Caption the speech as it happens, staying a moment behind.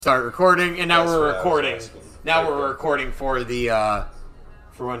Start recording, and now That's we're what I was recording. asking. Now Okay. we're recording for the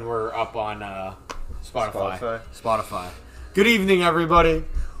for when we're up on Spotify. Good evening, everybody.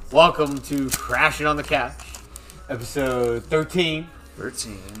 Welcome to Crashing on the Couch, episode 13.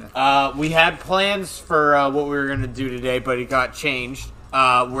 13. We had plans for what we were going to do today, but it got changed.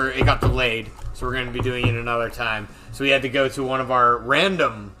 Where it got delayed, so we're going to be doing it another time. So we had to go to one of our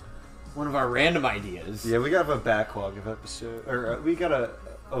random ideas. Yeah, we got a backlog of episodes, or we got a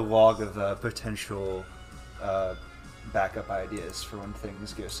log of potential backup ideas for when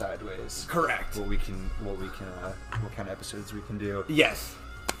things go sideways. Correct. What kind of episodes we can do. Yes.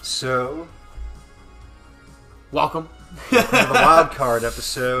 So, Welcome. the wild card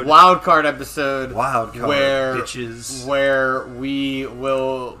episode. Wild card episode. Wild card, bitches. Where we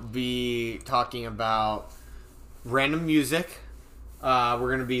will be talking about random music. We're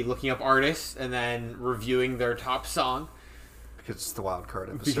going to be looking up artists and then reviewing their top song. Because it's the wild card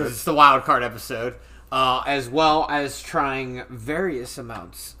episode. Because it's the wild card episode. As well as trying various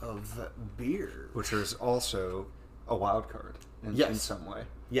amounts of beer. Which is also a wild card in some way.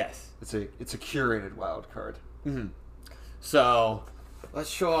 Yes. It's a curated wild card. Mm-hmm. So, let's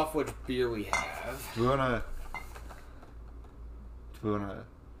show off which beer we have. Do we want to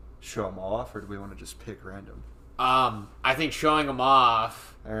show them off, or do we want to just pick random? I think showing them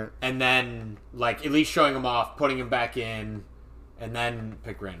off, All right. and then, like, at least showing them off, putting them back in, and then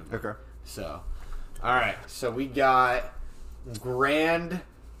pick random. Okay. So, alright. So, we got Grand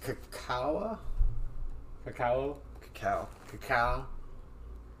Cacao? Cacao.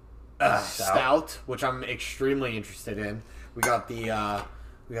 Stout, which I'm extremely interested in. We got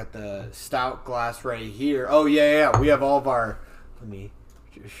the stout glass right here. Oh yeah. We have all of our. Let me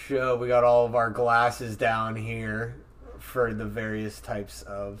just show. We got all of our glasses down here for the various types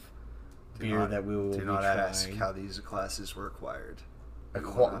of beer that we will. Do be not trying. ask how these glasses were acquired.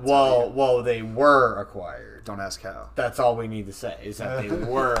 Well, they were acquired. Don't ask how. That's all we need to say is that they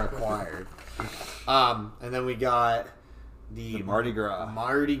were acquired. And then we got. The Mardi Gras.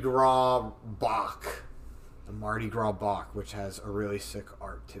 Mardi Gras Bach. The Mardi Gras Bach, which has a really sick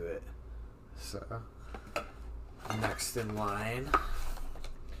art to it. So, next in line,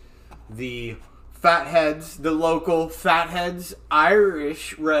 the Fatheads, the local Fatheads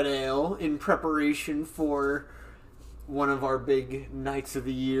Irish Red Ale in preparation for one of our big nights of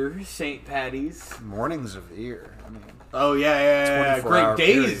the year, St. Patty's. Mornings of the year. I mean. Oh, yeah. 24-hour Great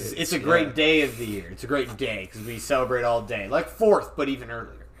days. periods, It's a great day of the year. It's a great day because we celebrate all day. Like 4th, but even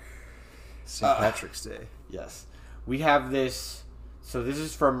earlier. St. Patrick's Day. Yes. We have this. So this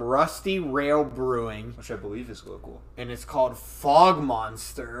is from Rusty Rail Brewing. Which I believe is local. And it's called Fog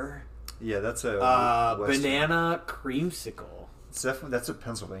Monster. Yeah, that's a Western. Banana Creamsicle. It's definitely, that's a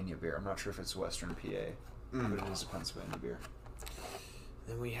Pennsylvania beer. I'm not sure if it's Western PA. But it is a Pennsylvania beer.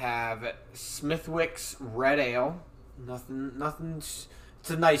 Then we have Smithwick's Red Ale. Nothing. It's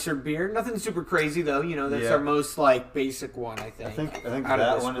a nicer beer. Nothing super crazy though. You know, that's our most like basic one. I think. I think out of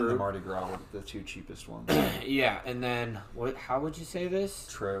that this one and the group. Mardi Gras were the two cheapest ones. Yeah, and then what? How would you say this?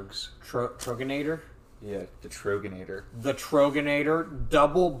 Trogs. Troganator. Yeah, the Troganator. The Troganator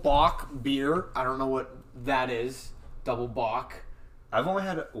Double Bock beer. I don't know what that is. Double Bock. I've only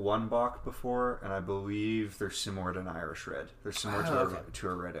had one Bock before, and I believe they're similar to an Irish Red. They're similar to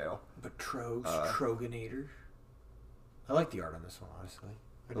a red ale. But Troganator. I like the art on this one, honestly.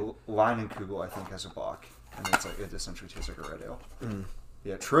 Leinenkugel, I think, has a Bock, and it's like it essentially tastes like a red ale.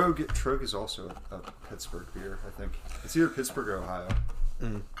 Yeah, Trog is also a Pittsburgh beer. I think it's either Pittsburgh or Ohio.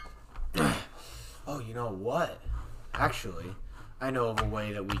 Oh, you know what? Actually, I know of a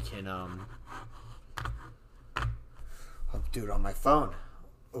way that we can. I'll do it on my phone.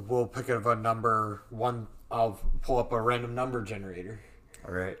 We'll pick up a number one. I'll pull up a random number generator.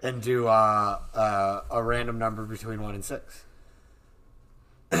 All right. And do a random number between 1 and 6.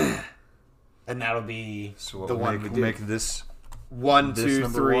 And that'll be the one we do. Make this 1, this 2,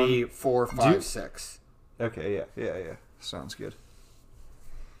 number 3, one? 4, 5, 6. Okay, yeah. Sounds good.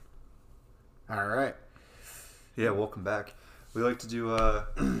 All right. Yeah, welcome back. We like to do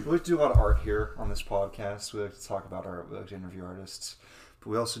we like to do a lot of art here on this podcast. We like to talk about art. We like to interview artists, but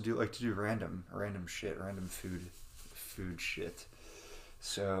we also do like to do random shit, random food shit.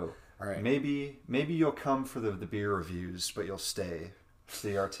 So, all right, maybe you'll come for the beer reviews, but you'll stay for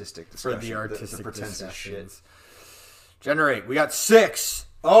the artistic discussion. For the artistic the pretentious shit. Generate. We got 6.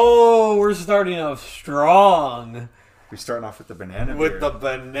 Oh, we're starting off strong. We're starting off with the banana with beer. the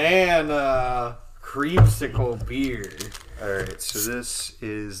banana creamsicle beer. All right, so this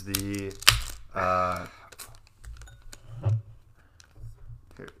is the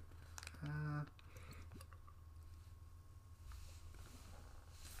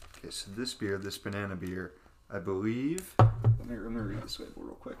Okay, so this beer, this banana beer, I believe. Let me read this label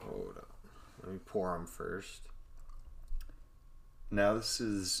real quick. Hold on. Let me pour them first. Now this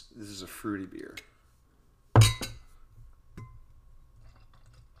is a fruity beer.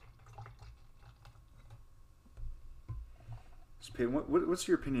 So Peyton, what's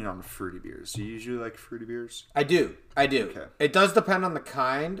your opinion on fruity beers? Do you usually like fruity beers? I do. Okay. It does depend on the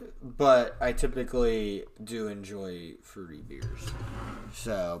kind, but I typically do enjoy fruity beers.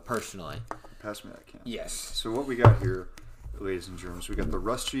 So, personally. Pass me that can. Yes. So what we got here, ladies and gentlemen, we got the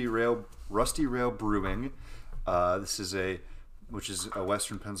Rusty Rail Brewing. This is which is a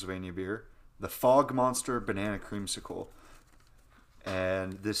Western Pennsylvania beer. The Fog Monster Banana Creamsicle.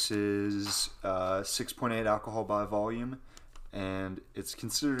 And this is 6.8 alcohol by volume. And it's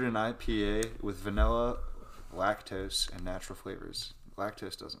considered an IPA with vanilla, lactose, and natural flavors.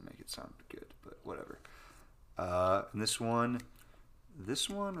 Lactose doesn't make it sound good, but whatever. And this one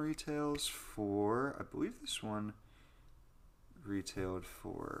retails for, I believe this one retailed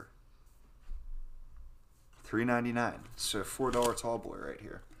for $3.99. So $4 tall boy right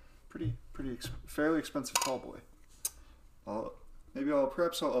here. Fairly expensive tall boy.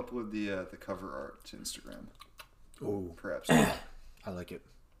 Perhaps I'll upload the cover art to Instagram. Ooh. Perhaps. I like it.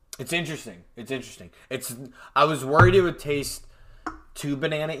 It's interesting. I was worried it would taste too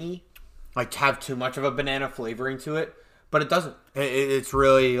banana-y, like have too much of a banana flavoring to it, but it doesn't. It's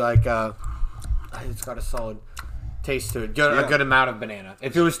really like it's got a solid taste to it. A good amount of banana.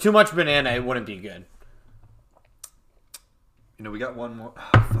 If it was too much banana, it wouldn't be good. You know, we got one more.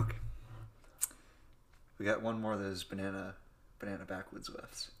 Oh, fuck. We got one more of those banana backwoods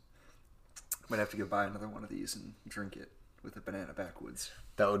left. Might have to go buy another one of these and drink it with a banana backwoods.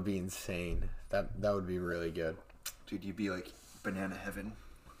 That would be insane. That would be really good. Dude, you'd be like banana heaven.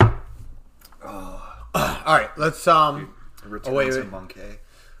 Oh. All right, let's Return to Monkey.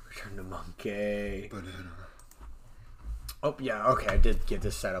 Return to Monkey. Banana. Oh yeah, okay, I did get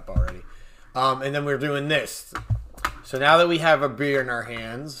this set up already. And then we're doing this. So now that we have a beer in our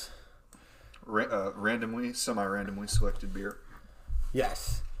hands, semi-randomly selected beer.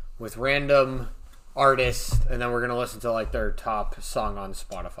 Yes, with random artists, and then we're gonna listen to like their top song on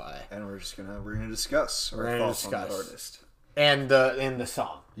Spotify, and we're gonna discuss our thoughts on that artist and the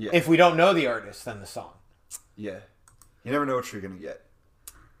song. Yeah. If we don't know the artist, then the song. Yeah, you never know what you're gonna get.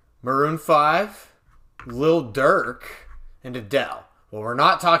 Maroon 5, Lil Durk, and Adele. Well, we're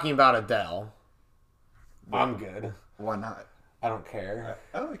not talking about Adele. I'm good. Why not? I don't care.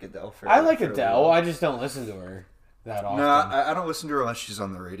 I like Adele. I like Adele. I just don't listen to her that often. No, I don't listen to her unless she's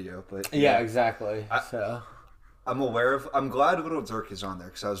on the radio. But yeah, exactly. I'm glad Little Durk is on there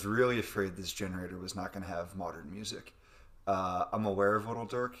because I was really afraid this generator was not going to have modern music. I'm aware of Little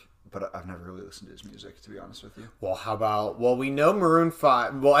Durk, but I've never really listened to his music, to be honest with you. Well, we know Maroon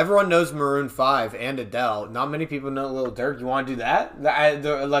 5. Well, everyone knows Maroon 5 and Adele. Not many people know Lil Durk. You want to do that?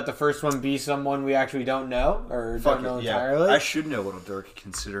 Let the first one be someone we actually don't know or don't know entirely? I should know Little Durk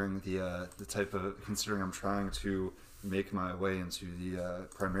considering considering I'm trying to make my way into the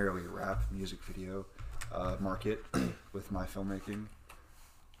primarily rap music video market with my filmmaking.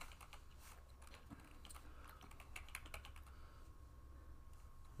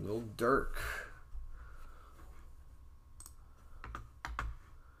 Lil Durk.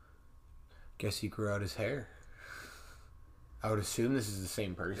 Guess he grew out his hair. I would assume this is the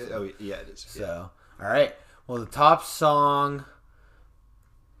same person. Oh, yeah, it is. So, all right. Well, the top song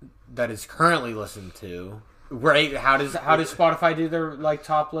that is currently listened to, right? How does Spotify do their like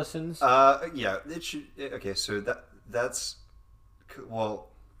top listens? Yeah, it should. Okay, so that's well,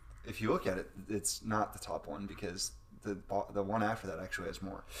 if you look at it, it's not the top one because the one after that actually has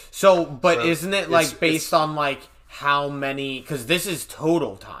more. So, isn't it like based on like how many? Because this is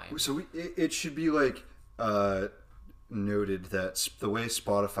total time. So it should be like noted that the way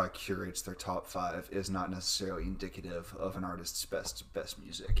Spotify curates their top 5 is not necessarily indicative of an artist's best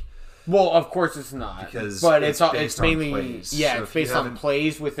music. Well, of course it's not, but it's mainly plays. Yeah, so it's based on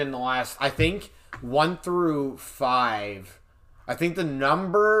plays within the last. I think 1 through 5. I think the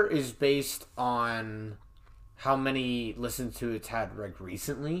number is based on how many listens to it's had like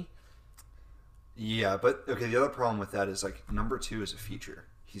recently. Yeah, but okay. The other problem with that is like number 2 is a feature.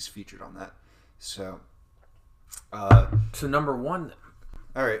 He's featured on that, so. So number 1 then.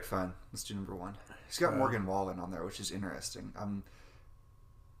 All right, fine. Let's do number 1. He's got Morgan Wallen on there, which is interesting.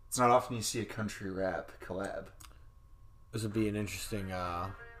 It's not often you see a country rap collab. This would be an interesting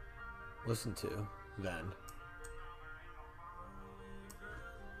listen to then.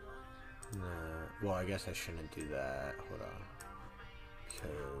 Well, I guess I shouldn't do that. Hold on.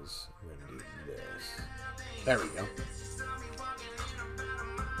 Because I'm going to do this. There we go.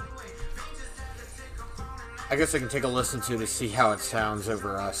 I guess I can take a listen to see how it sounds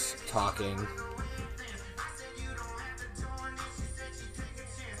over us talking.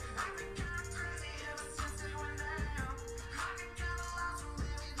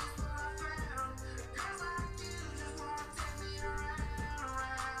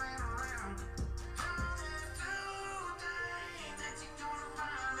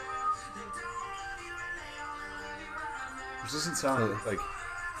 This doesn't sound like...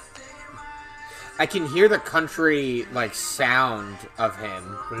 I can hear the country like sound of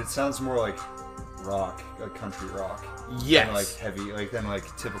him, but it sounds more like rock, like country rock. Yes. Than like heavy, than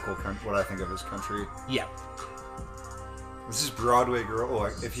typical what I think of as country. Yeah. This is Broadway Girl. Oh,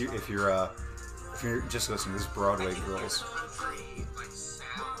 if you're just listening, this is Broadway Girls.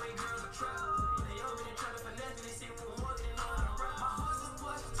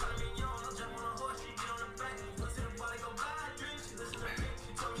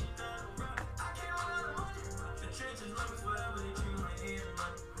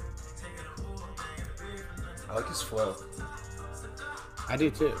 I like his flow. I do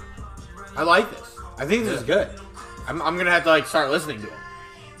too. I like this. I think this is good. I'm gonna have to like start listening to him.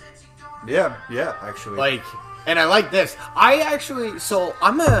 Yeah, actually. And I like this. I'm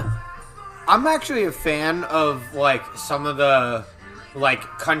actually a fan of like some of the like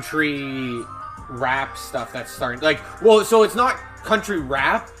country rap stuff that's starting. So it's not country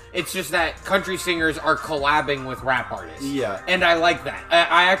rap. It's just that country singers are collabing with rap artists. Yeah, and I like that.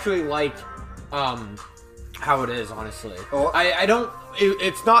 I actually like how it is, honestly. Oh. I don't.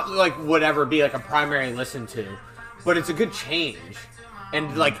 It's not like would ever be like a primary listen to, but it's a good change.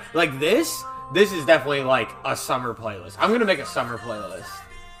 And like this is definitely like a summer playlist. I'm gonna make a summer playlist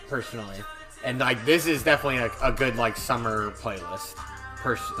personally, and like this is definitely like a good like summer playlist.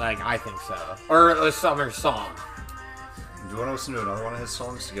 I think so, or a summer song. Do you want to listen to another one of his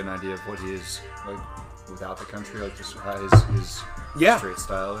songs to get an idea of what he is like without the country, like just how his straight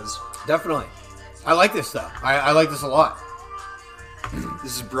style is? Definitely. I like this though. I like this a lot.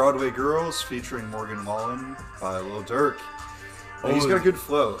 This is Broadway Girls featuring Morgan Wallen by Lil Durk. He's got a good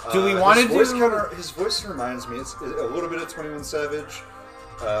flow. Do we want to do... His voice reminds me, it's a little bit of 21 Savage.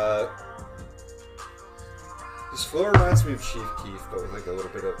 His flow reminds me of Chief Keef, but with like a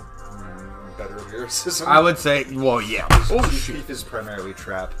little bit of better lyricism. I would say, well, yeah. Chief Keef is primarily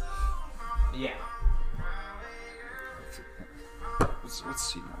trap. Yeah.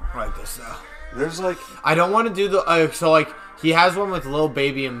 Let's see more. I like this though. There's like... I don't want to do the... so like, he has one with Lil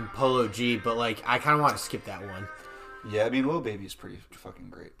Baby and Polo G, but like, I kind of want to skip that one. Yeah, I mean, Lil Baby's pretty fucking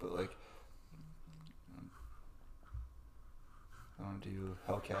great, but like... I want to do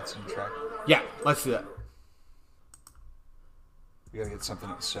Hellcats in the track. Yeah, let's do that. We gotta get something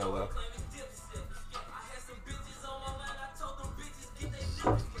that's solo.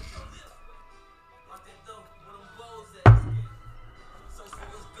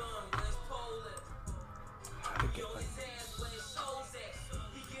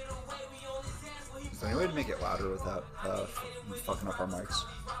 Is there any way to make it louder without fucking up our mics?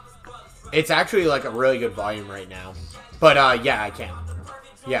 It's actually like a really good volume right now. But yeah, I can.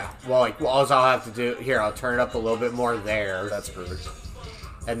 Yeah, well, all I'll have to do... Here, I'll turn it up a little bit more there. That's perfect.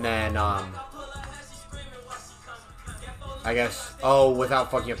 And then, I guess... Oh,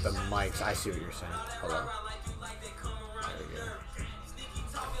 without fucking up the mics. I see what you're saying. Hold on. There we go.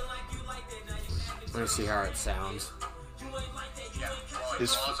 Let me see how it sounds.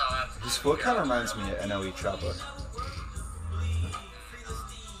 His flow kind of reminds me of NLE Choppa.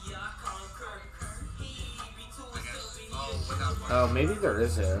 Oh, maybe there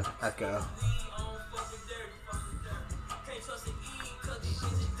is a echo.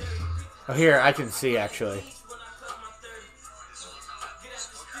 Oh, here, I can see, actually.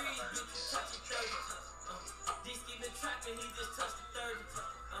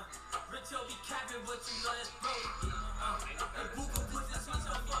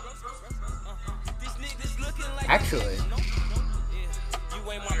 Actually.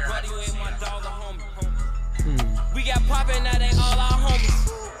 We got poppin', that ain't all our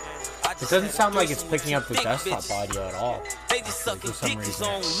homies. It doesn't sound like it's picking up the desktop audio at all. For some reason.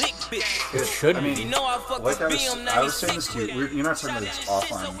 It should be. Like I was saying this to you, you're not talking about this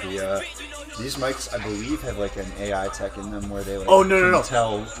offline. These mics, I believe, have like an AI tech in them where they like can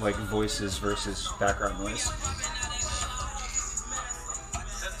tell like voices versus background noise.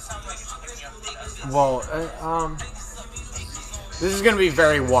 Well, this is gonna be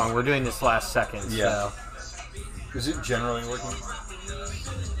very long. We're doing this last second. Yeah. So. Is it generally working?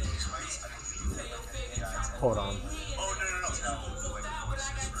 Hold on.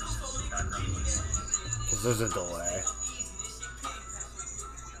 Because there's a delay.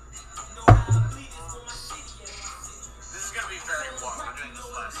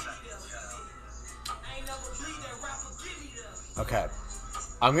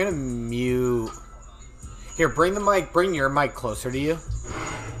 I'm gonna mute. Here, bring your mic closer to you.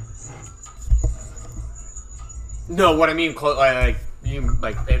 No, what I mean,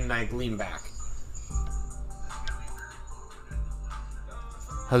 and lean back.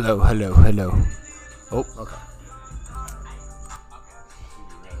 Hello. Oh, okay.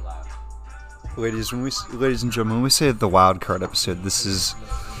 Ladies and gentlemen, when we say the wild card episode, this is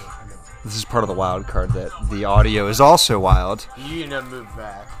part of the wild card that the audio is also wild. You need to move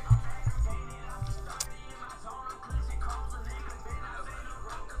back.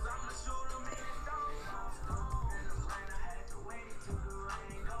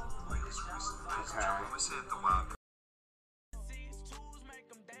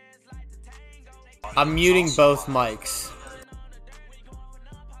 I'm muting both mics.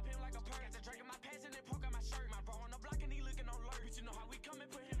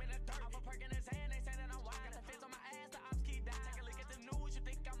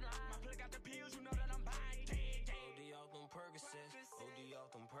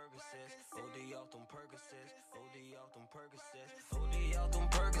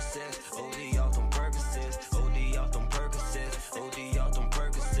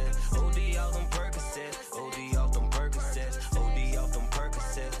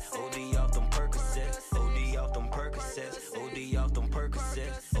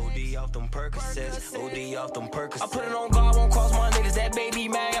 I put it on guard, won't cross my niggas. That baby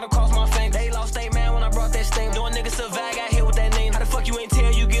man gotta cross my fingers. They lost they man when I brought that sting. Doing niggas survive, got hit with that name. How the fuck you ain't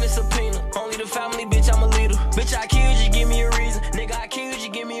tell you get a subpoena? Only the family, bitch, I'm a leader. Bitch, I killed you, give me a reason. Nigga, I killed you,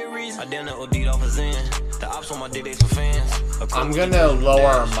 give me a reason. I damn near OD'd off a Zen. The ops on my dick, they some fans. I'm gonna lower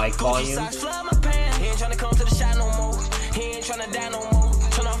our mic volume. He ain't tryna come to the shot no more. He ain't tryna die no more.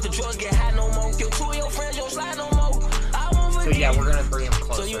 Turn off the drugs, get high no more. Kill two of your friends, don't slide no more. I won't forget. So yeah, we're gonna bring him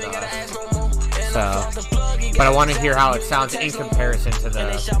closer. So you ain't to gotta us. ask no more. But I want to hear how it sounds in comparison to the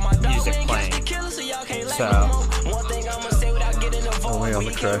music playing. So, only on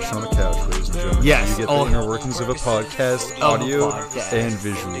the Crash on the Couch, ladies and gentlemen. Yes, You get the inner workings of a podcast, audio and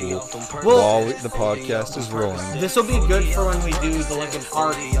visual, while the podcast is rolling. This will be good for when we do the Linkin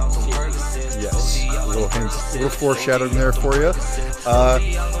Park series. Yes, a little hint, a little foreshadowing there for you.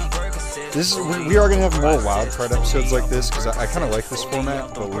 We are gonna have more wildcard episodes like this because I kind of like this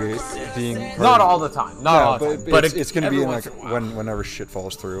format, but Not all the time, but it's gonna be in like whenever shit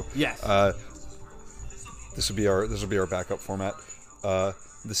falls through. Yes. This will be our backup format.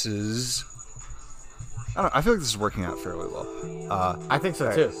 This is. I feel like this is working out fairly well. I think so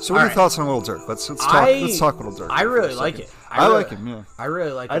right. too. So, what are your thoughts on Little Durk? Let's talk Little Durk. I really like it. I like him. Yeah. I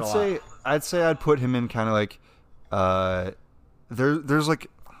really like it. I'd say I'd put him in kind of like. There's like.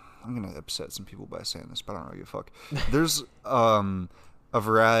 I'm gonna upset some people by saying this, but I don't really give a fuck. There's a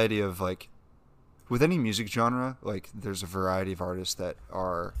variety of like, with any music genre, like there's a variety of artists that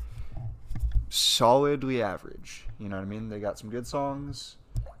are solidly average. You know what I mean? They got some good songs,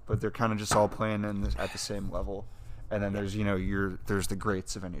 but they're kind of just all playing at the same level. And then there's there's the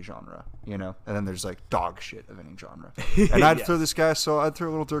greats of any genre, and then there's like dog shit of any genre. And I'd throw this guy, so I'd throw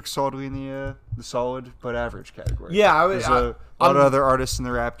Little Durk solidly in the solid but average category. Yeah, I would. There's a lot of other artists in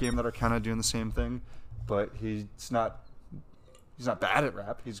the rap game that are kind of doing the same thing, but he's not bad at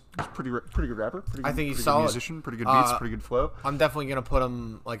rap. He's pretty good rapper. I think he's pretty solid. Good musician, pretty good beats, pretty good flow. I'm definitely gonna put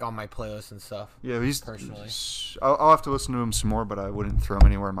him like on my playlist and stuff. Yeah, he's personally. I'll have to listen to him some more, but I wouldn't throw him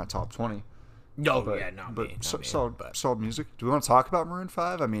anywhere in my top 20. No, Solid music. Do we want to talk about Maroon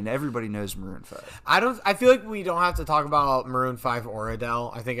 5? I mean, everybody knows Maroon 5. I feel like we don't have to talk about Maroon 5 or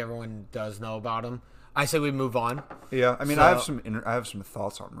Adele. I think everyone does know about them. I say we move on. Yeah, I mean, I have some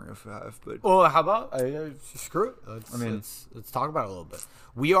thoughts on Maroon 5, but well, how about screw it? Let's talk about it a little bit.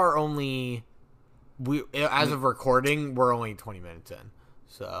 As of recording, we're only 20 minutes in,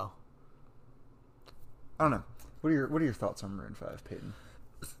 so I don't know. What are your thoughts on Maroon 5, Peyton?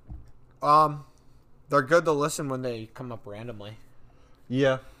 They're good to listen when they come up randomly.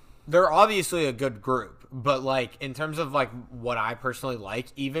 Yeah. They're obviously a good group, but like in terms of like what I personally like,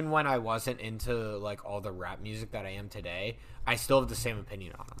 even when I wasn't into like all the rap music that I am today, I still have the same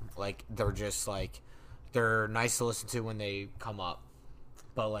opinion on them. Like they're just like they're nice to listen to when they come up,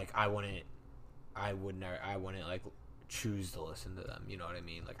 but like I wouldn't like choose to listen to them. You know what I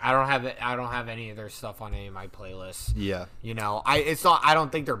mean? Like I don't have any of their stuff on any of my playlists. Yeah. I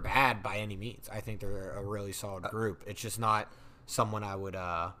don't think they're bad by any means. I think they're a really solid group. It's just not someone I would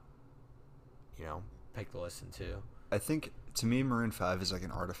pick to listen to. I think to me Maroon 5 is like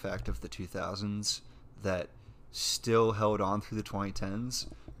an artifact of the 2000s that still held on through the 2010s,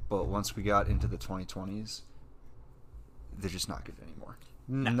 but once we got into the 2020s, they're just not good anymore.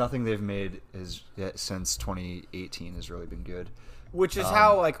 No. Nothing they've made since 2018 has really been good. Which is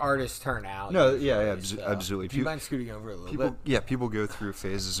how like artists turn out. No, usually, yeah, so. absolutely. Do you mind scooting over a little People, bit? yeah, people go through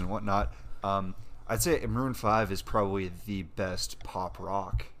phases and whatnot. I'd say Maroon 5 is probably the best pop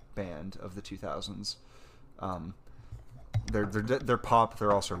rock band of the 2000s. They're pop.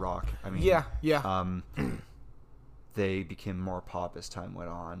 They're also rock. I mean, yeah. They became more pop as time went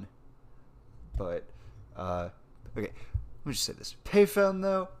on. But okay, let me just say this: Payphone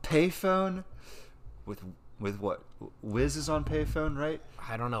though, Payphone with what? Wiz is on Payphone, right?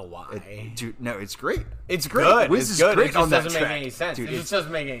 I don't know why. Dude, no, it's great. It's great. Wiz it's is good. great It just on that doesn't make track. any sense. Dude, it just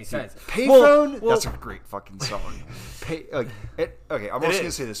doesn't make any sense. Payphone, Well, that's a great fucking song. Okay, I'm also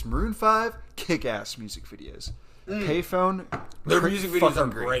gonna say this: Maroon 5, kick-ass music videos. Payphone, Their music videos fucking are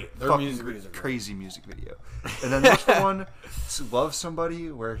great. Their Fucking music videos are great. crazy music video. And then there's the one, Love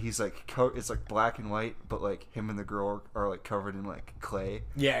Somebody, where he's like, it's like black and white, but like him and the girl are like covered in like clay.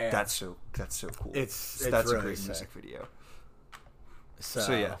 Yeah. That's so cool. It's that's really a great sick. music video.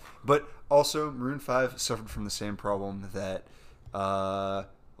 So Yeah, but also Maroon 5 suffered from the same problem that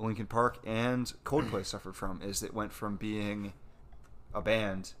Linkin Park and Coldplay suffered from, is it went from being a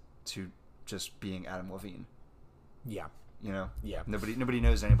band to just being Adam Levine. Yeah. You know? Yeah. Nobody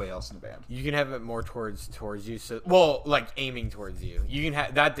knows anybody else in the band. You can have it more towards you. So, well, like aiming towards you. You can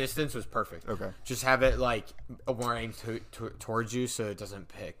have that distance was perfect. Okay. Just have it like more aimed towards you, so it doesn't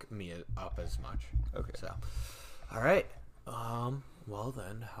pick me up as much. Okay. So, all right. Well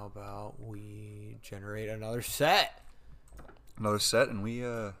then, how about we generate another set? Another set, and we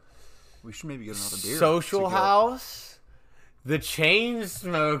should maybe get another beer. Social to go. House, the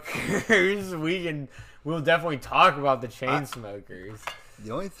Chainsmokers. We'll definitely talk about the Chainsmokers.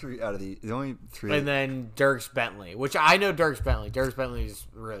 The only three, And then Dierks Bentley, which I know Dierks Bentley. Dierks Bentley is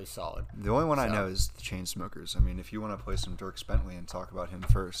really solid. the only one I know is the Chainsmokers. I mean, if you want to play some Dierks Bentley and talk about him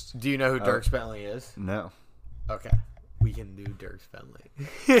first. Do you know who Dierks Bentley is? No. Okay. We can do Dierks Bentley.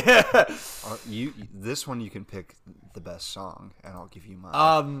 This one you can pick the best song, and I'll give you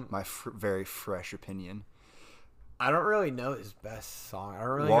my very fresh opinion. I don't really know his best song. I don't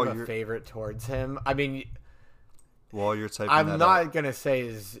really have a favorite towards him. I mean, while you're typing I'm that not up, gonna say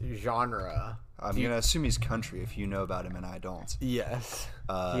his genre. I'm gonna assume he's country if you know about him and I don't. Yes,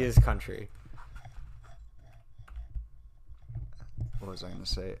 he is country. What was I gonna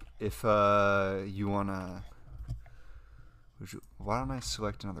say? If you wanna, why don't I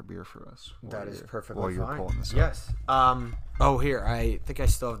select another beer for us? That is perfectly while you're fine. pulling this up. Yes. Oh, here. I think I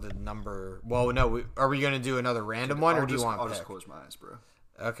still have the number. Well, no. Are we gonna do another random one, or do you want? I'll just close my eyes, bro.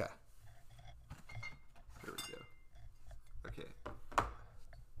 Okay. There we go. Okay.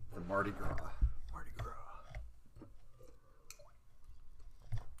 The Mardi Gras. Mardi Gras.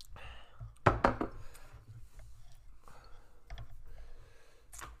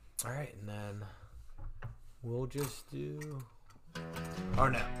 All right, and then we'll just do. Oh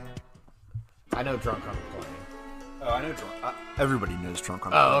no. I know Drunk on the Plane. Oh, I know Drunk. Everybody knows Drunk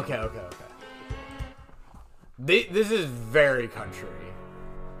on the Oh, Plane. okay. This is very country.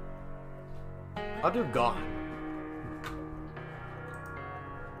 I'll do Gone.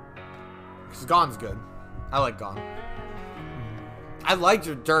 Because Gone's good. I like Gone. I like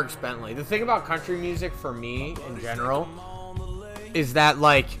Dierks Bentley. The thing about country music for me in general is that,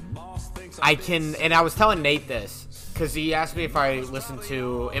 like, I can, and I was telling Nate this, because he asked me if I listened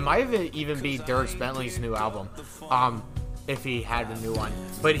to, it might even be Dierks Bentley's new album, if he had a new one.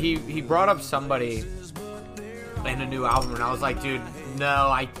 But he brought up somebody in a new album, and I was like, dude, no,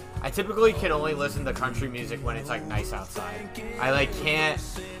 I typically can only listen to country music when it's like nice outside. I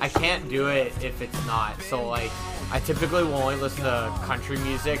can't do it if it's not. So like, I typically will only listen to country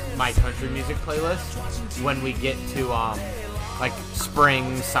music, my country music playlist, when we get to like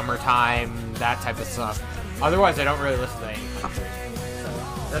spring, summertime, that type of stuff. Otherwise, I don't really listen to any country.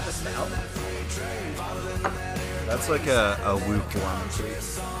 Is that the stout? That's like a lukewarm take.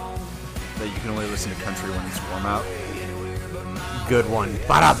 That you can only listen to country when it's warm out. Good one.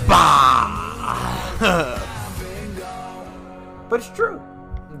 Ba-da-ba! But it's true.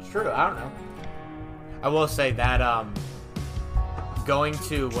 It's true. I don't know. I will say that going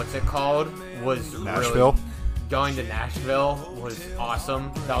to what's it called was Nashville. Going to Nashville was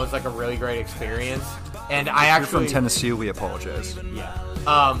awesome. That was like a really great experience. And I If you're actually from Tennessee, we apologize. yeah.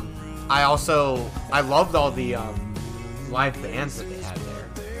 I loved all the live bands that they had there.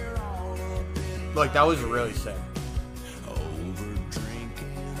 Like that was really sick.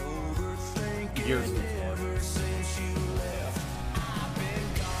 Years before.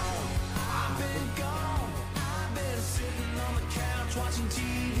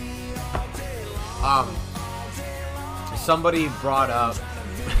 Somebody brought up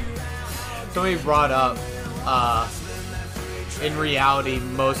in reality,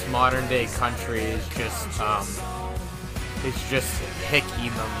 most modern day country is just hick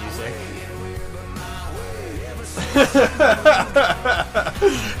emo music.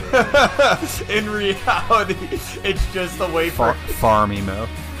 In reality, it's just a way for farm emo.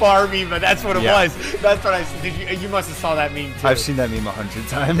 Farm emo. That's what it was. That's what I said. You must have saw that meme too. I've seen that meme 100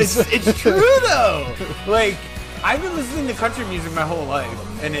 times. It's true though. Like, I've been listening to country music my whole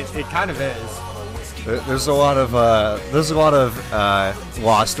life, and it kind of is. There's a lot of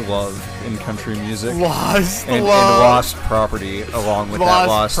lost love in country music. Lost love. And lost property along with that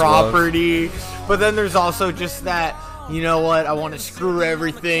lost property. Love. But then there's also just that, you know what, I want to screw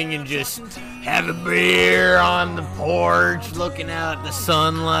everything and just have a beer on the porch looking out at the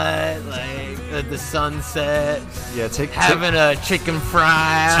sunlight, like at the sunset. Yeah, having a chicken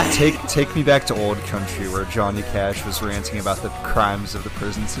fry. Take me back to old country where Johnny Cash was ranting about the crimes of the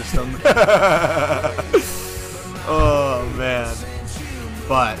prison system. Oh man.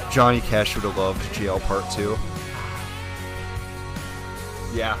 But Johnny Cash would have loved Jail Part 2.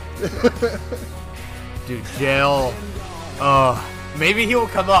 Yeah. Dude, Jail. Maybe he'll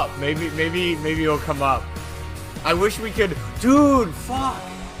come up. Maybe he'll come up. I wish we could. Dude, fuck.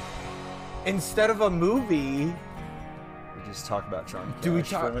 Instead of a movie, we just talk about Johnny Cash do we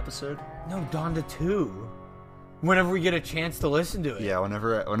talk for an episode? No, Donda 2. Whenever we get a chance to listen to it. Yeah,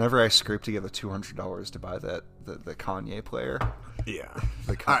 whenever I scrape together $200 to buy the Kanye player. Yeah.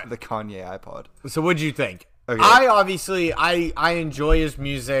 The Kanye iPod. So what'd you think? Okay. I enjoy his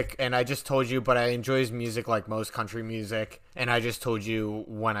music, and I just told you, but I enjoy his music like most country music, and I just told you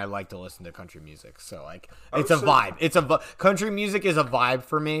when I like to listen to country music. So like, it's a vibe. Country music is a vibe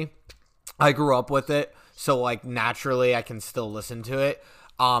for me. I grew up with it, so like naturally I can still listen to it.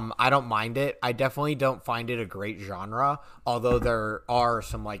 I don't mind it. I definitely don't find it a great genre, although there are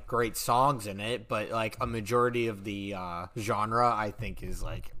some like great songs in it, but like a majority of the genre I think is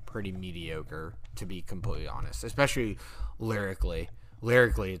like pretty mediocre, to be completely honest, especially lyrically.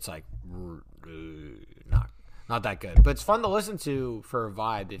 Lyrically, it's like not that good, but it's fun to listen to for a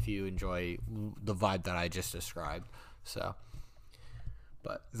vibe if you enjoy the vibe that I just described. So,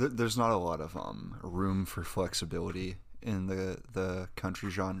 but there's not a lot of room for flexibility in the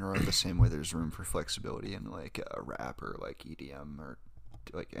country genre the same way there's room for flexibility in like rap or like EDM or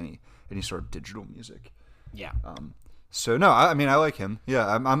like any sort of digital music. Yeah. So no, I mean I like him. Yeah,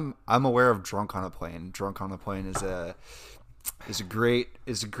 I'm aware of Drunk on a Plane. Drunk on a Plane is a great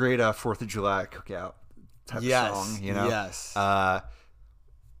 4th of July cookout type of song, you know. Yes. I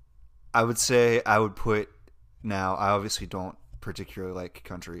would say I would put, now I obviously don't particularly like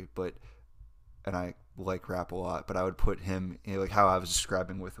country, and I like rap a lot, but I would put him, you know, like how I was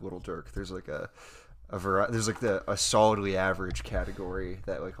describing with Little Durk. There's like there's like a solidly average category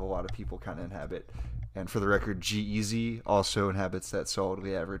that like a lot of people kind of inhabit. And for the record, G-Eazy also inhabits that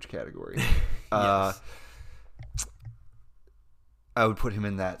solidly average category. Yes. I would put him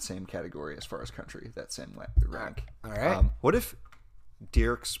in that same category as far as country, that same rank. All right. What if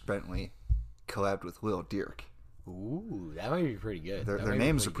Dierks Bentley collabed with Lil Durk? Ooh, that might be pretty good. Their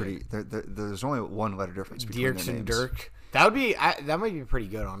names are pretty. There's only one letter difference between Dierks their and names. Dirk. That might be pretty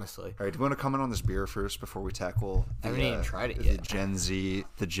good, honestly. All right, do you want to comment on this beer first before we tackle I haven't even tried it yet.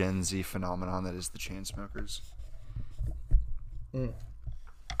 The Gen Z phenomenon that is the chain smokers? All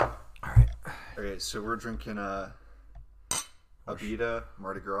right. Okay, so we're drinking Abita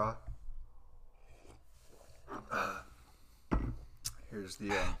Mardi Gras. Here's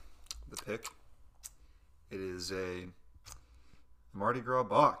the pick. It is a Mardi Gras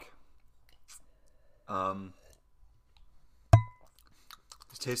Bock.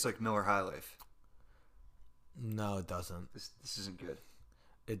 It tastes like Miller High Life. No, it doesn't. This isn't good.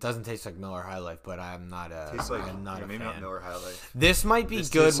 It doesn't taste like Miller High Life, but I'm not a. Tastes like, I'm not a maybe fan. not Miller High Life. This might be This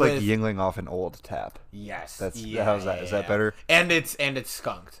good tastes with like Yingling off an old tap. Yes. How's that? Is that better? And it's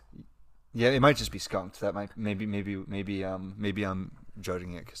skunked. Yeah, it might just be skunked. That might maybe I'm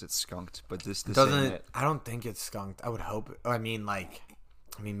judging it because it's skunked, but this Doesn't ain't it? it. I don't think it's skunked. I would hope. I mean,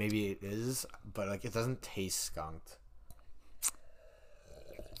 maybe it is, but like it doesn't taste skunked.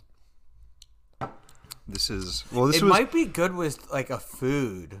 This might be good with like a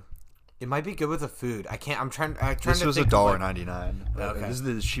food. It might be good with a food. I'm trying This to was think $1.99. Okay. This is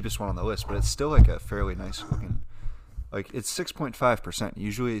the cheapest one on the list, but it's still like a fairly nice looking. Like it's 6.5%.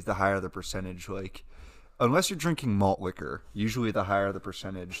 Usually, the higher the percentage, like unless you're drinking malt liquor, usually the higher the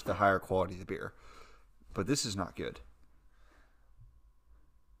percentage, the higher quality the beer. But this is not good.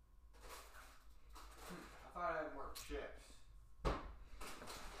 I thought I had more chips. Got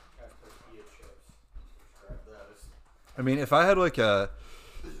tortilla chips. Grab those. I mean, if I had like a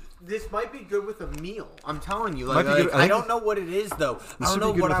this might be good with a meal. I'm telling you. Might be good- I don't know what it is though. I This don't know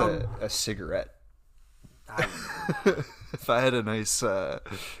would be good what with a cigarette. If I had a nice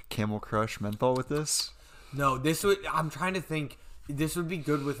Camel Crush menthol with this. No, this would. I'm trying to think. This would be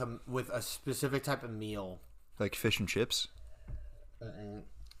good with a specific type of meal. Like fish and chips?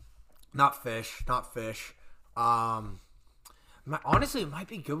 Not fish. Honestly, it might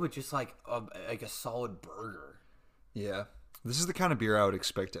be good with just like a solid burger. Yeah. This is the kind of beer I would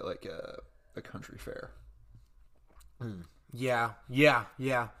expect at like a country fair. Yeah. I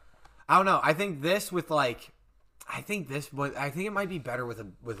don't know. I think this with like, I think it might be better with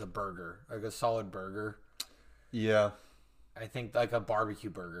a burger, like a solid burger. Yeah. I think like a barbecue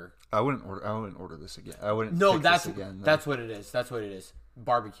burger. I wouldn't order this again. I wouldn't. No, pick that's this again. that's what it is. That's what it is.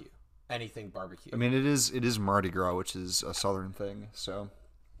 Barbecue. Anything barbecue. I mean, it is Mardi Gras, which is a southern thing. So,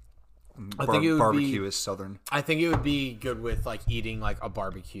 I think it would barbecue is southern. I think it would be good with like eating like a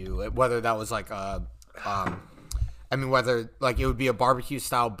barbecue, whether that was like whether like it would be a barbecue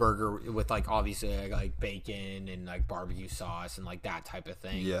style burger with like obviously like bacon and like barbecue sauce and like that type of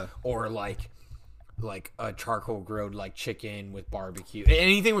thing. Yeah. Or like a charcoal grilled like chicken with barbecue.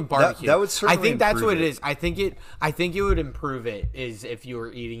 Anything with barbecue. That would certainly I think that's improve what it it. is. I think it would improve it is if you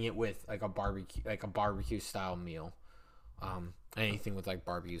were eating it with like a barbecue style meal. Anything with like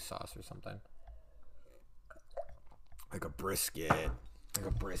barbecue sauce or something. Like a brisket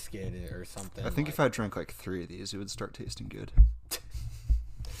or something. I think if I drank like 3 of these, it would start tasting good.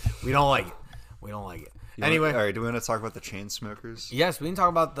 we don't like it. Anyway, all right. Do we want to talk about the chain smokers? yes, we can talk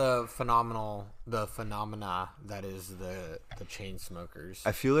about the phenomena that is the chain smokers.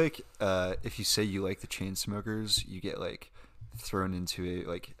 I feel like if you say you like the chain smokers, you get like thrown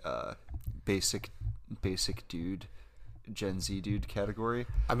into a basic dude, Gen Z dude category.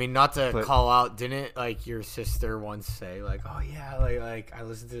 I mean, not to call out, didn't like your sister once say like, oh yeah, like I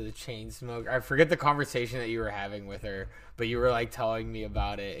listened to the Chainsmokers. I forget the conversation that you were having with her, but you were like telling me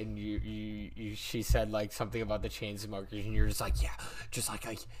about it, and she said like something about the Chainsmokers, and you're just like, yeah, just like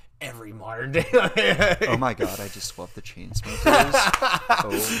every modern day. Oh my god, I just love the Chainsmokers.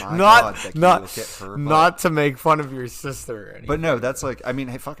 Oh my god, Becky, look at her. Not to make fun of your sister or anything. But no, that's like, I mean,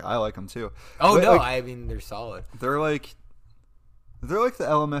 hey, fuck, I like them too. Oh but, no, like, I mean they're solid. They're like the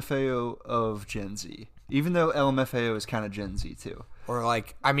LMFAO of Gen Z, even though LMFAO is kind of Gen Z too. Or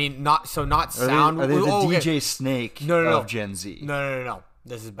like, I mean, not sound. Are they the DJ okay. Snake No. of Gen Z? No.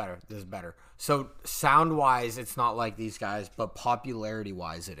 This is better. So sound wise, it's not like these guys, but popularity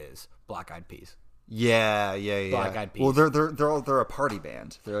wise, it is Black Eyed Peas. Yeah. Black Eyed Peas. Well, they're a party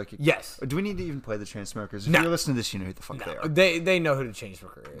band. They're like, yes. Do we need to even play the Chainsmokers? If No. you're listening to this, you know who the fuck they are. They know who the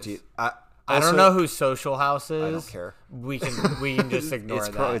Chainsmoker is. Dude, I don't know who Social House is. I don't care. We can just ignore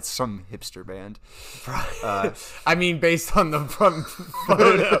that. It's some hipster band. I mean, based on the front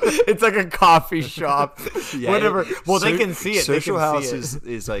photo, it's like a coffee shop. Yeah, Whatever. Well, they can see it. Social they can House see it.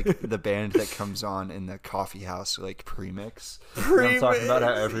 is like the band that comes on in the coffee house like premix. You know what I'm talking about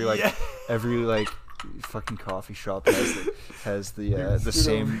how every fucking coffee shop has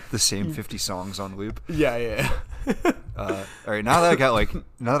the same 50 songs on loop. Yeah. All right, now that I got like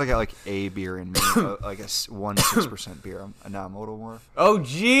a beer in me, like a 1.6% beer, now I'm a little more. Oh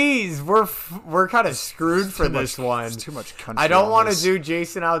jeez, we're kind of screwed for this one. It's too much country. I don't want to do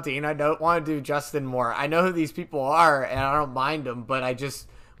Jason Aldean. I don't want to do Justin Moore. I know who these people are, and I don't mind them. But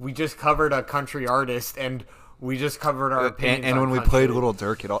we just covered a country artist, and we just covered our opinions. And on when we country. played Little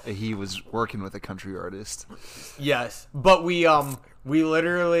Dirk, he was working with a country artist. Yes, but we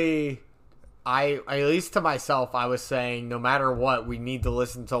literally. At least to myself, I was saying no matter what, we need to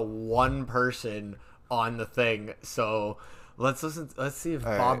listen to one person on the thing. So let's listen. Let's see if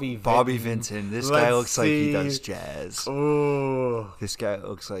Bobby Vinton. This guy looks like he does jazz. Ooh. This guy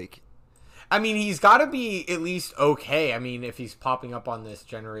looks like. I mean, he's got to be at least okay. I mean, if he's popping up on this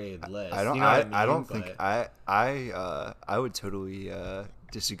generated list, I don't. You know what I don't mean? think I would totally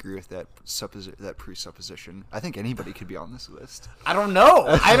disagree with that presupposition. I think anybody could be on this list. I don't know.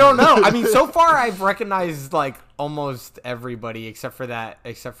 I mean, so far I've recognized like almost everybody except for the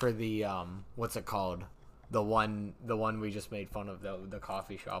what's it called? The one we just made fun of, the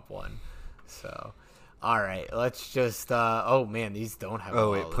coffee shop one. So, all right, let's just oh man, these don't have.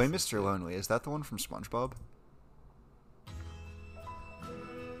 Oh wait, play Mr. Lonely. Is that the one from SpongeBob?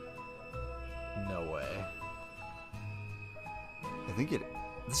 No way. I think it.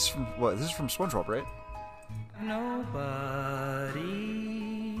 This is from what? This is from SpongeBob, right? Nobody.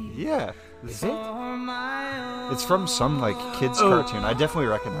 Yeah. Is it? It's from some like kids cartoon. I definitely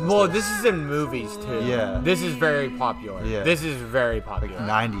recognize. Well, this is in movies too. Yeah. This is very popular. Yeah. This is very popular.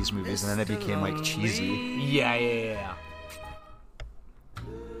 90s movies, and then it became like cheesy. Yeah.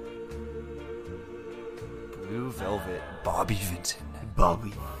 Blue Velvet, Bobby Vinton.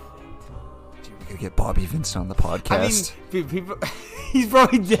 Bobby. Dude, we gotta get Bobby Vinton on the podcast. I mean, people, he's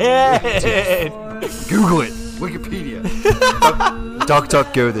probably dead. Google it. Wikipedia.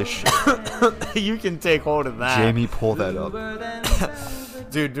 DuckDuckGo this shit. You can take hold of that. Jamie, pull that up.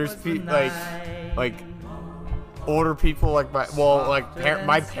 Dude, there's like older people like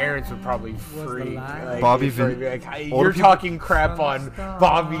my parents would probably freak. Like, Bobby Vinton. Vinton. You're talking crap on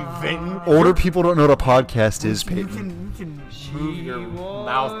Bobby Vinton. Older people don't know what a podcast is, Peyton. You can move your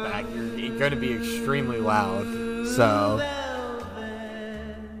mouth back. You're going to be extremely loud. So,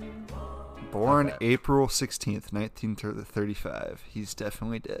 born April 16th, 1935. He's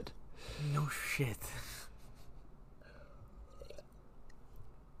definitely dead. no shit.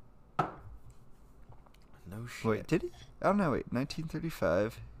 No shit. Wait, did he? I don't know. Wait,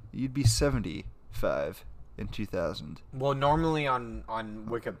 1935. You'd be 75 in 2000. Well, normally on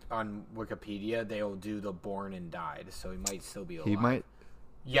Wikipedia they'll do the born and died, so he might still be alive. He might.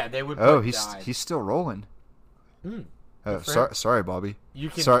 Yeah, they would. Oh, put died. he's still rolling. Mm. Oh, for sorry, Bobby.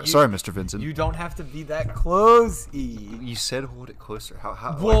 Sorry, Mr. Vincent. You don't have to be that close. You said hold it closer.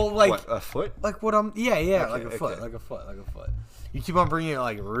 How? Well, like what, a foot? Like what I'm. Yeah, Okay, like a foot, okay. like a foot. You keep on bringing it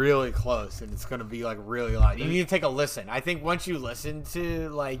like really close, and it's gonna be like really loud. You need to take a listen. I think once you listen to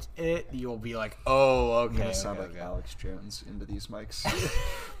like it, you'll be like, oh, okay. I'm gonna sound okay, like okay. Alex Jones into these mics.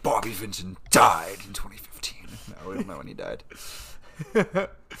 Bobby Vincent died in 2015. No, we don't know when he died.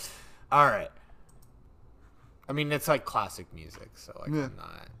 All right. I mean, it's like classic music, so like Yeah. I'm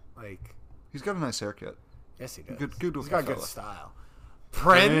not like. He's got a nice haircut. Yes, he does. Good He's looking got good fella. style.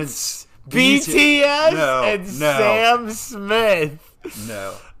 Prince, BTS, BTS, No, and no. Sam Smith.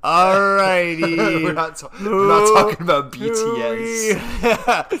 No. Alrighty. we're not talking about BTS.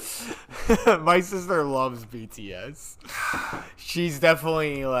 My sister loves BTS. She's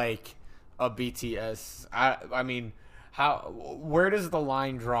definitely like a BTS. I mean, where does the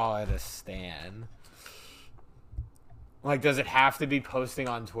line draw at a stan? Like, does it have to be posting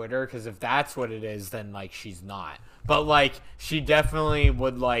on Twitter? Because if that's what it is, then like she's not. But like, she definitely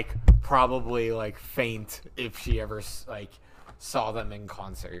would like probably like faint if she ever like saw them in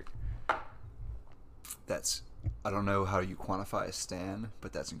concert. I don't know how you quantify a stan,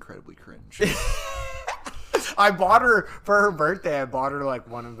 but that's incredibly cringe. I bought her for her birthday. I bought her like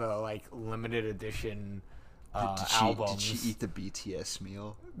one of the like limited edition albums. Did she eat the BTS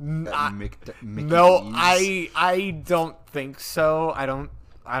meal? Mickey No, I don't think so. I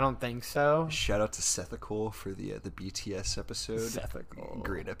don't think so. Shout out to Sethical for the BTS episode. Sethical.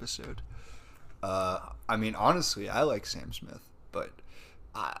 Great episode. I mean, honestly, I like Sam Smith, but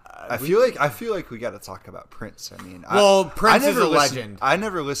I feel like we got to talk about Prince. I mean, Prince is a legend. I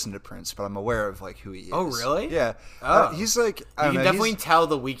never listened to Prince, but I'm aware of like who he is. Oh, really? Yeah. Oh. He's like You can definitely tell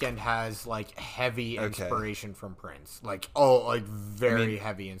The Weeknd has like heavy inspiration from Prince. Like very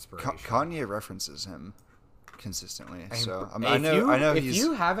heavy inspiration. Kanye references him consistently, so if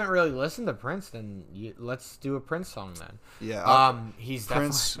you haven't really listened to Prince, then let's do a Prince song then. Yeah. He's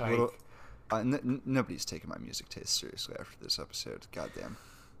Prince. definitely like, Nobody's taking my music taste seriously after this episode. Goddamn.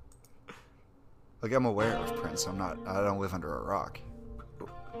 Like, I'm aware of Prince. I don't live under a rock.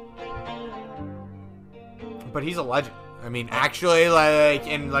 but he's a legend. I mean, actually, like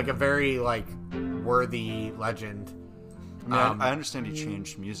in like a very like worthy legend. I mean, I understand he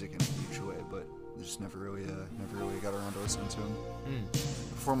changed music in a huge way, but I just never really got around to listening to him.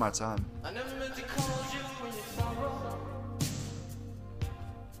 Before my time. I never meant to call you when you sorrow.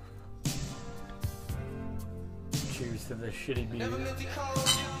 Cheers to the shitty Never music. meant to call you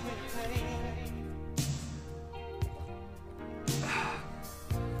when you're pain.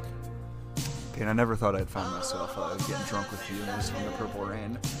 And I never thought I'd find myself getting drunk with you and listening to Purple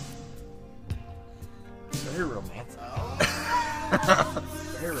Rain. Very romantic.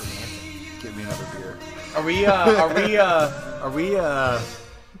 Very romantic. Get me another beer. Are we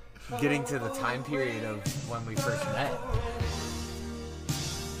getting to the time period of when we first met?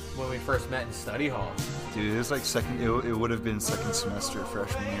 When we first met in study hall. Dude, it was like it would have been second semester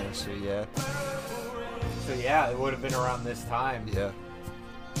freshman year, so yeah. So yeah, it would have been around this time. Yeah.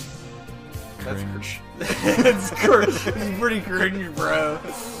 That's Cringe. It's pretty cringe, bro.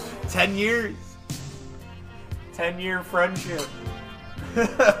 10 years. 10-year friendship.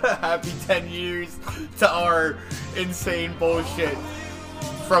 Happy 10 years to our insane bullshit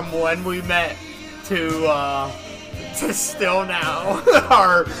from when we met to still now.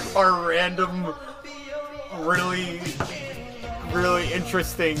 our random, really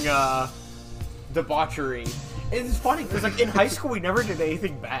interesting debauchery. It's funny because like in high school we never did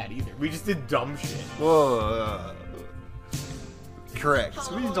anything bad either. We just did dumb shit. Whoa. Correct.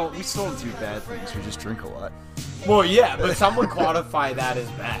 We still don't do bad things. We just drink a lot. Well, yeah, but some would qualify that as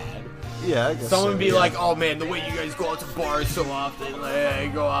bad. Yeah, I guess Someone would be yeah. like, "Oh man, the way you guys go out to bars so often,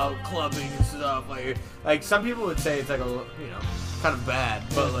 like go out clubbing and stuff, like some people would say it's like a kind of bad,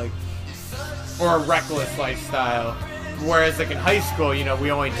 but like or a reckless lifestyle. Whereas like in high school,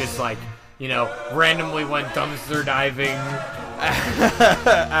 we only just like randomly went dumpster diving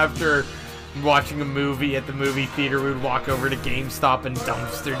after watching a movie at the movie theater. We would walk over to GameStop and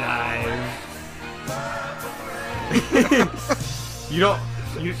dumpster dive.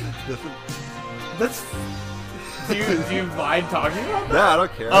 That's. Do you mind talking about that? No, I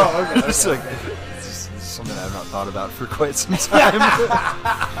don't care. Oh, okay. It's like it's something I've not thought about for quite some time.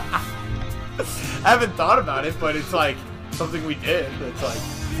 I haven't thought about it, but it's like something we did. It's like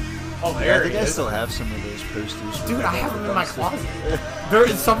hilarious. Yeah, I think I still have some of those posters. Dude, I have them in my closet.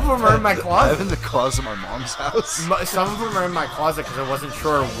 Some of them are in my I have closet. in the closet of my mom's house. Some of them are in my closet because I wasn't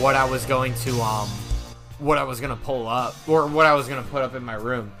sure what I was going to pull up or what I was gonna put up in my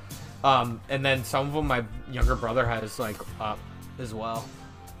room. And then some of them my younger brother has like up as well.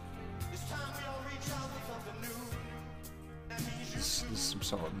 This is some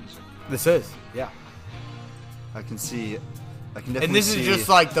solid music. This is, yeah. I can definitely And this see. is just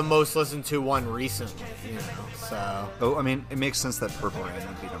like the most listened to one recently, so. Oh, I mean, it makes sense that Purple Rain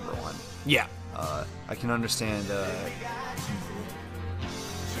would be number one. Yeah. I can understand. I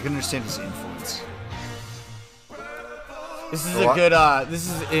can understand his influence. This is a good,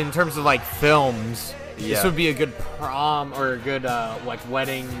 this is in terms of like films. Yeah. This would be a good prom or a good, like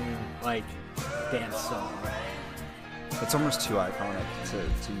wedding, like dance song. It's almost too iconic to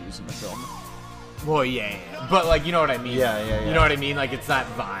use in the film. Well, yeah. But like, you know what I mean? Yeah. You know what I mean? Like, it's that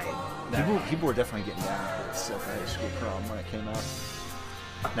vibe. People were definitely getting down for this at the high school prom when it came out.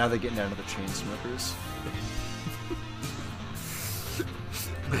 Now they're getting down to the chain smokers.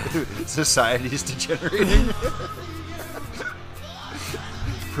 Society's degenerating.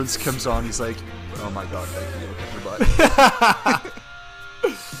 Prince comes on, he's like, "Oh my god, thank you, look at your butt."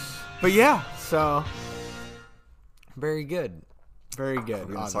 But yeah, so very good. Very good.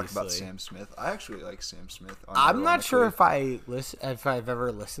 We're gonna talk about Sam Smith. I actually like Sam Smith. I'm not sure if if I've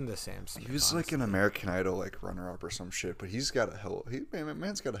ever listened to Sam Smith. He was like an American Idol like runner-up or some shit, but he's got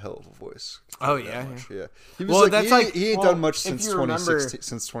man's got a hell of a voice. Oh yeah. Yeah. He was Well, like, that's he ain't done much since you remember-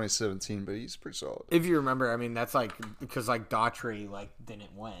 2017, but he's pretty solid. If you remember, I mean, that's like because like Daughtry like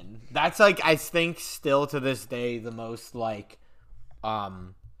didn't win. That's like I think still to this day the most like,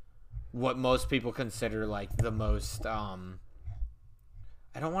 what most people consider like the most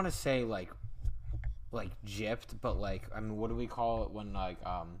I don't want to say like gypped, but like I mean, what do we call it when like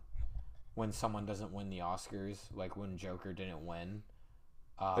when someone doesn't win the Oscars, like when Joker didn't win?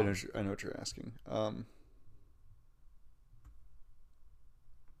 I know what you're asking.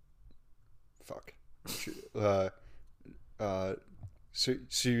 Fuck. So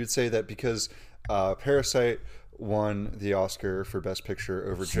you'd say that because Parasite won the Oscar for Best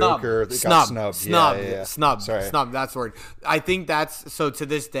Picture over Joker, it got snubbed. Snubbed. Sorry. Snubbed. That's the word. I think that's so. To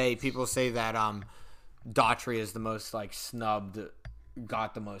this day, people say that Daughtry is the most like snubbed,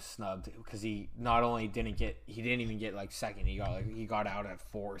 got the most snubbed because he not only didn't even get like second. He got out at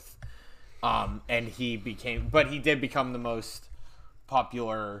fourth, and he did become the most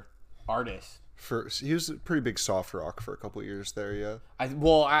popular artist. He was a pretty big soft rock for a couple of years there, yeah.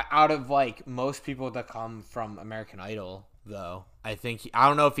 Out of like most people that come from American Idol, though, I think I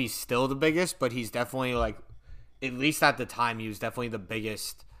don't know if he's still the biggest, but he's definitely like, at least at the time, he was definitely the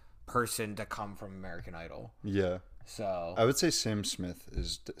biggest person to come from American Idol. Yeah. So I would say Sam Smith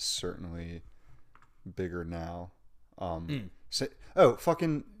is certainly bigger now. Oh,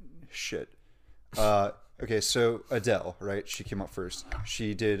 fucking shit. Okay, so Adele, right? She came up first.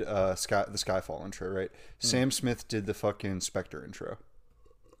 She did the Skyfall intro, right? Sam Smith did the fucking Spectre intro,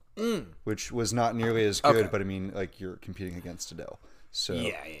 which was not nearly as good. Okay. But I mean, like you're competing against Adele, so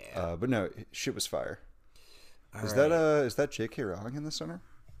yeah. But no, shit was fire. Is right. that J.K. Rowling in the center?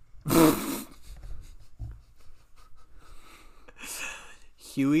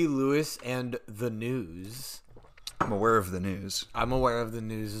 Huey Lewis and the News. I'm aware of the news. I'm aware of the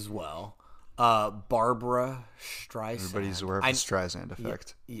news as well. Barbara Streisand. Everybody's aware of the Streisand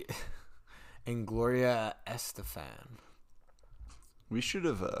effect. Yeah. And Gloria Estefan. We should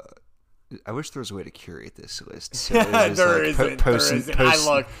have. I wish there was a way to curate this list. So it was There isn't. Post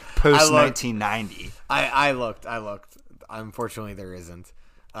 1990. I looked. Unfortunately, there isn't.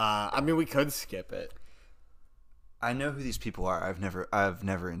 I mean, we could skip it. I know who these people are. I've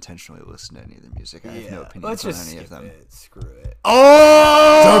never intentionally listened to any of their music. I have no opinions Let's on just any of skip them. it. Screw it.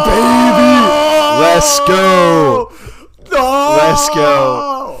 Oh, The baby! Let's go! Let's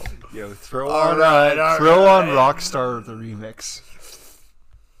go. Yo, throw on right. Rockstar the remix.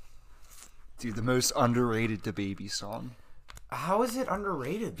 Dude, the most underrated DaBaby song. How is it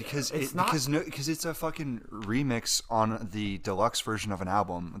underrated? Because it's because it's a fucking remix on the deluxe version of an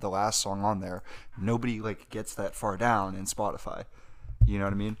album. The last song on there, nobody like gets that far down in Spotify. You know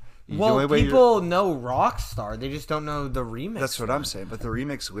what I mean? Well, people know Rockstar, they just don't know the remix. That's what I'm saying. But the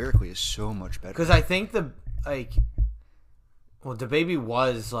remix lyrically is so much better. Because I think DaBaby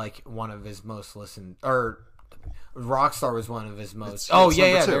was like one of his most listened, or Rockstar was one of his most.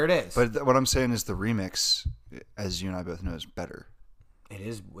 There it is. But what I'm saying is the remix, as you and I both know, is better. It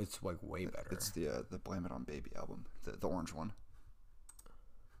is. It's like way better. It's the Blame It on Baby album, the orange one.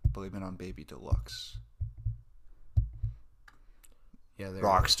 Blame It on Baby Deluxe. Yeah,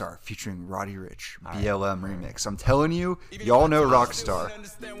 Rockstar featuring Roddy Ricch, BLM remix. I'm telling you, y'all know Rockstar.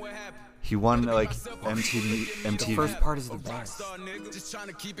 He won like MTV. The first part is the best. Just trying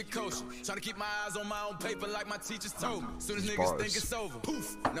to keep it kosher. Trying to keep my eyes on my own paper like my teachers told me. Soon as niggas think it's over.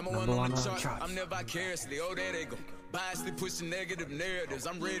 Poof. Number one on the chart. I'm never vicariously. Oh, there they go. Biasly pushing negative narratives.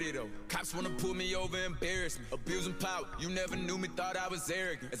 I'm ready though. Cops wanna pull me over, embarrass me. Abusing power. You never knew me, thought I was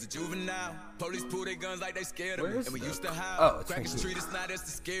arrogant. As a juvenile, police pull their guns like they scared of me. And we used to hide. Oh, Crackers treat us not as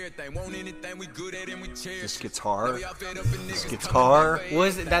the scared thing. Want anything we good at and we cherish. This guitar.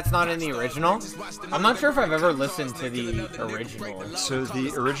 That's not in the original? I'm not sure if I've ever listened to the original. So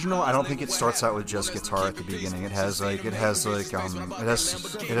the original, I don't think it starts out with just guitar at the beginning. It has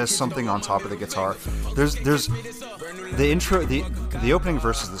something on top of the guitar. There's the intro, the opening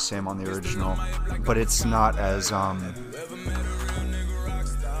verse is the same on the original, but it's not as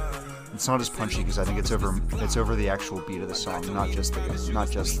punchy because I think it's over the actual beat of the song, not just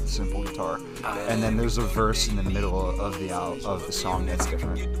the simple guitar. And then there's a verse in the middle of the song that's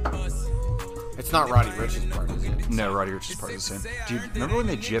different. It's not Roddy Ricch's part, is it? No, Roddy Ricch's part is the same. Dude, remember when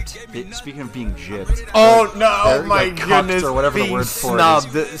they gypped? Speaking of being gypped. Oh no! Oh my goodness! Or whatever being the word for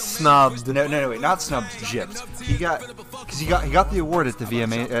it is. Snubbed. No, wait, not snubbed. Gypped. He got the award at the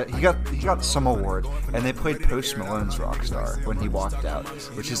VMA. He got some award, and they played Post Malone's Rockstar when he walked out,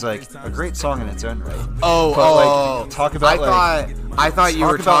 which is like a great song in its own right. Talk about. I thought you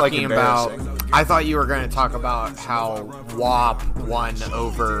were talking about. I thought you were going to talk about how WAP won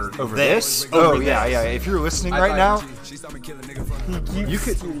over this. Yeah. If you're listening right now, you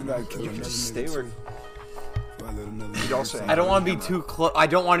could just stay where. I don't want to be too close. I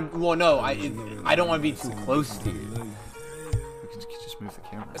don't want to. Well, no, I don't want to be too close to you. We can just move the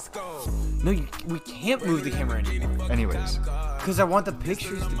camera. No, we can't move the camera anymore. Anyways, because I want the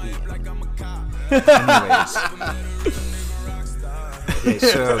pictures to be. Okay,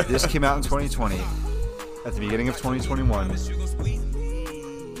 so this came out in 2020. At the beginning of 2021,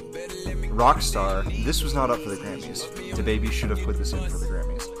 Rockstar. This was not up for the Grammys. DaBaby should have put this in for the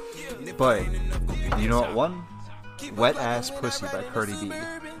Grammys. But you know what won? Wet Ass Pussy by Cardi B.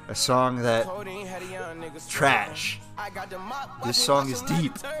 A song that trash. This song is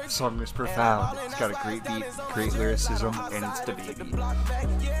deep. This song is profound. It's got a great beat, great lyricism, and it's DaBaby.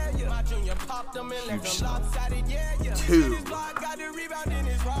 Huge song. 2.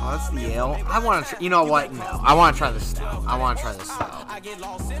 Oh, that's the ale. I want to. You know what? No, I want to try the stout.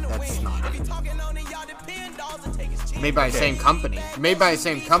 That's not it. Made by the same company.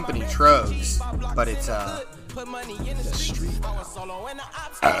 Trogs, but it's street.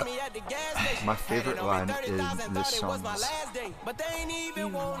 My favorite line in this song is,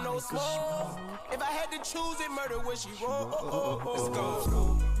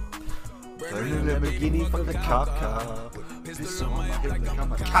 burning a Lamborghini for the cop car. Piss on my head like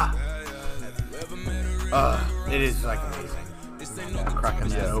I'm a cop. it is like amazing. Cracking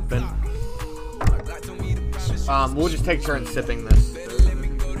that open. We'll just take turns sipping this.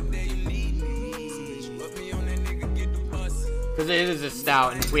 Because it is a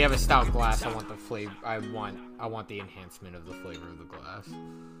stout, and if we have a stout glass, I want the flavor. I want the enhancement of the flavor of the glass.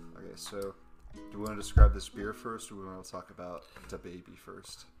 Okay, so do we want to describe this beer first, or do we want to talk about DaBaby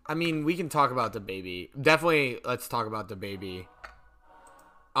first? I mean, we can talk about DaBaby. Definitely, let's talk about DaBaby.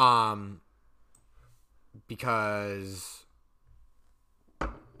 Because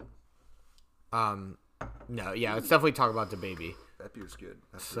no, yeah, let's definitely talk about DaBaby. That beer's good.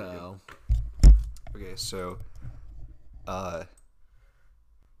 That's so good. Okay, so I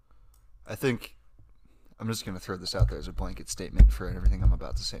think I'm just going to throw this out there as a blanket statement for everything I'm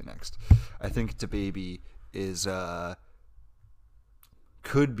about to say next. I think DaBaby is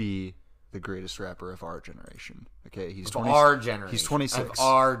could be the greatest rapper of our generation. Okay, he's 20. Our generation. He's 26. Of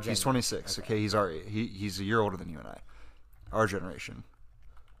our generation. He's 26. Okay, he's a year older than you and I. Our generation.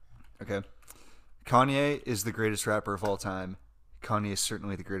 Okay, Kanye is the greatest rapper of all time. Kanye is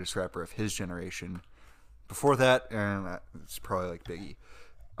certainly the greatest rapper of his generation. Before that, it's probably like Biggie.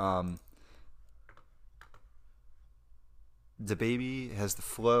 DaBaby has the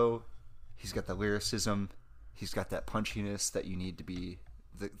flow. He's got the lyricism. He's got that punchiness that you need to be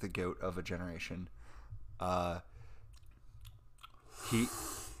the GOAT of a generation. Now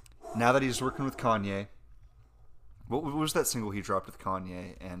that he's working with Kanye, what was that single he dropped with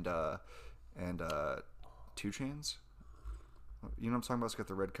Kanye and 2 Chainz? You know what I'm talking about? It's got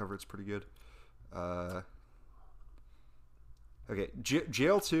the red cover. It's pretty good. Okay,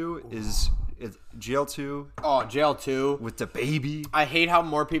 Jail 2 is Jail 2. Oh, Jail 2 with DaBaby. I hate how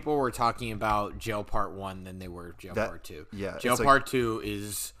more people were talking about Jail Part 1 than they were Jail Part 2. Yeah, Jail Part 2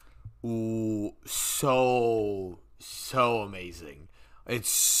 is so amazing. It's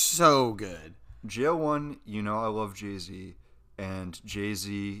so good. Jail 1, you know I love Jay-Z, and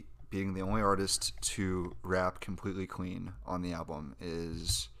Jay-Z being the only artist to rap completely clean on the album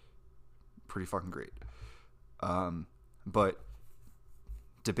is pretty fucking great. But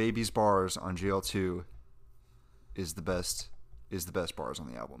DaBaby's bars on Jail 2 is the best bars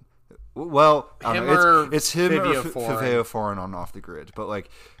on the album. Well, it's him or Fivio Foreign on Off the Grid, but like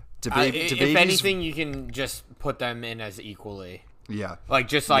DaBaby's, if anything, you can just put them in as equally. Yeah, like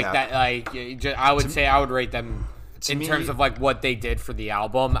just like that. Like I would say, I would rate them in terms of like what they did for the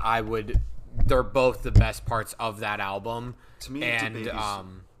album. They're both the best parts of that album. To me, and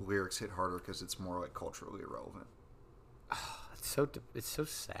DaBaby's lyrics hit harder because it's more like culturally irrelevant. It's so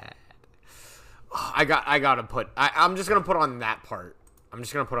sad. I'm just gonna put on that part.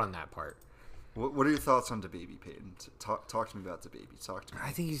 What are your thoughts on DaBaby, Peyton? Talk to me about DaBaby. Talk to me.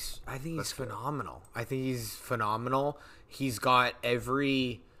 I think he's phenomenal. He's got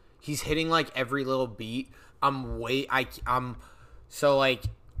he's hitting like every little beat. I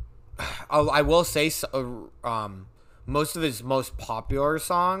will say most of his most popular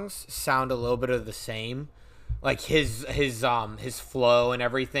songs sound a little bit of the same. Like his flow and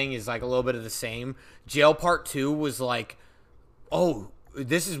everything is like a little bit of the same. Jail Part 2 was like, oh,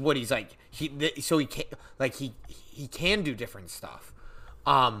 this is what he's like. He can do different stuff.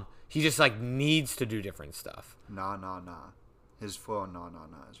 He just like needs to do different stuff. Nah. His flow on Nah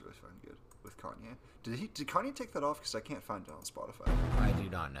is really fucking good with Kanye. Did Kanye take that off? Because I can't find it on Spotify. I do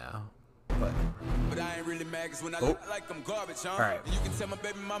not know. But I ain't really mad because when I look like I'm garbage, huh? All right. You can tell my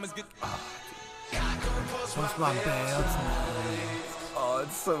baby mamas get. What's my bad? Oh,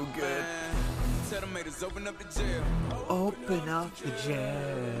 it's so good. Tell them haters open up the jail. Open up the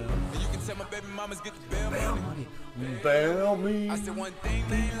jail. You can tell my baby mamas get the bail money. Bail me. I said one thing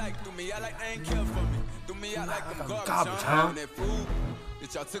they ain't like. Do me out like they ain't care for me. Do me out like I'm garbage, huh? That food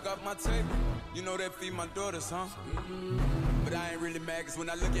that y'all took off my table. You know that feed my daughters, huh? But I ain't really mad because when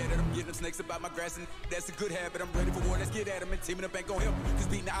I look at it, I'm getting them snakes about my grass, and that's a good habit. I'm ready for war, let's get at them, and teaming up ain't gon' help. Because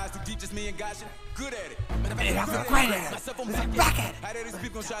beating the eyes too deep, just me and God, good at it. Man, I'm great at it. I'm back at it. How did these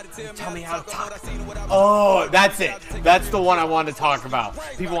people try to tell me how to talk? Oh, that's it. That's the one I want to talk about.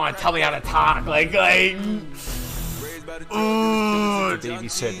 People want to tell me how to talk. Like Davey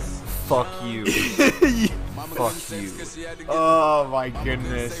said, fuck you. Fuck you. Oh my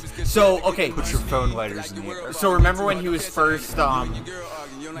goodness. So, okay. Put your phone lighters in the air. So remember when he was first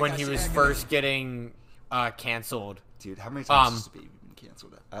getting canceled? Dude, how many times has DaBaby been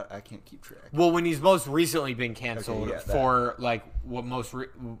canceled? I can't keep track. Well, when he's most recently been canceled for like what most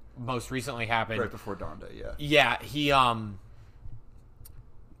recently happened. Right before Donda, yeah. Yeah, he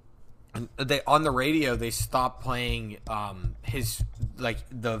they on the radio they stopped playing his like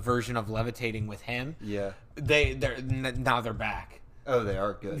the version of Levitating with him. Yeah. Now they're back. Oh, they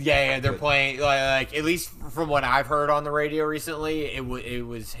are good. Yeah, they're playing like at least from what I've heard on the radio recently,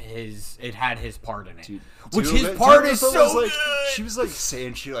 it had his part in it. Dude, which his part is so like, good. She was like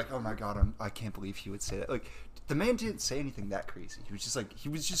saying, oh my god, I can't believe he would say that. Like the man didn't say anything that crazy. He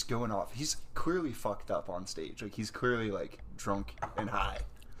was just going off. He's clearly fucked up on stage. Like he's clearly like drunk and high.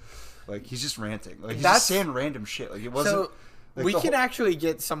 Like he's just ranting. Like he's just saying random shit. Like it wasn't. So, like we can actually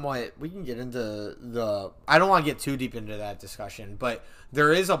get somewhat. We can get into the. I don't want to get too deep into that discussion, but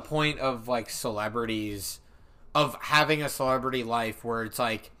there is a point of like celebrities, of having a celebrity life where it's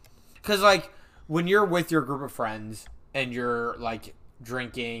like, because like when you're with your group of friends and you're like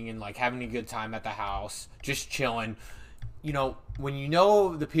drinking and like having a good time at the house, just chilling, you know, when you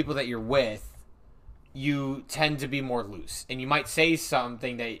know the people that you're with, you tend to be more loose, and you might say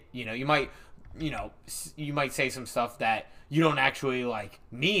something that you might say some stuff that you don't actually like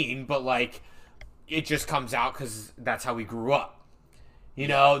mean, but like it just comes out because that's how we grew up. You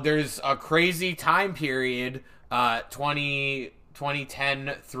know, there's a crazy time period, 20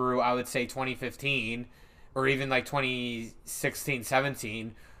 2010 through, I would say, 2015, or even like 2016,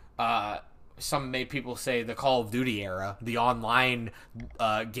 17, some people say the Call of Duty era, the online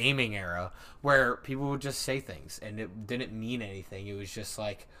gaming era, where people would just say things and it didn't mean anything. It was just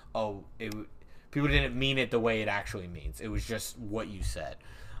like, people didn't mean it the way it actually means. It was just what you said.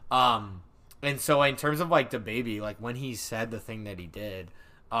 And so in terms of like DaBaby, like when he said the thing that he did,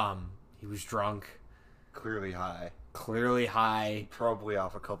 he was drunk, Clearly high. Probably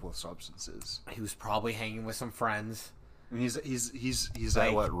off a couple of substances. He was probably hanging with some friends. I mean, he's Like,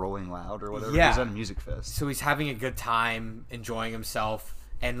 at what, Rolling Loud or whatever? Yeah. He's at a music fest. So he's having a good time, enjoying himself,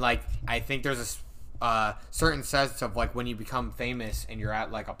 and like I think there's a certain sense of like when you become famous and you're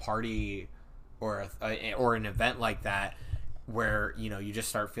at like a party or or an event like that, where you just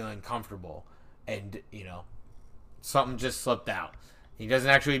start feeling comfortable, and something just slipped out. He doesn't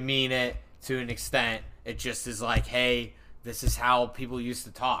actually mean it to an extent. It just is like, hey, this is how people used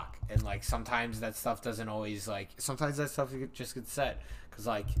to talk, and like sometimes that stuff doesn't always sometimes that stuff just gets said because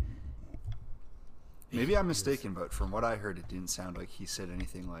like. Maybe I'm mistaken, but from what I heard, it didn't sound like he said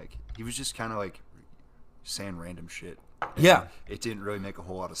anything. Like he was just kind of like saying random shit. Yeah, it didn't really make a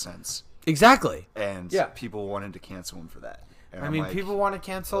whole lot of sense. Exactly. And people wanted to cancel him for that. And I mean, like, people want to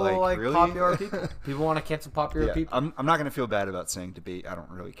cancel really? popular people. People want to cancel popular people. I'm not gonna feel bad about saying debate. I don't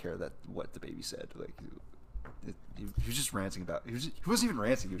really care what DaBaby said. Like he was just ranting about. He wasn't even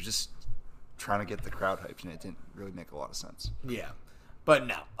ranting. He was just trying to get the crowd hyped, and it didn't really make a lot of sense. Yeah, but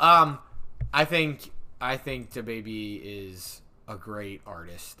no. I think DaBaby is a great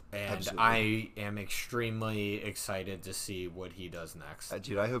artist, and Absolutely. I am extremely excited to see what he does next.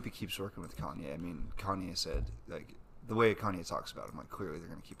 Dude, I hope he keeps working with Kanye. I mean, Kanye said like the way Kanye talks about him, like clearly they're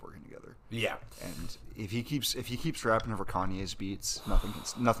gonna keep working together. Yeah, and if he keeps rapping over Kanye's beats, nothing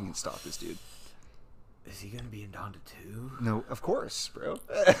can stop this dude. Is he gonna be in Donda 2? No, of course, bro.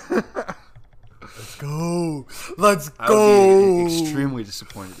 Let's go. Let's go. I would be extremely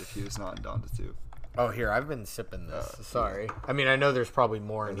disappointed if he was not in Donda 2. Oh, here, I've been sipping this. Sorry. I mean, I know there's probably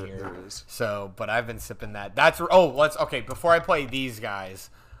more in here. There is. So, but I've been sipping that. Okay, before I play these guys,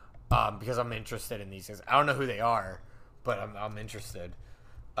 because I'm interested in these guys. I don't know who they are, but I'm interested.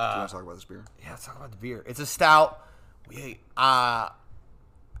 Do you want to talk about this beer? Yeah, let's talk about the beer. It's a stout.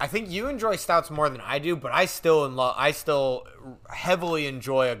 I think you enjoy stouts more than I do, but I still heavily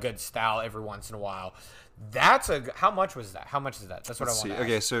enjoy a good stout every once in a while. How much was that? How much is that? That's what I want to ask.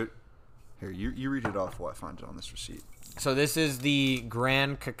 Okay, so here, you read it off while I find it on this receipt. So this is the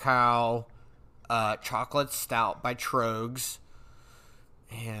Grand Cacao chocolate stout by Trogs.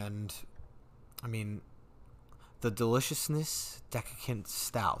 And, I mean, the Deliciousness Decadent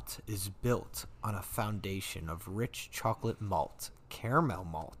Stout is built on a foundation of rich chocolate malt, caramel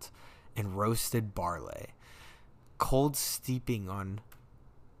malt, and roasted barley. Cold steeping on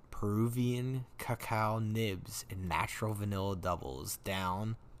Peruvian cacao nibs and natural vanilla doubles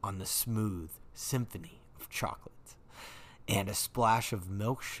down on the smooth symphony of chocolate. And a splash of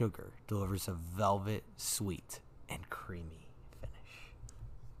milk sugar delivers a velvet, sweet, and creamy finish.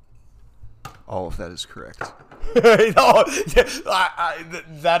 All of that is correct.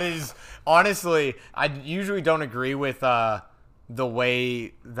 That is, honestly, I usually don't agree with the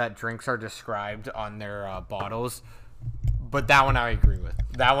way that drinks are described on their bottles, but that one I agree with.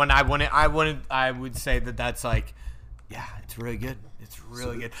 That one I would say that's like, yeah, it's really good. It's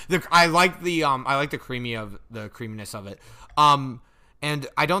really good. I like the creaminess of it. And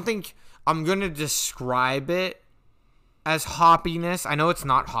I don't think I'm gonna describe it as hoppiness. I know it's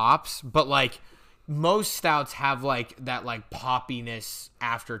not hops, but like most stouts have like that like poppiness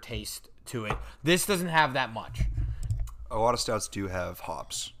aftertaste to it. This doesn't have that much. A lot of stouts do have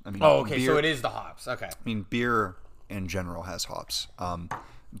hops. I mean, okay, so it is the hops. Okay. I mean, beer in general has hops.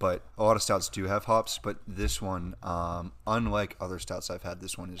 But a lot of stouts do have hops, but this one, unlike other stouts I've had,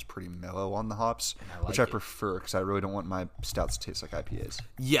 this one is pretty mellow on the hops, which I prefer because I really don't want my stouts to taste like IPAs.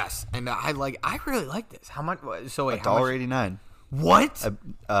 Yes, and I really like this. How much? So wait, $1.89. What?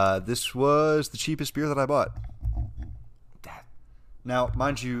 This was the cheapest beer that I bought. Now,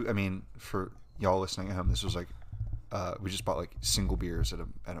 mind you, I mean, for y'all listening at home, this was like we just bought like single beers at a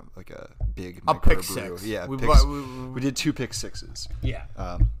big pick brew. six. Yeah, we did 2 pick sixes. Yeah.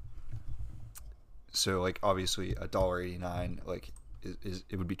 So like obviously $1.89 like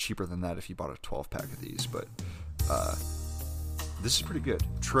it would be cheaper than that if you bought a 12-pack of these, but this is pretty good.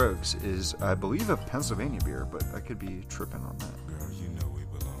 Trogs is, I believe, a Pennsylvania beer, but I could be tripping on that. Girl, you know we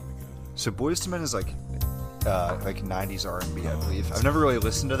belong together. So Boyz II Men is like 90s R&B, I believe. I've never really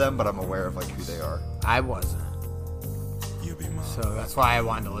listened to them, but I'm aware of like who they are. I wasn't. You'll be mine. So that's why I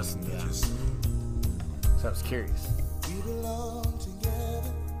wanted to listen to them. So I was curious. We belong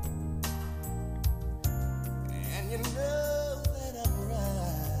together, and you know that I'm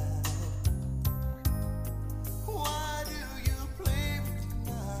right. Why do you play with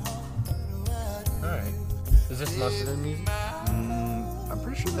my heart? Why do All right. Is this most of their music? I'm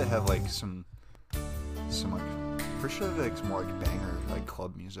pretty sure they have like some like. Pretty sure they have like, more like banger like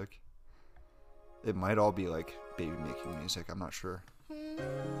club music. It might all be like baby making music. I'm not sure.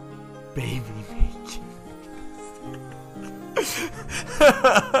 Baby making.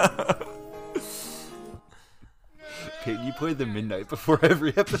 Peyton, you play the midnight before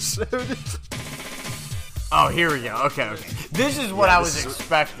every episode. Oh, here we go. Okay. This is what I was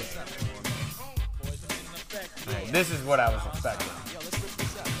expecting. Alright, this is what I was expecting.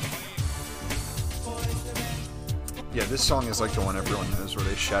 Yeah, this song is like the one everyone knows where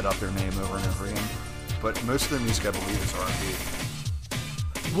they shout out their name over and over again. But most of their music, I believe, is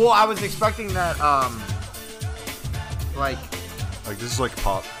R&B. Well, I was expecting that, like, This is like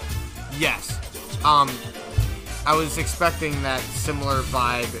pop. yes. I was expecting that similar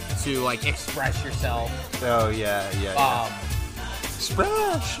vibe to, like, Express Yourself. Oh, yeah.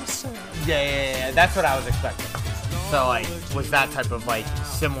 Splash! Yeah. That's what I was expecting. So, like, was that type of, like,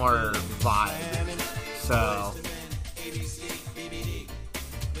 similar vibe. So,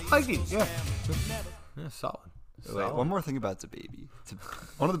 I like these, yeah. Yeah, solid. Wait, one more thing about the baby.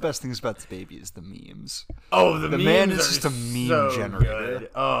 One of the best things about the baby is the memes. Oh, the memes man is just a meme so generator. Good.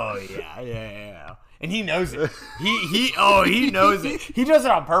 Oh yeah. And he knows it. He knows it. He does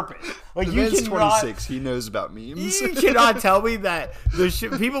it on purpose. Like The you man's cannot, 26. He knows about memes. you cannot tell me that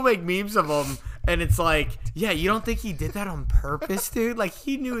people make memes of him, and it's like, yeah, you don't think he did that on purpose, dude? Like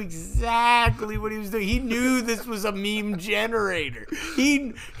he knew exactly what he was doing. He knew this was a meme generator.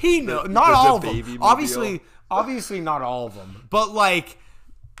 He know not There's all a of them. baby mobile. Obviously not all of them, but like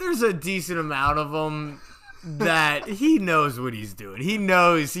there's a decent amount of them that he knows what he's doing. He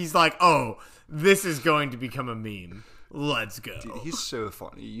knows he's like, oh, this is going to become a meme. Let's go. Dude, he's so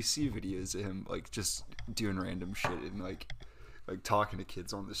funny. You see videos of him like just doing random shit and like talking to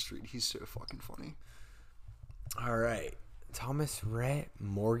kids on the street. He's so fucking funny. All right. Thomas Rhett,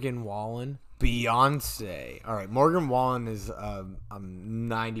 Morgan Wallen, Beyonce. All right, Morgan Wallen is I'm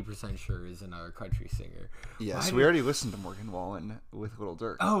 90% sure is another country singer. Yeah, Why so did- we already listened to Morgan Wallen with Little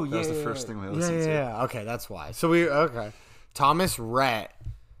Dirk. Oh, yeah. That was the first thing we listened to. Yeah. Okay, that's why. So okay. Thomas Rhett.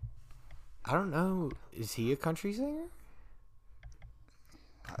 I don't know. Is he a country singer?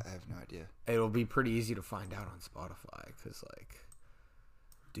 I have no idea. It'll be pretty easy to find out on Spotify because, like,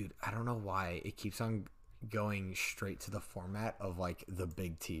 dude, I don't know why it keeps on going straight to the format of, like, the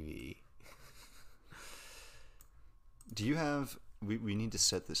big TV. Do you have... We need to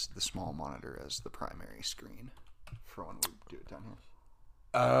set the small monitor as the primary screen for when we do it down here.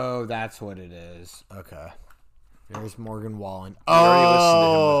 Oh, that's what it is. Okay. There's Morgan Wallen. We already listened to him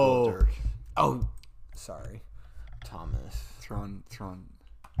with Little Dirk. Oh, sorry. Thomas. Throw on...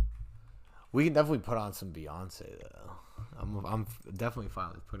 We can definitely put on some Beyonce, though. I'm definitely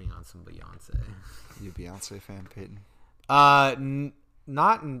fine with putting on some Beyonce. You a Beyonce fan, Peyton?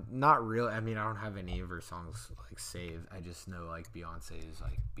 Not really. I mean, I don't have any of her songs like saved. I just know like Beyonce is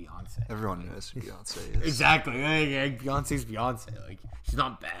like Beyonce. Everyone knows who Beyonce is. Exactly. Like, Beyonce's Beyonce. Like she's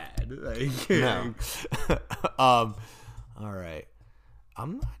not bad. Like, No. All right.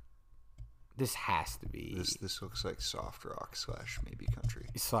 I'm not. This has to be This looks like soft rock / maybe country.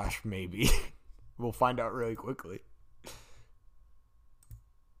 / maybe. We'll find out really quickly.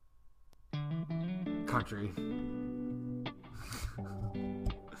 Country.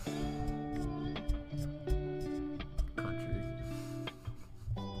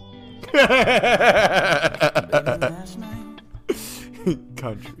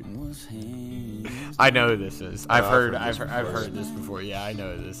 Country. I know who this is. I've heard this before. Yeah, I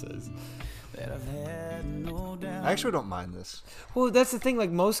know who this is. I actually don't mind this. Well, that's the thing. Like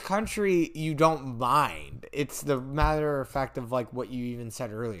most country, you don't mind. It's the matter of fact of like what you even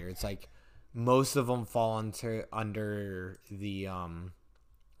said earlier. It's like most of them fall under the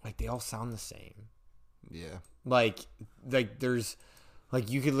like they all sound the same. Yeah. Like there's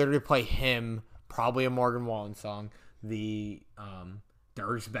like you could literally play him, probably a Morgan Wallen song, the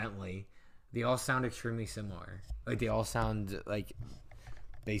Dierks Bentley. They all sound extremely similar. Like they all sound like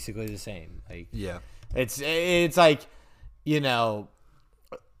basically the same. Like Yeah. it's like you know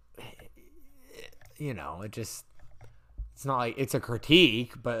it just it's not like it's a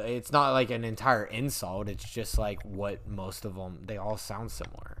critique, but it's not like an entire insult. It's just like what most of them they all sound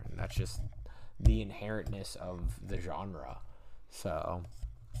similar, and that's just the inherentness of the genre. So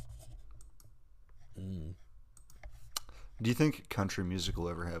Do you think country music will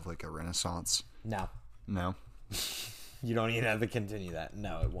ever have like a renaissance? no. No. You don't even have to continue that.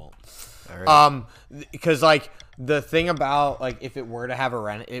 No, it won't. All right. Because like the thing about like if it were to have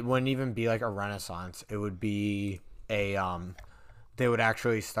it wouldn't even be like a renaissance. It would be a they would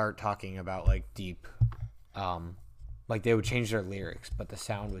actually start talking about like deep, like they would change their lyrics, but the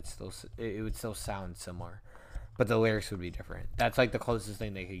sound would still sound similar, but the lyrics would be different. That's like the closest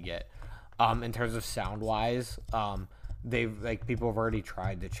thing they could get. In terms of sound wise, they've like people have already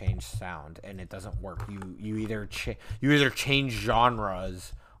tried to change sound and it doesn't work. You either change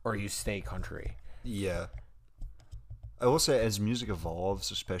genres or you stay country. Yeah. I will say, as music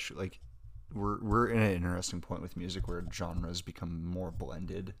evolves, especially like we're in an interesting point with music where genres become more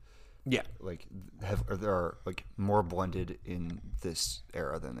blended. Yeah. Like there are like more blended in this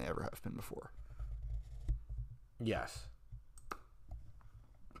era than they ever have been before. Yes.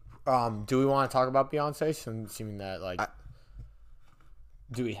 Do we want to talk about Beyonce? Assuming that like,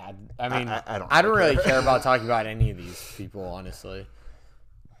 do we had? I mean, I don't really care about talking about any of these people, honestly.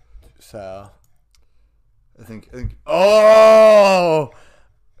 So, I think. Oh.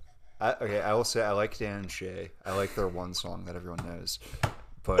 I will say I like Dan and Shay. I like their one song that everyone knows.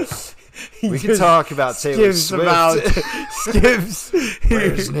 But we can talk about Taylor Swift. Skips.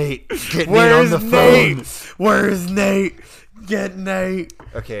 Where's Nate? Get Nate on the phone. Where's Nate? Get Nate.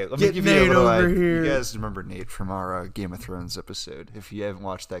 Okay, let me give you a Nate little. over here. You guys remember Nate from our Game of Thrones episode? If you haven't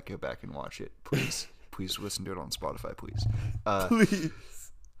watched that, go back and watch it, please. Please listen to it on Spotify, please. Please.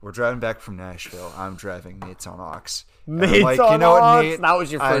 We're driving back from Nashville. I'm driving. Nate's on Ox. Nate's like, on you know Ox? What, Nate? That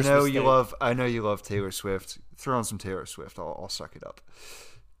was your first mistake. I know you love Taylor Swift. Throw on some Taylor Swift. I'll suck it up.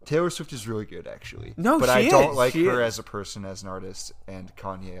 Taylor Swift is really good, actually. No, but she I don't is. like She her is. as a person, as an artist, and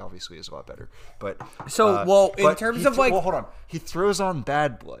Kanye obviously is a lot better. But So, well, in but terms he of, like- well, hold on, he throws on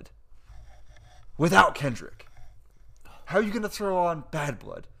Bad Blood without Kendrick. How are you gonna throw on Bad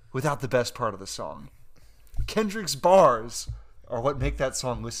Blood without the best part of the song? Kendrick's bars are what make that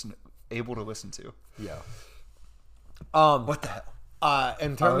song able to listen to. Yeah. What the hell?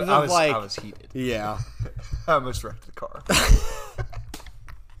 In terms of like, I was heated. yeah, I almost wrecked the car.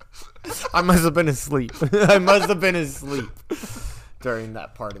 I must have been asleep. During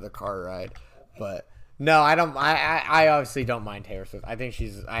that part of the car ride. But no, I don't. I obviously don't mind Taylor Swift. I think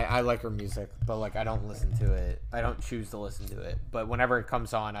I like her music, but like I don't listen to it. I don't choose to listen to it. But whenever it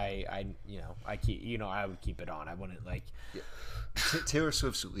comes on, I would keep it on. I wouldn't like. Yeah. Taylor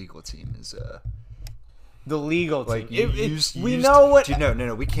Swift's legal team is The legal team. like we know what. Dude,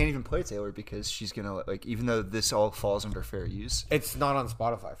 no. We can't even play Taylor because she's gonna like. Even though this all falls under fair use, It's not on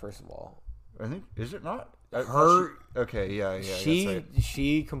Spotify. First of all, I think is it not? Okay, yeah. she that's right.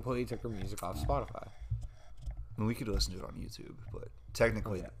 she completely took her music off Spotify. I mean, we could listen to it on YouTube, but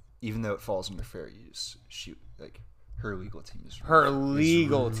technically, even though it falls under fair use, her legal team is Her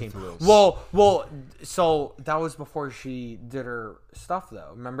legal team. ruthless. Well. So that was before she did her stuff,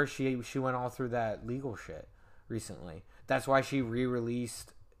 though. Remember, she went all through that legal shit recently. That's why she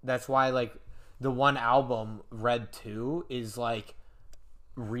re-released. That's why like the one album, Red 2, is like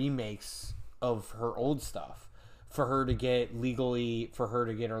remakes of her old stuff for her to get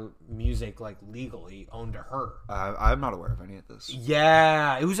her music like legally owned to her. I'm not aware of any of this.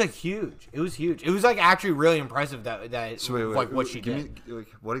 Yeah, it was like huge. It was huge. It was like actually really impressive that So wait, like what she give did. me,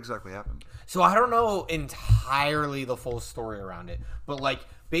 what exactly happened? So I don't know entirely the full story around it, but like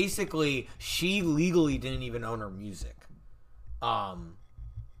basically she legally didn't even own her music.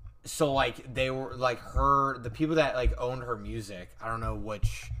 So like they were like the people that like owned her music, I don't know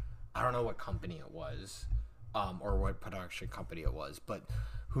what company it was, or what production company it was, but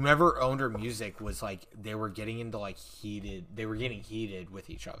whomever owned her music was like they were getting heated with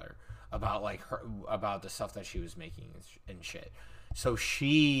each other about like about the stuff that she was making and shit. So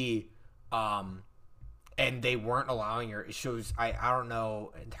she and they weren't allowing her. It shows I don't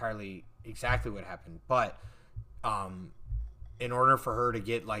know entirely exactly what happened, but in order for her to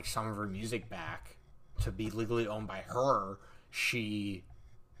get like some of her music back to be legally owned by her, she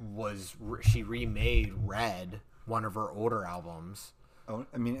remade Red, one of her older albums. Oh,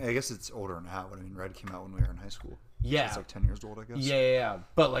 I mean, I guess it's older now. But I mean, Red came out when we were in high school. Yeah, it's like 10 years old, I guess. Yeah.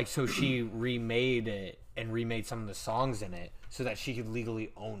 But like, so she remade it and remade some of the songs in it so that she could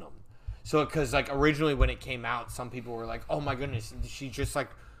legally own them. So, because like originally when it came out, some people were like, "Oh my goodness, she just like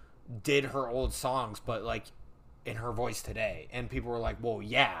did her old songs, but like in her voice today," and people were like, "Well,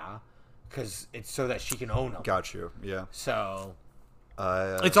 yeah, because it's so that she can own them." Got you. Yeah. So.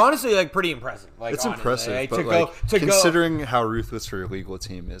 It's honestly like pretty impressive. Like it's honestly, impressive, like, but considering how ruthless her legal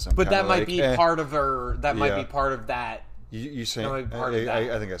team is, but that might be part of her. That might be part of that. You saying? That might be part of that.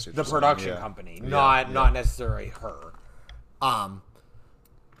 I think that's what the you're production saying. company, Yeah. not necessarily her.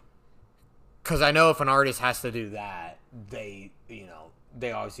 Because I know if an artist has to do that, they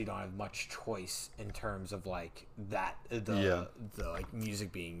obviously don't have much choice in terms of like that Yeah. the like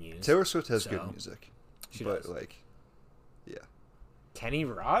music being used. Taylor Swift has So, good music, she but does. like, yeah. Kenny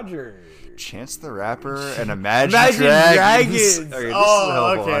Rogers. Chance the Rapper and Imagine, Imagine Dragons. Dragons. Okay, this is a Oh, hell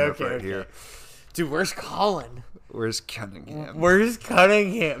of a okay, lineup okay, right okay. here. Dude, where's Colin? Where's Cunningham? Where's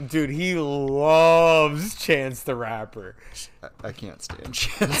Cunningham? Dude, he loves Chance the Rapper. I can't stand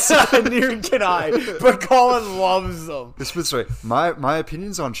Chance. Neither can I. But Colin loves them. This way, my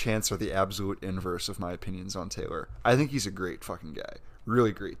opinions on Chance are the absolute inverse of my opinions on Taylor. I think he's a great fucking guy.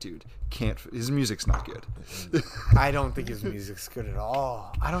 Really great dude. His music's not good. I don't think his music's good at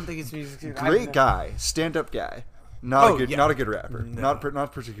all. I don't think his music's good. Great guy, stand-up guy. Not Oh, a good, yeah. not a good rapper. No.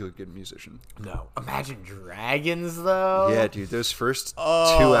 Not particularly good musician. No. Imagine Dragons, though. Yeah, dude, those first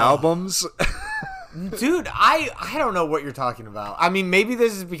Oh. 2 albums. Dude, I don't know what you're talking about. I mean, maybe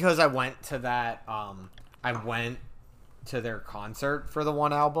this is because I went to that I went to their concert for the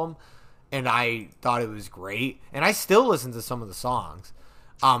one album and I thought it was great, and I still listen to some of the songs.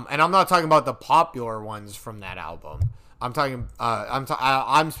 And I'm not talking about the popular ones from that album. I'm talking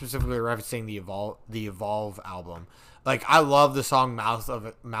I'm specifically referencing the Evolve album. Like, I love the song Mouth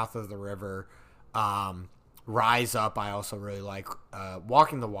of the River. Rise Up I also really like.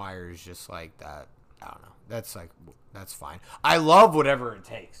 Walking the Wire is just like that. I don't know. That's fine. I love Whatever It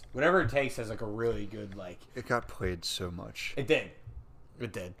Takes. Whatever It Takes has like a really good like. It got played so much. It did.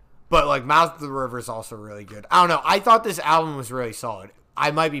 But like Mouth of the River is also really good. I don't know. I thought this album was really solid.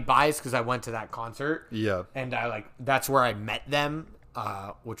 I might be biased because I went to that concert. Yeah. And that's where I met them,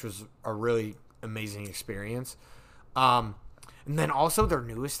 which was a really amazing experience. And then also their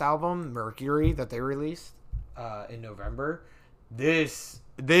newest album, Mercury, that they released in November. This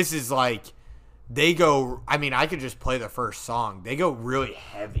is like, they go, I mean, I could just play the first song. They go really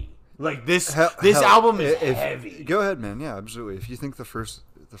heavy. Like this album is heavy. Go ahead, man. Yeah, absolutely. If you think the first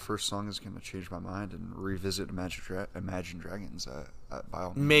song is going to change my mind and revisit Imagine Dragons, by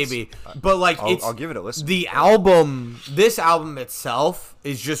all means. Maybe, but like I'll give it a listen. This album itself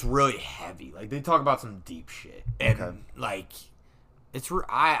is just really heavy. Like, they talk about some deep shit, and like,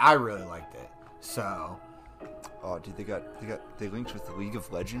 I really liked it. So, oh, dude, they linked with the League of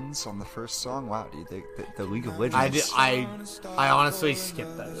Legends on the first song. Wow, dude, the League of Legends. I honestly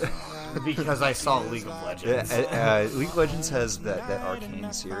skipped that song because I saw League of Legends. League of Legends has that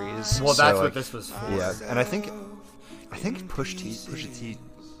Arcane series. Well, so, that's like, what this was for. Yeah, and I think Pusha T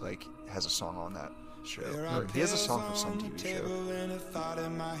like has a song on that show. Or he has a song from some TV show.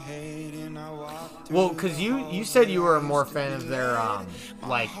 Well, because you said you were a more fan of their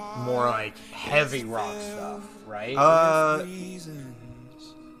like more like heavy rock stuff, right?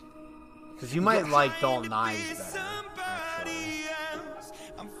 Because you might like Dull Knives better, actually.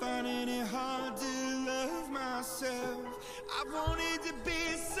 I'm finding it hard to love myself. I wanted to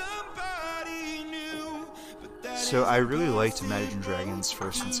be somebody new, but that So I really liked Imagine Dragons'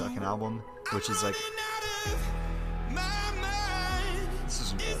 first and second album, which is like, my mind. this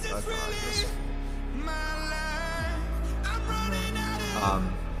isn't bad. I thought this. My life, I'm running out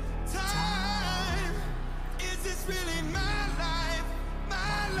of time. Is this really my life?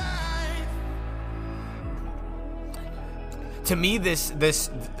 My life. To me, this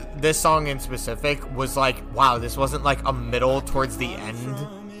song in specific was like, wow, this wasn't like a middle towards the end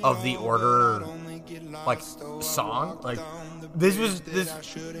of the order like song. Like, this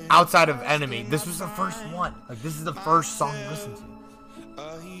outside of Enemy, this was the first one. Like, this is the first song you listen to.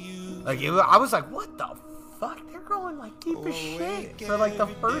 Like, I was like, what the fuck? They're going like deep as shit for like the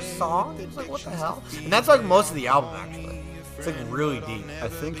first song. I was like, what the hell? And that's like most of the album, actually. It's like really deep. I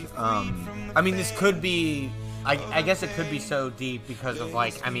think I mean, this could be. I guess it could be so deep because of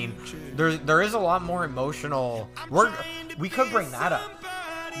like. I mean, there is a lot more emotional. We could bring that up.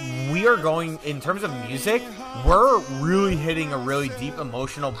 We are going, in terms of music, we're really hitting a really deep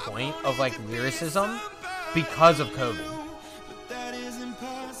emotional point of like lyricism because of COVID.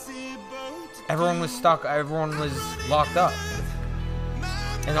 Everyone was stuck. Everyone was locked up.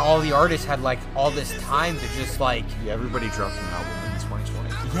 And all the artists had like all this time to just like. yeah, everybody dropped an album in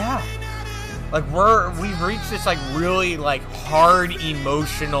 2020. Yeah. Like, we've reached this like really like hard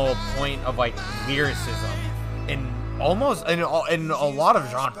emotional point of like lyricism in almost in a lot of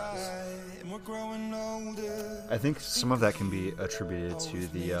genres. I think some of that can be attributed to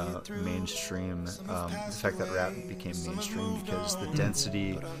the mainstream, the fact that rap became mainstream because the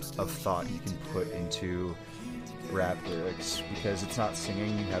density of thought you can put into rap lyrics, because it's not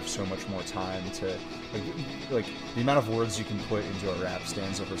singing, you have so much more time to like the amount of words you can put into a rap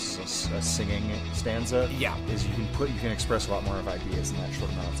stanza versus a singing stanza. Yeah. Is you can express a lot more of ideas in that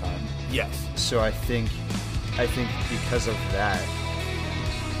short amount of time. Yes. So I think I think because of that,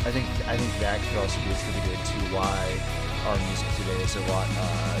 I think that could also be attributed to why our music today is a lot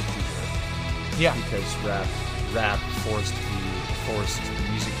deeper. Yeah. Because rap forced the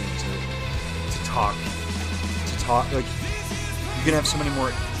music into to talk like you can have so many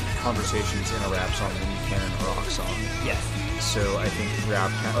more conversations in a rap song than you can in a rock song. Yes. So I think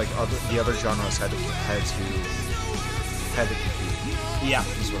rap the other genres had to compete. Yeah.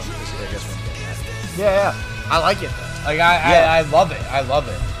 Is what I guess what I'm getting at. Yeah. I like it though. Like I love it. I love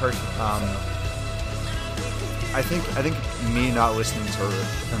it personally. I think me not listening to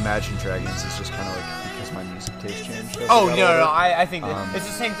Imagine Dragons is just kind of like because my music taste changed. Oh no! I think it's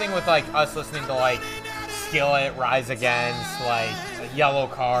the same thing with like us listening to like Skillet, Rise Against, like Yellow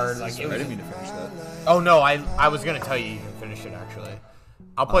Card. Like I didn't mean to finish that. Oh no! I was gonna tell you can finish it actually.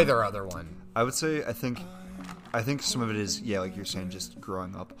 I'll play their other one. I would say I think some of it is like you're saying, just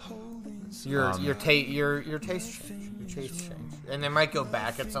growing up. Your taste change, and they might go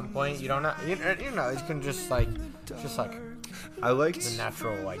back at some point. You don't know. You know, it can just like I liked the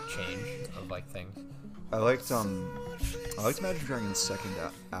natural like change of like things. I liked Imagine Dragons' second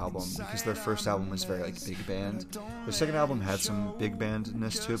album because their first album was very like big band. Their second album had some big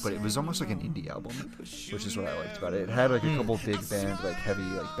bandness to it, but it was almost like an indie album, which is what I liked about it. It had like a couple big band like heavy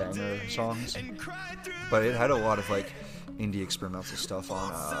like banger songs, but it had a lot of like indie experimental stuff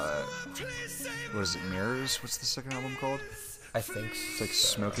on what is it, Mirrors? What's the second album called? I think It's like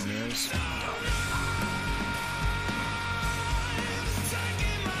Smoke and Mirrors.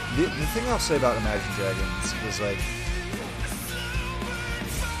 The thing I'll say about Imagine Dragons is like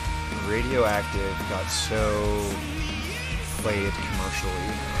Radioactive got so played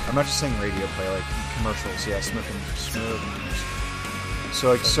commercially. I'm not just saying radio play, like commercials. Yeah, Smoke and Mirrors. So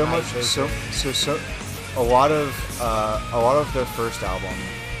like so much, so a lot of their first album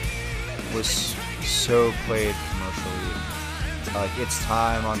was so played commercially. Like It's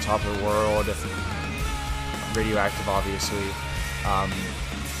Time, On Top of the World, Radioactive, obviously,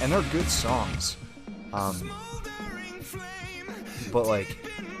 and they're good songs. But like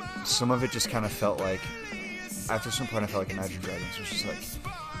some of it just kind of felt like, after some point, I felt like Imagine Dragons was just like,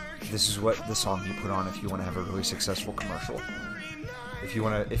 this is what the song you put on if you want to have a really successful commercial. If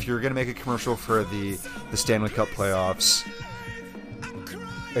you're gonna make a commercial for the Stanley Cup playoffs,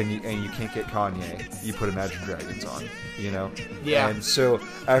 and you can't get Kanye, you put Imagine Dragons on, you know? Yeah. And so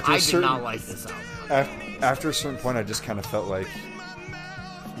after I did not like this album. After a certain point, I just kind of felt like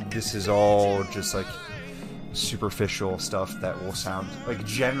this is all just like superficial stuff that will sound like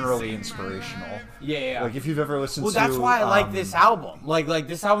generally inspirational. Yeah. Like if you've ever listened to. Well, that's why I like this album. Like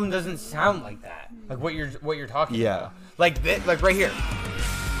this album doesn't sound like that. Like what you're talking about. Like right here.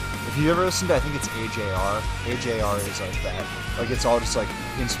 If you've ever listened to, I think it's AJR. AJR is like that. Like it's all just like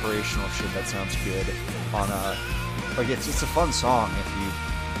inspirational shit that sounds good on a. Like it's a fun song if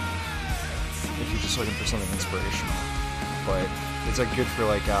you're just looking for something inspirational, but it's like good for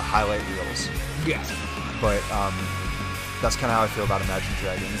like highlight reels. Yeah. But that's kind of how I feel about Imagine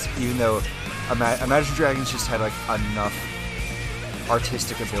Dragons. Even though Imagine Dragons just had like enough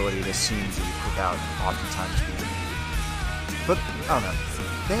artistic ability to seem deep without oftentimes being deep. But I don't know.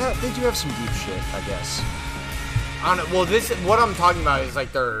 They do have some deep shit, I guess. I don't know. Well, what I'm talking about is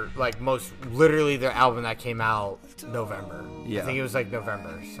like their literally their album that came out November. Yeah. I think it was like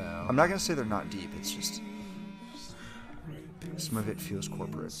November. So I'm not gonna say they're not deep. It's just some of it feels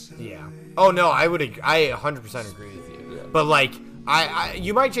corporate. yeah. Oh no, I 100% agree with you. Yeah. But like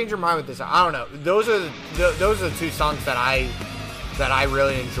you might change your mind with this. I don't know. Those are the two songs that I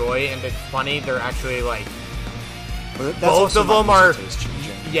really enjoy, and it's funny. They're actually like. Both of them are,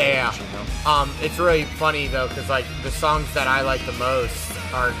 yeah. It's really funny though, because like the songs that I like the most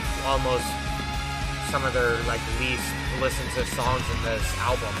are almost some of their like least listened to songs in this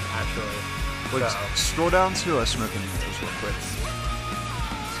album, actually. Wait, So, scroll down to Smoke and Mirrors real quick.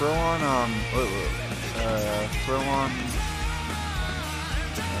 Throw on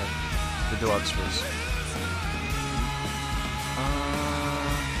the deluxe verse.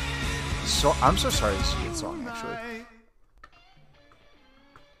 So I'm so sorry. This is a good song, actually.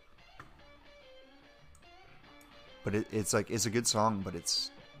 But it's like it's a good song, but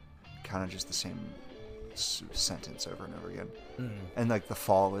it's kind of just the same sentence over and over again. And like The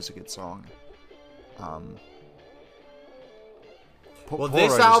Fall is a good song. well,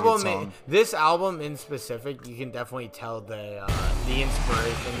 this album in specific, you can definitely tell the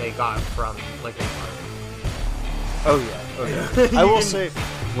inspiration they got from Linkin Park. Oh yeah. I will say,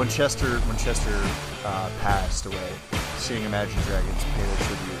 when Chester passed away, seeing Imagine Dragons pay their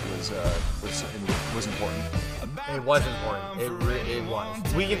tribute was important. It was important. It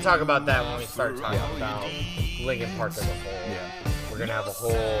was. We can talk about that when we start talking about Linkin Park as a whole. Yeah. We're gonna have a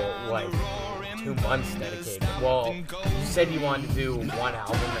whole like 2 months dedicated. Well, you said you wanted to do one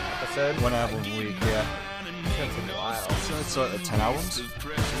album an episode. One album a week, yeah. It's gonna take a while. So it's 10 albums?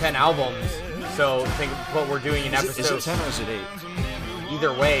 10 albums. So think what we're doing in episodes. Is it 10 or is it 8?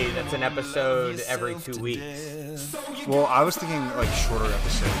 Either way, that's an episode every 2 weeks. Well, I was thinking like shorter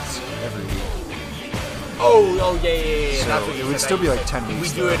episodes every week. Oh, yeah. So That's what you it would said. still be like 10 weeks.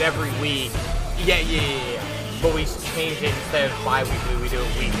 We do it every week. Yeah. But we change it instead of bi-weekly, we do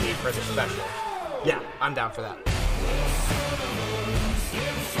it weekly for the special. Yeah, I'm down for that.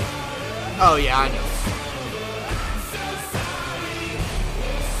 Oh, yeah, I know.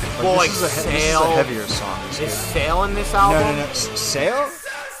 Well, like this is a Sail. heavier song. Is Sail in this album? No. Sail?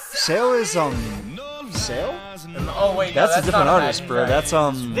 Sail is Sail? Oh wait, That's no, a different not artist, Imagine bro.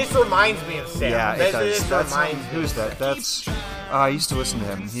 Dragons. That's This reminds me of Sail. Yeah, it does. This That's reminds me. who's that? That's I used to listen to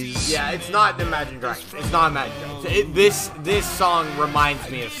him. He's Yeah, it's not Imagine Dragons. It's not Imagine Dragons. This song reminds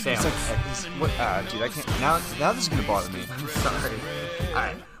me of Sail. He's like, what? Dude, I can't. Now this is gonna bother me. I'm sorry. All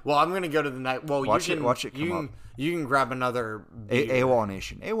right. Well, I'm gonna go to the night. Well, Watch you it- can watch it come you can, up. you can grab another. beer. AWOL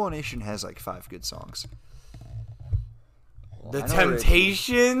Nation. AWOL Nation has like 5 good songs. The I know already.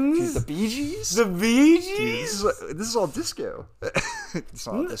 Temptations. Dude, the Bee Gees. The Bee Dude, Gees. this is all disco. It's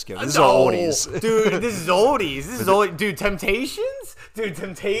not disco. This is No, all oldies. Dude, this is oldies. This is old. Dude, Temptations? Dude,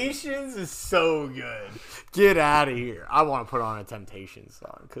 Temptations is so good. Get out of here. I want to put on a Temptations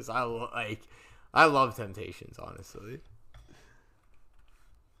song because I love Temptations, honestly.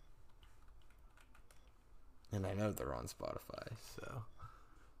 And I know they're on Spotify, so.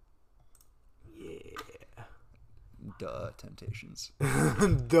 Yeah. Duh, Temptations.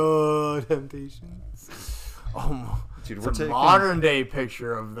 Duh, Temptations. Oh, Dude, it's we're a taking- modern day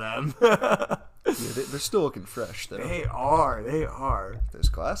picture of them. Yeah, they're still looking fresh though. They are. Those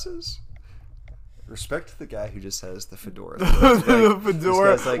glasses. Respect to the guy who just has the fedora. The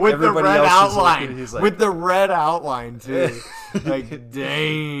fedora this guy's like, with the everybody red else is outline. looking, he's like- With the red outline too. Like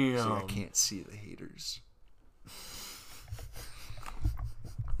damn. So I can't see the haters.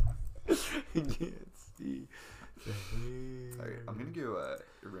 I can't see. Alright, I'm gonna go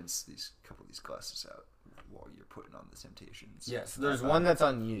rinse these couple of these glasses out while you're putting on the Temptations. Yes, there's one that's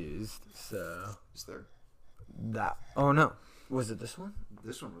unused. So Is there? that. Oh no, was it this one?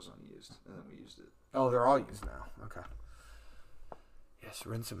 This one was unused, and then we used it. Oh, they're all used now. Okay. Yes,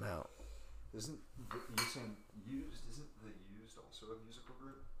 rinse them out. Isn't you saying used? Isn't the used also a musical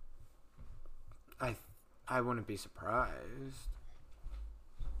group? I wouldn't be surprised.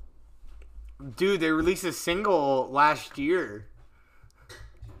 Dude, they released a single last year.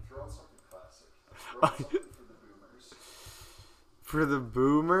 Throw on something classic. Throw on something for the boomers. For the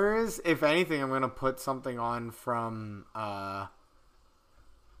boomers, if anything, I'm gonna put something on from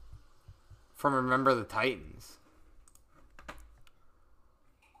Remember the Titans.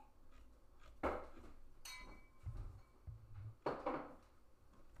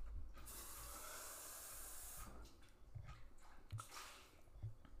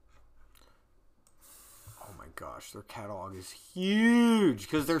 Oh my gosh, their catalog is huge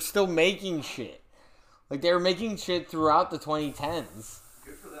because they're still making shit. Like they were making shit throughout the 2010s.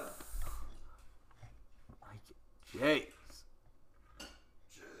 Good for them. Like, jeez.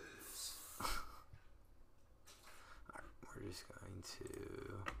 Alright, we're just going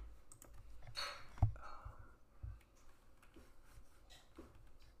to.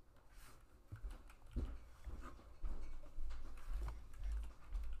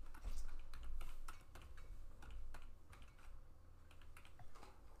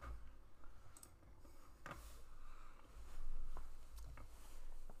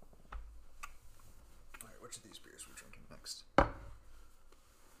 Alright, which of these beers we're drinking next?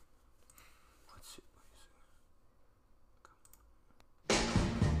 Let's see.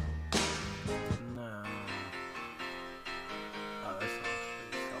 No. Oh, that sounds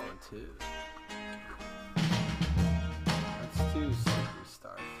pretty solid too. Let's do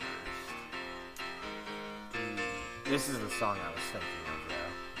Superstar first. This is the song I was thinking of,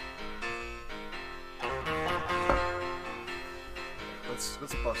 though. Let's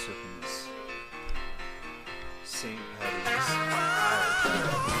bust open this St. Patty's.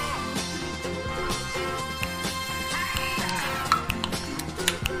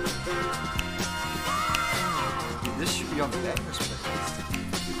 Dude, this should be on the bangers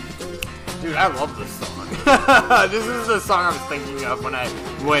playlist. Dude, I love this song. This is the song I was thinking of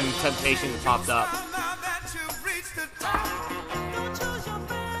when Temptations popped up. Now that you've reached the top, don't choose your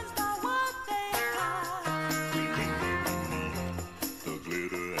friends by what they hide. The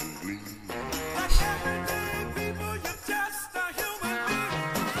glitter and gleam. Like everyday people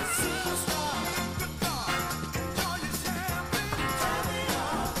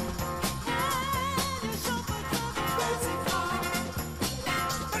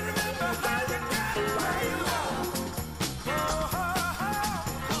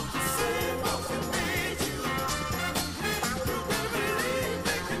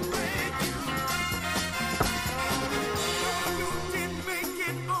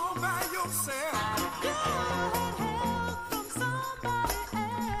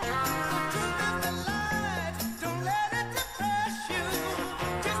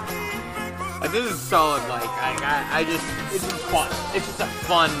This is solid. Like I just, it's just fun. It's just a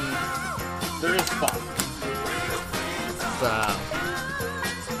fun. There is fun. So.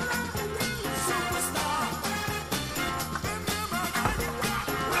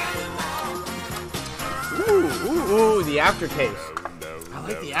 Ooh, the aftertaste. I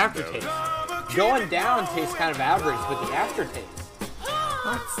like the aftertaste. Going down tastes kind of average, but the aftertaste.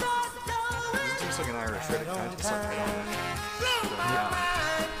 It tastes like an Irish red. It kind of tastes like head on.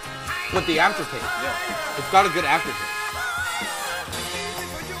 But the aftertaste. Yeah. It's got a good aftertaste.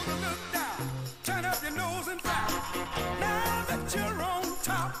 Turn up your nose and frown. Now that you're on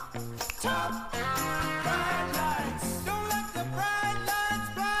top. Bright lights. Don't let the bright lights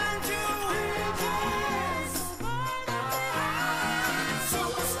blind you.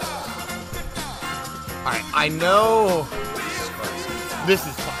 Superstar. Alright, I know this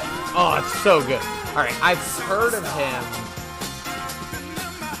is fun. Oh, it's so good. Alright, I've heard of him.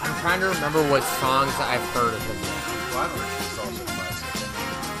 I'm trying to remember what songs I've heard of him. Well, I don't know if she's also classic.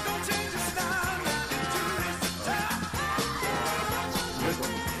 Don't change your style.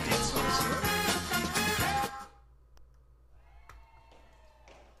 Dance songs,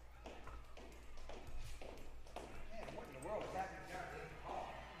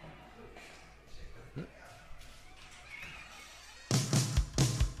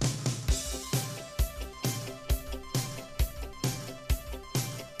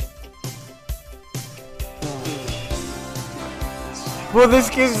 Well, this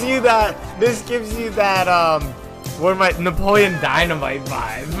gives you that, what am I, Napoleon Dynamite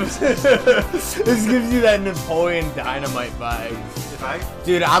vibes. This gives you that Napoleon Dynamite vibes.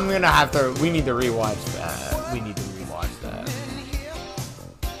 Dude, I'm gonna have to, we need to rewatch that. We need to rewatch that.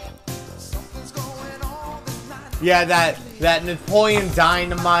 Yeah, that Napoleon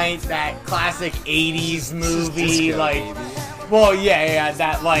Dynamite, that classic 80s movie, disco, like, baby. well, yeah,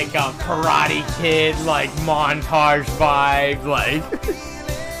 that, like, Karate Kid, like, montage vibe, like,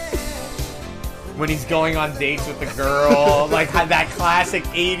 when he's going on dates with the girl, like, that classic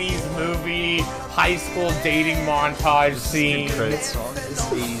 80s movie, high school dating montage scene. Credit song. This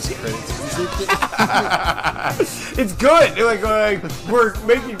 80s credits music. It's good. Like, we're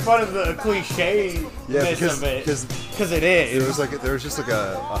making fun of the cliche of it. Because it is. It was like there was just like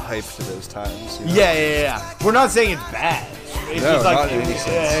a hype to those times. You know? Yeah. We're not saying it's bad. It's No, just like, not in any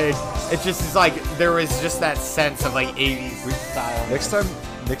sense. it's just it's like there was just that sense of like 80s style. Next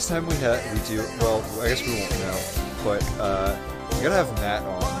time we do. Well, I guess we won't know, but we gotta have Matt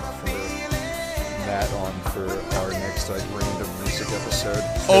on for our next like random music episode.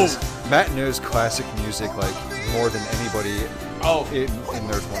 Oh. Matt knows classic music like more than anybody. Oh. In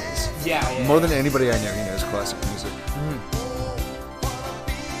their 20s. Yeah. More than anybody I know, he knows classic music.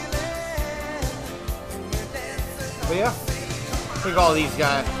 But yeah, I think all these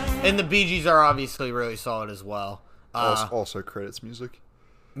guys and the Bee Gees are obviously really solid as well. Also credits music.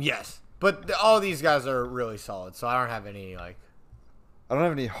 Yes, but all these guys are really solid. So I don't have any like. I don't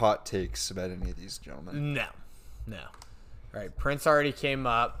have any hot takes about any of these gentlemen. No. All right, Prince already came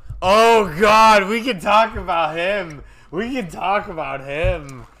up. Oh God, we can talk about him.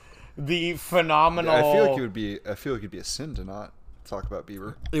 The phenomenal. I feel like it'd be a sin to not talk about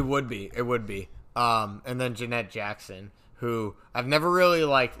Bieber. It would be. And then Jeanette Jackson, who I've never really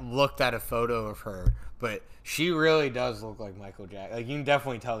like looked at a photo of her, but she really does look like Michael Jackson. Like you can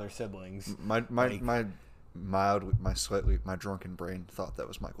definitely tell they're siblings. My drunken brain thought that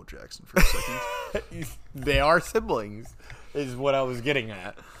was Michael Jackson for a second. They are siblings, is what I was getting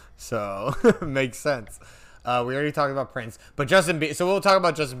at. So makes sense. We already talked about Prince, but Justin Bieber. So we'll talk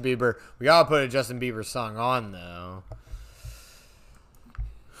about Justin Bieber. We gotta put a Justin Bieber song on though.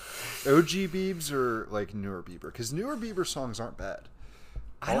 OG Biebs or like newer Bieber? Because newer Bieber songs aren't bad.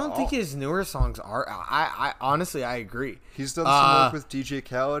 I don't think his newer songs are. I honestly, I agree. He's done some work with DJ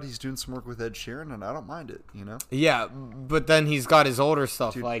Khaled. He's doing some work with Ed Sheeran, and I don't mind it. You know. Yeah, but then he's got his older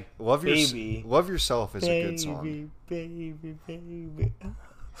stuff Dude, like Love Baby. Love Yourself is a good song. Baby.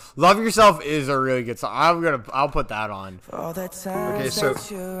 Love Yourself is a really good song. I'll put that on. Okay, so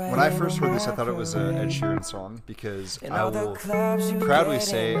when I first heard this, I thought it was an Ed Sheeran song because I will proudly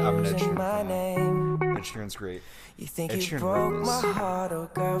say I'm an Ed Sheeran fan. Ed Sheeran's great. Ed Sheeran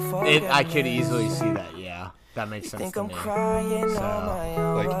wrote this. I could easily see that. Yeah. That makes sense Think to I'm me. crying on my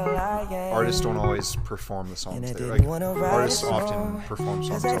own, Like, well, I ain't. artists don't always perform the songs. And I They didn't like wanna write artists a often song, perform songs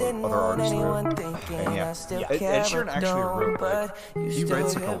 'cause I that didn't other want artists anyone wrote. thinking And I still Ed care, Sheeran but actually don't, wrote but you he still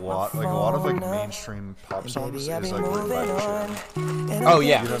writes like a hit my lot like phone up. mainstream pop And songs baby, I've is been like written by moving Ed on. Sheeran. And Oh, I yeah. think You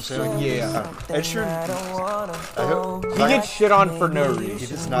know what I'm it's saying? Yeah. something Ed Sheeran- I don't wanna I hope- go He gets shit on for no back. He reason.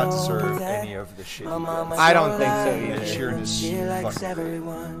 does not deserve any of the shit he My mama gets. I don't think so like either. Ed Sheeran is she likes fucking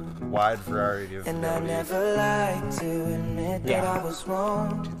everyone. wide variety of And I melody. never like to admit that Yeah. I was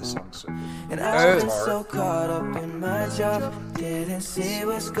wrong. Dude, the song's so good. And I've been Hard. so caught up in my job, didn't see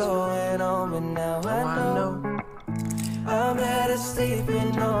what's going on, but now I know. I'm better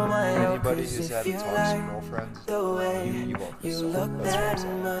sleeping on my own. Anybody 'Cause who's if had a you toxic like girlfriend, the way you love you this song. look That's what I'm that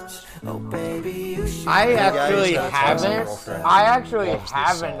saying. much, oh baby, you should. I guy actually who's got a toxic haven't. girlfriend I actually loves this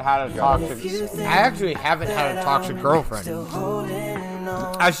haven't song. had a You gotta love toxic. this song. I actually haven't had a toxic Still girlfriend. holding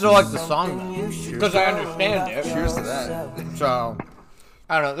on. I still like the song though, because I understand it. Cheers to that. So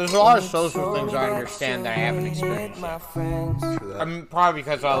I don't know. There's a lot of social things I understand that I haven't experienced yet. I mean, probably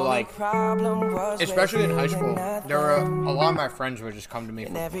because I like, especially in high school, there were a lot of my friends would just come to me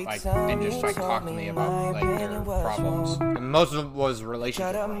for, like, and just like talk to me about like their problems, and most of them was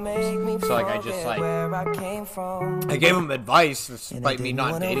relationship problems. So like I just like I gave them advice despite me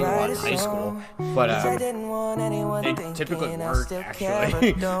not dating a lot in high school, but it typically worked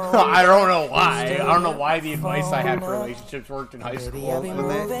actually. I don't know why. I don't know why the advice I had for relationships worked in high school.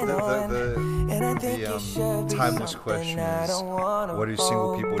 The timeless question is, what do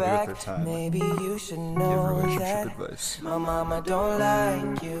single people do with their time? Maybe you should Give know relationship that advice. my mama don't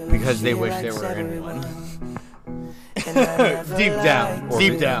like you. Because they She wish they likes were in everyone. one. And I never Deep down, liked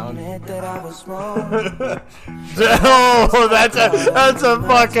deep to down. admit that I was wrong. Oh, that's a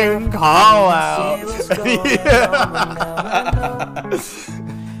fucking call out. See what's going on, but now I know.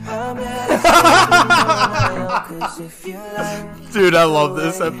 I'm better 'cause if you like Dude, I love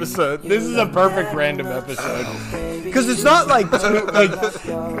this episode. This is a perfect random episode. Because it's not like this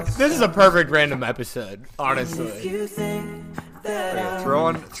is a perfect random episode, honestly. you think that Okay, throw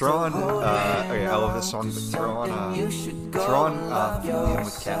on. Okay, I love this song, but throw on Liam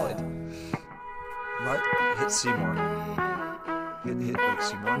with Khaled. What? Hit Seymour. Hit like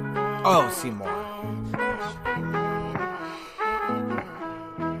Seymour. Oh, Seymour.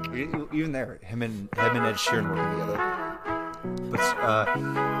 Even there, him and Ed Sheeran working together. But you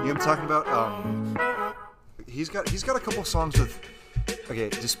know what I'm talking about? He's got a couple songs with. Okay,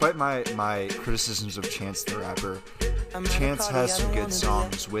 despite my criticisms of Chance the Rapper, Chance has some good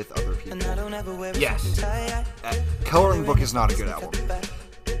songs with other people. Yes. Coloring Book is not a good album.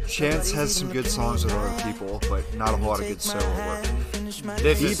 Chance has some good songs with other people, but not a whole lot of good solo work.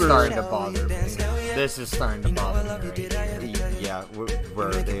 This is Bieber- starting to bother me. This is starting to bother me right here. Yeah, where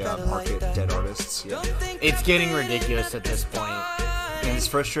they market dead artists. Yeah, It's getting ridiculous at this point. and it's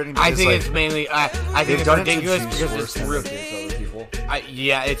frustrating because I think like, it's mainly. I think they've it's done it to ridiculous Juice because WRLD it's and real. to other people.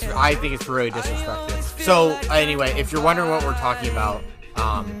 I think it's really disrespectful. So anyway, if you're wondering what we're talking about,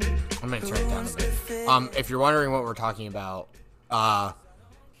 I'm gonna turn it down a bit. If you're wondering what we're talking about,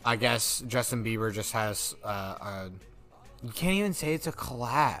 I guess Justin Bieber just has you can't even say it's a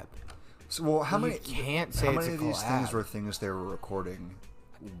collab. So, well, how You many? can't say how it's many a of these things collab. were things they were recording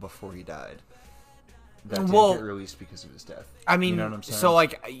before he died? That didn't Well- get released because of his death. I mean, you know what I'm saying? so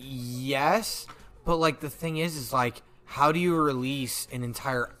like yes, but like the thing is like how do you release an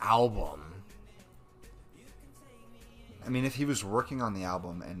entire album? I mean, if he was working on the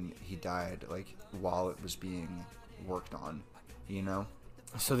album and he died like while it was being worked on, you know.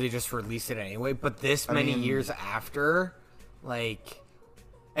 So they just released it anyway. But this many mean- years after, like,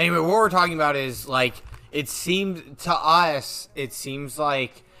 anyway, what we're talking about is like it seemed to us. It seems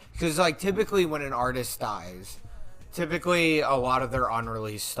like because like typically when an artist dies, typically a lot of their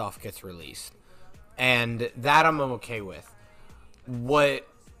unreleased stuff gets released, and that I'm okay with. What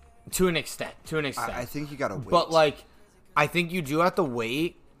to an extent, I think you gotta wait. but like I think you do have to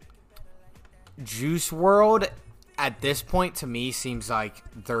wait. Juice WRLD at this point to me seems like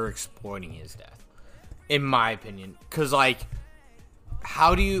they're exploiting his death, in my opinion. Cause like,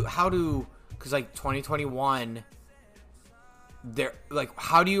 cause like 2021, there like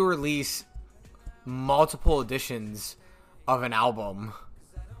how do you release multiple editions of an album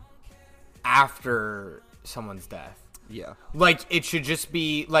after someone's death? yeah, Like, it should just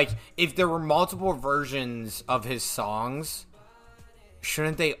be, like, if there were multiple versions of his songs,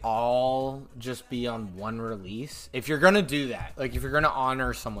 shouldn't they all just be on one release? If you're gonna do that, like, if you're gonna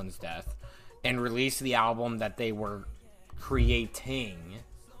honor someone's death and release the album that they were creating,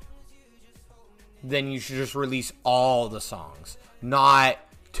 then you should just release all the songs, not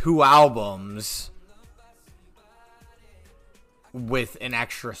 2 albums with an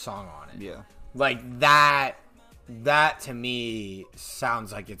extra song on it. Yeah. Like that to me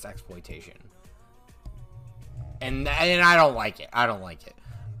sounds like it's exploitation. And I don't like it.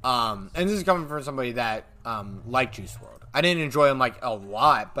 And this is coming from somebody that liked Juice WRLD. I didn't enjoy him like a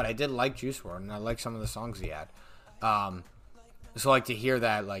lot, but I did like Juice WRLD, and I liked some of the songs he had. So like to hear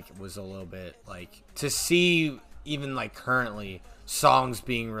that like was a little bit like to see even like currently songs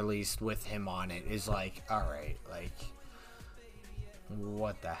being released with him on it is like, all right, like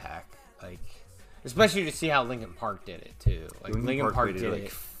what the heck, like especially to see how Linkin Park did it too. Like Linkin Park did like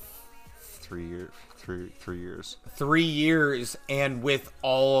it 3 years. 3 years, and with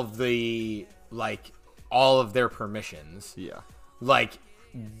all of the like all of their permissions. Yeah. Like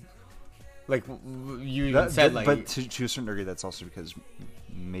you even said, like, but to a certain degree, that's also because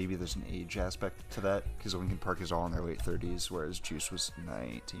maybe there's an age aspect to that, because Linkin Park is all in their late 30s, whereas Juice was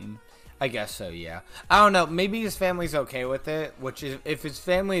 19. I guess so, yeah. I don't know. Maybe his family's okay with it, which is, if his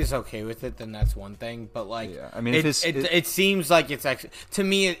family is okay with it, then that's one thing. But like, yeah. I mean, it seems like it's to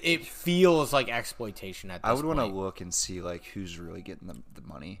me, it feels like exploitation at this point. I would want to look and see like who's really getting the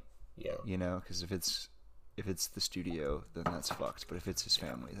money. Yeah, you know, because if it's the studio, then that's fucked. But if it's his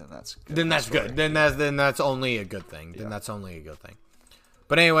family, then that's good. Then that's good. Then that's only a good thing. Then Yeah. that's only a good thing.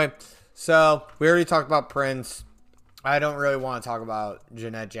 But anyway, so we already talked about Prince. I don't really want to talk about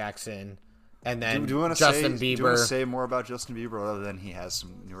Jeanette Jackson, and then do you want to Justin Bieber. Do you want to say more about Justin Bieber other than he has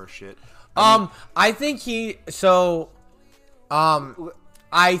some newer shit? I think he. So,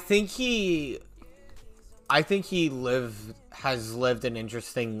 I think he has lived an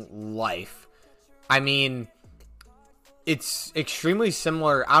interesting life. I mean, it's extremely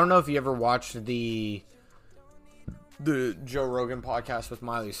similar. I don't know if you ever watched the Joe Rogan podcast with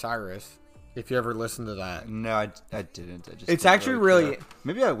Miley Cyrus. If you ever listened to that. No, I didn't. I just It's didn't actually really care.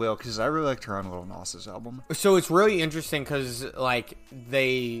 Maybe I will, because I really liked her on Lil Nas's album. So it's really interesting because like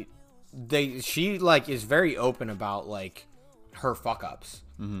she like is very open about like her fuck ups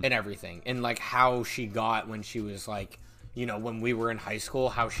and everything, and like how she got when she was like, you know, when we were in high school,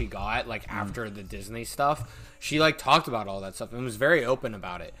 how she got like after the Disney stuff. She like talked about all that stuff and was very open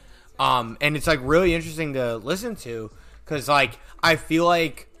about it. And it's like really interesting to listen to, because like I feel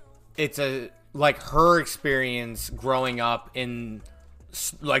like it's like her experience growing up in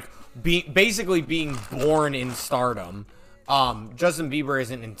like basically being born in stardom. Justin Bieber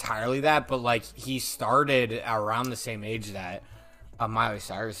isn't entirely that, but like he started around the same age that Miley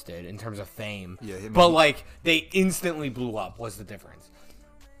Cyrus did in terms of fame. Yeah, but like they instantly blew up was the difference.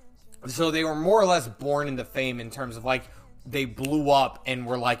 So they were more or less born into fame in terms of like they blew up and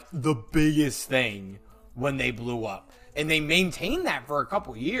were like the biggest thing when they blew up. And they maintained that for a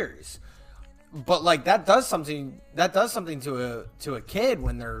couple years. But like that does something to a kid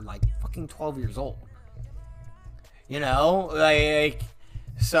when they're like fucking 12 years old. You know? Like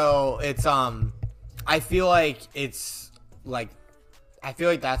so it's I feel like that's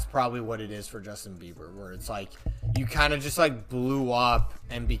probably what it is for Justin Bieber, where it's like you kind of just like blew up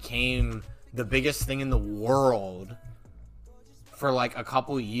and became the biggest thing in the world for like a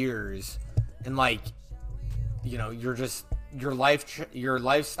couple years, and like, you know, you're just your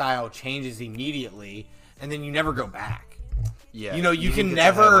lifestyle changes immediately, and then you never go back. Yeah, you know, you can get to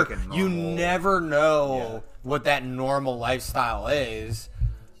have, never like, a normal- you never know Yeah. what that normal lifestyle is.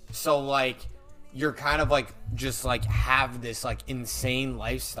 So like you're kind of like just like have this like insane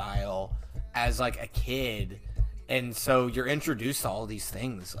lifestyle as like a kid, and so you're introduced to all these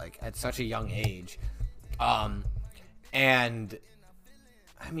things like at such a young age. And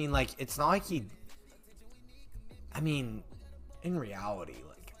I mean, like, it's not like in reality,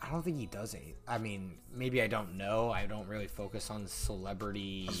 like, I don't think he does any. I mean, maybe I don't know. I don't really focus on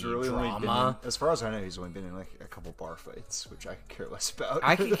celebrity drama. As far as I know, he's only been in like a couple bar fights, which I could care less about.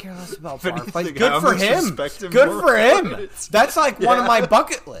 I could care less about If bar anything, fights. I Good for almost him. respect him Good more for him. for it. That's like one of my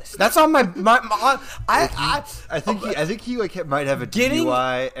bucket lists. That's on my I think he like might have a Getting-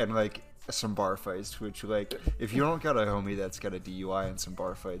 DUI and like some bar fights, which like if you don't got a homie that's got a DUI and some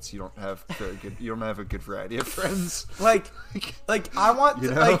bar fights, you don't have a good variety of friends. like I want You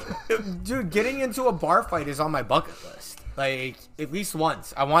to, know? like, dude, getting into a bar fight is on my bucket list. Like at least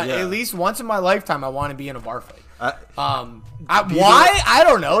once. I want Yeah. at least once in my lifetime I want to be in a bar fight. Bieber- Why? I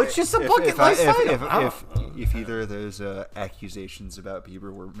don't know. It's just a bucket list item. I don't know. If either of those accusations about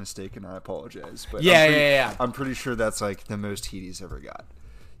Bieber were mistaken, I apologize. But Yeah. I'm pretty sure that's like the most heat he's ever got.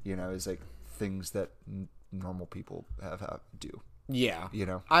 You know, is like things that normal people have do. Yeah. You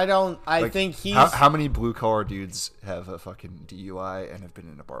know, I Like, think he's how many blue collar dudes have a fucking DUI and have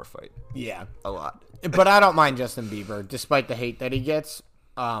been in a bar fight? yeah. A lot. But I don't mind Justin Bieber, despite the hate that he gets.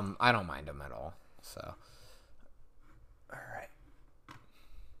 I don't mind him at all. So, all right.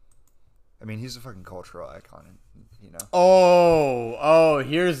 I mean, he's a fucking cultural icon, you know.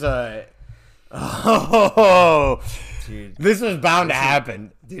 Here's a. Oh, Dude, this was bound to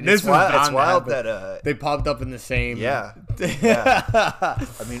happen. dude, This it's was wild, bound it's to wild happen. that They popped up in the same. yeah.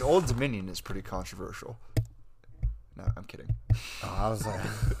 I mean, Old Dominion is pretty controversial. No, I'm kidding. I was like,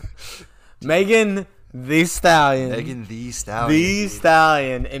 Megan Thee Stallion. Megan Thee Stallion. The dude.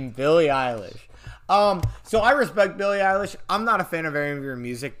 Stallion and Billie Eilish. So I respect Billie Eilish. I'm not a fan of any of her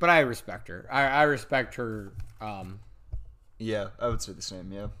music, but I respect her. I respect her. Yeah, I would say the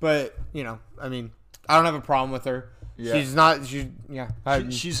same. Yeah. But you know, I mean, I don't have a problem with her. Yeah. She's not.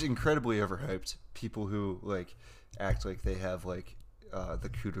 She's incredibly overhyped. People who like act like they have like the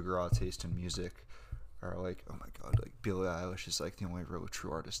coup de grace taste in music are like, oh my god, like Billie Eilish is like the only real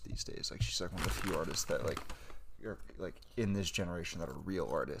true artist these days. Like she's like one of the few artists that like are like in this generation that are real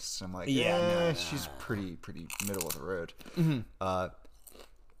artists. I'm like, she's pretty middle of the road. Mm-hmm.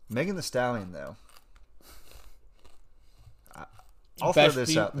 Megan Thee Stallion though. I'll throw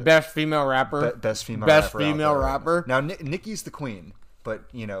this out there. Best female rapper. Best female Best rapper. out female there. rapper. Now, Nicki's the queen, but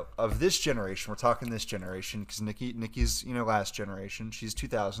you know, of this generation, we're talking this generation because Nicki's last generation. She's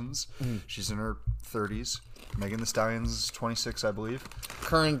 2000s. She's in her 30s. Megan Thee Stallion's 26, I believe.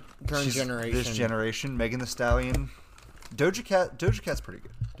 Current She's generation. This generation, Megan Thee Stallion. Doja Cat's pretty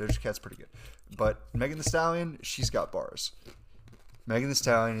good. But Megan Thee Stallion, she's got bars. Megan Thee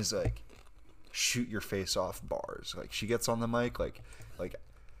Stallion is like shoot your face off bars. Like she gets on the mic, like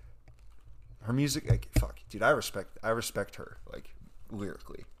her music, like fuck, dude. I respect her, like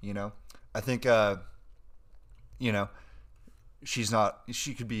lyrically. You know, I think she's not.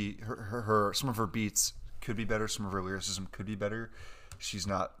 She could be her. Some of her beats could be better. Some of her lyricism could be better. She's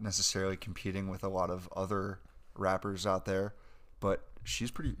not necessarily competing with a lot of other rappers out there, but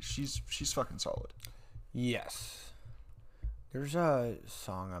she's fucking solid. Yes. There's a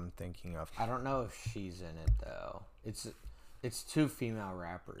song I'm thinking of. I don't know if she's in it though. It's two female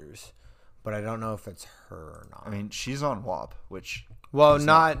rappers, but I don't know if it's her or not. I mean, she's on WAP, which that's a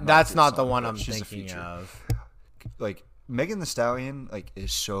not good the song, one but I'm she's a thinking feature. of. Like Megan Thee Stallion, like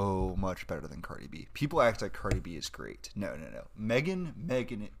is so much better than Cardi B. People act like Cardi B is great. No. Megan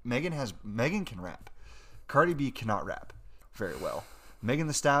can rap. Cardi B cannot rap very well. Megan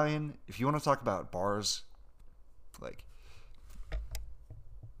Thee Stallion, if you want to talk about bars, like.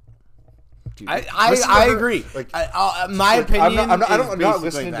 Dude, I agree. Like, my opinion. I'm not basically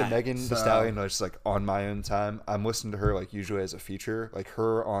listening that, to Megan Thee Stallion just like on my own time. I'm listening to her like usually as a feature. Like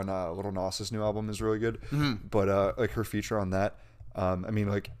her on Lil Nas's new album is really good, but like her feature on that. I mean,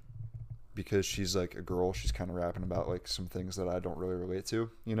 like because she's like a girl, she's kind of rapping about like some things that I don't really relate to,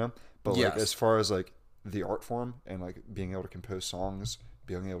 you know. But like as far as like the art form and like being able to compose songs,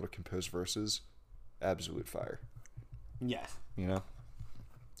 being able to compose verses, absolute fire. Yes, you know.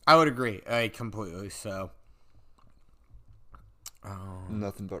 I would agree. Completely. So,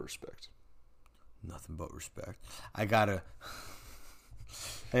 nothing but respect. Nothing but respect. I gotta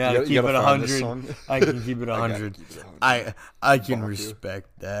keep you it gotta find this 100. song. I can keep it 100. I can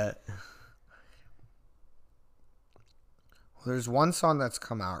respect that. Well, there's one song that's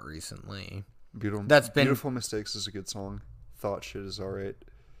come out recently. Beautiful Mistakes is a good song. Thought Shit is alright.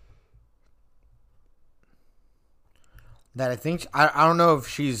 That I think I don't know if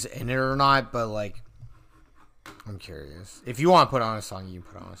she's in it or not, but like I'm curious. If you want to put on a song, you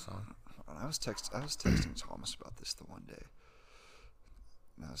can put on a song. I was texting Thomas about this the one day.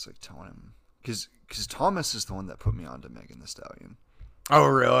 And I was like telling him because Thomas is the one that put me on to Megan Thee Stallion. Oh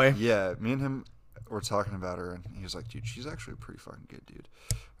really? Yeah, me and him were talking about her, and he was like, "Dude, she's actually pretty fucking good, dude."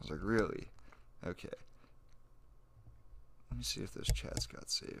 I was like, "Really? Okay." Let me see if those chats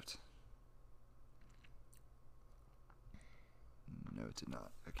got saved. No, it did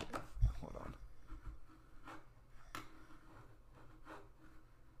not. Okay, hold on.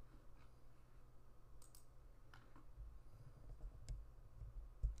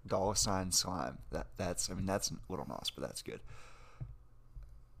 $$ Slime. That's a Little Nas, but that's good.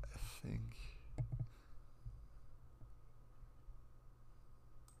 I think.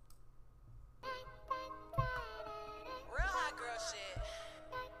 Real hot girl shit.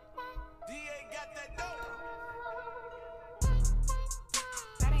 DA got that dope.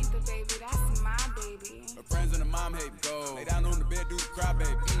 That ain't the baby, that's my baby. My friends and the mom hate me. Go. Lay down on the bed, do the cry,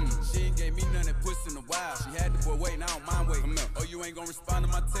 baby. She ain't gave me none that puss in a while. She had the boy waiting, I don't mind waiting. Oh, you ain't gonna respond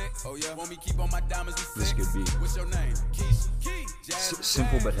to my text? Oh, yeah. Want me keep on my diamonds with This sex? could be What's your name? Keisha. Key. Jasmine.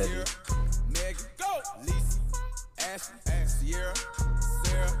 simple but heavy. Megan. Go. Lisa. Ashley. Sierra.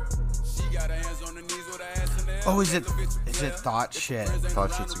 Sarah. She got her hands on her knees with her ass in the air. Oh, is it Thought Shit?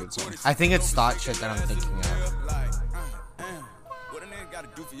 Thought Shit's a good song. I think it's Thought Shit that I'm thinking of. Like, what a nigga gotta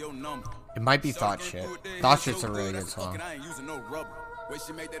do do for your number. It might be Thought Shit. Thought Shit's a really good song. I ain't using no rubber. Way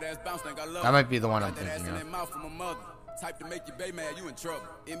she make that ass bounce, think I love That might be the one I'm that ass thinking in of. that mouth from my mother. Type to make your baby mad, you in trouble.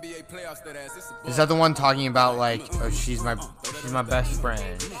 NBA playoffs, that ass, it's a Is that the one talking about like, oh, she's my best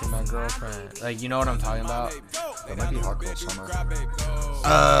friend, she's my girlfriend? Like, you know what I'm talking about? That might be Hot Girl Summer.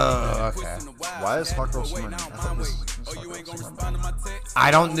 Oh, okay. Why is Hot Girl Summer? I thought this was Hot Girl Summer. I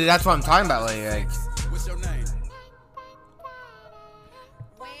don't. That's what I'm talking about. Like What's your name?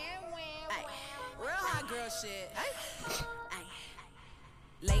 Real hot girl shit.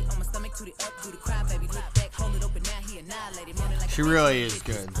 Late on my stomach, to the up, do the cry, baby. Look back, hold it open, now he annihilated. she really is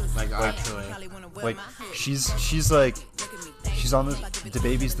good. Like actually. Like she's like she's on the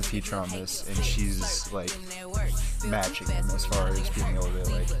baby's the feature on this, and she's like matching him as far as being able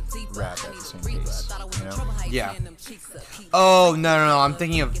to like rap at the same pace. You know? Yeah. Oh no! I'm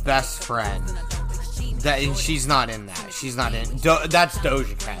thinking of Best Friend. That and she's not in that. She's not in. That's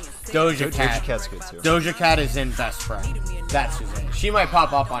Doja Cat. Doja Cat's good too. Doja Cat is in Best Friend. That's who's in it. She might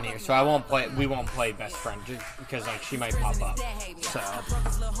pop up on here, so I won't play. We won't play Best Friend just because like she might pop up. So,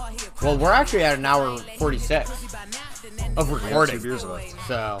 well, we're actually at an hour 46 of recording. 2 beers left.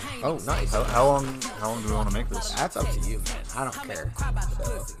 So, oh, nice. How long do we want to make this? That's up to you, man. I don't care.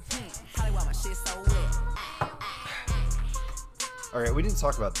 All right, we didn't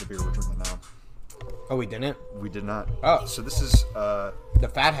talk about the beer we're drinking now. Oh, we didn't. We did not. Oh. So this is The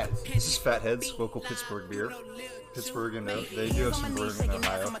Fatheads. This is Fatheads, local Pittsburgh beer. Pittsburgh, and they do have some brewing in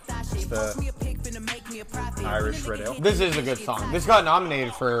Ohio. It's the Irish Red Ale. This is a good song. This got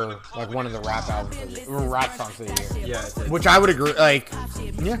nominated for like one of the rap albums, or rap songs of the year. Yeah, it did. Which I would agree. Like,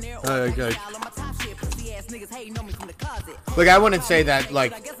 yeah. Like I wouldn't say that.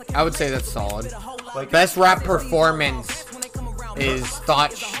 Like I would say that's solid. Like Best rap performance is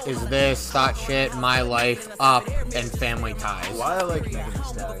Thought Shit, My Life, Up, and Family Ties. why I like Megan Thee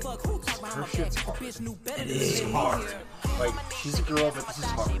Stallion. Her shit's hard. It is hard. Like she's a girl, but this is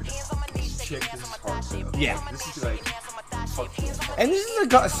hard. This chick, this is hard. Too. Yeah. This is like fuck you. And this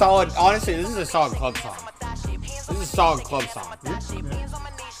is a solid. Honestly, this is a solid club song. This is a solid club song.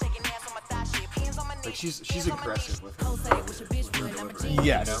 Like she's aggressive with her delivery.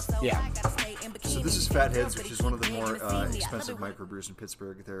 Yes. You know? Yeah. So this is Fatheads, which is one of the more expensive microbrews in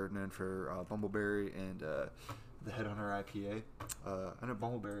Pittsburgh. They're known for Bumbleberry and the Headhunter IPA. I know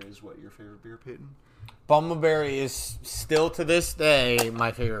Bumbleberry is what, your favorite beer, Peyton? Bumbleberry is still to this day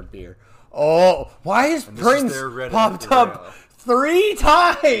my favorite beer. Oh, why is And this Prince is their Red popped Ale. up 3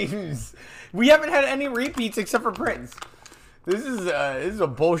 times? We haven't had any repeats except for Prince. This is a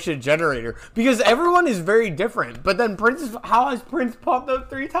bullshit generator because everyone is very different. But then how has Prince popped up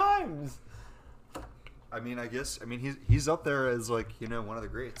 3 times? I mean, he's up there as like, you know, one of the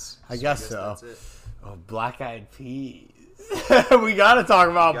greats. I guess so. That's it. Oh, Black Eyed Peas. We gotta talk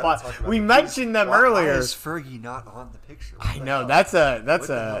about. We mentioned them earlier. Why is Fergie not on the picture? What I the know hell? that's a What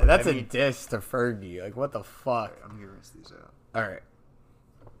the hell? diss to Fergie. Like what the fuck? I'm gonna rinse these out. All right,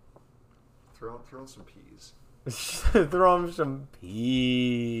 Throw in some peas. throw him some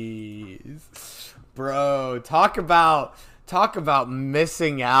peas, bro. Talk about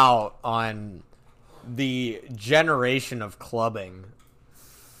missing out on the generation of clubbing.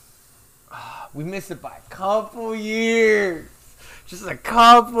 We missed it by a couple years. Just a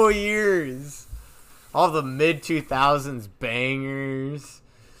couple years. All the mid-2000s bangers.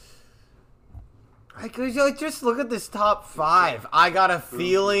 Like, just look at this top 5. I Got a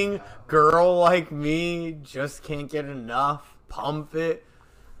Feeling, Girl Like Me, Just Can't Get Enough, Pump It.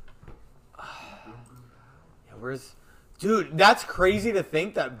 Where's... Dude, that's crazy to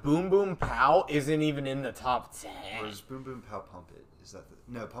think that Boom Boom Pow isn't even in the top 10. Or is Boom Boom Pow Pump It? Is that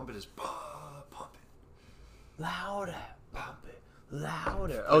no, Pump It is Pump It. Louder, pump it,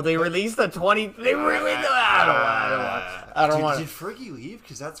 louder. Oh, they released the 20. They really do. I don't want. Did Fergie leave?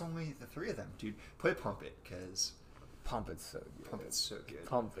 Because that's only the 3 of them, dude. Play Pump It, because Pump It's so good. Pump It's so good.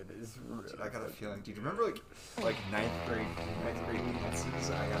 Pump It is real. Dude, I got a feeling. Dude, remember like ninth grade dances?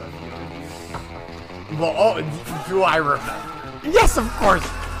 I got a feeling. Well, oh, do I remember? Yes, of course.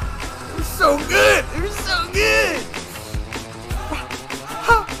 It was so good. It was so good.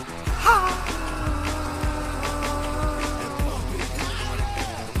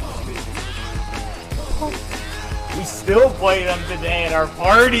 We still play them today at our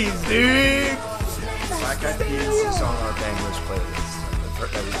parties, dude. Black Eyed Peas is on our Bangers playlist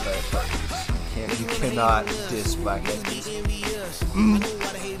that we play at parties. You cannot diss Black Eyed Peas.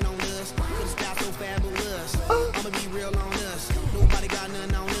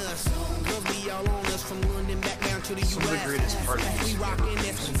 Some of the greatest parties.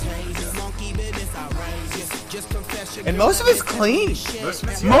 And most of it's clean. Most of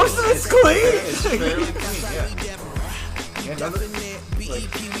it's clean. It's fairly clean, yeah. Yeah,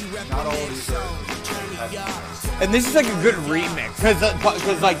 not all of these are. And this is like a good remix because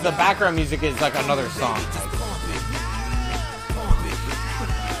like the background music is like another song.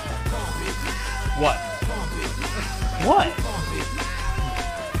 What? What?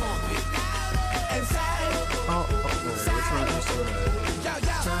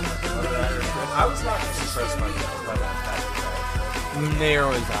 I was not impressed by that. Neither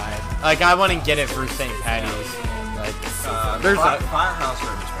was I. Like I wouldn't get it for St. Patty's. Like there's a Firehouse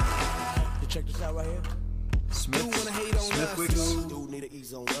Room. Check this out right here. Smithwick's or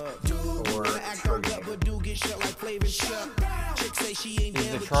is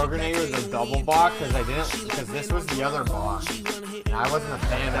the Trogonator the double box? Because this was the other box. And I wasn't a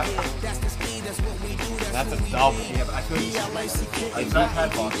fan of it. That's a double. Yeah, but I feel like I've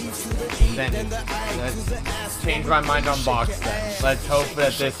had boxes. Then let's change my mind on box then. Let's hope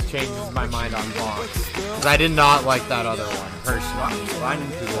that this changes my mind on box. Because I did not like that other one, personally.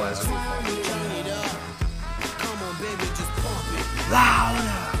 Finding people as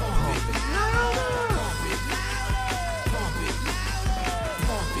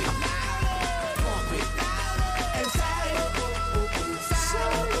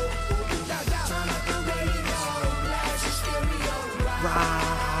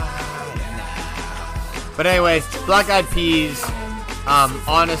But anyways, Black Eyed Peas,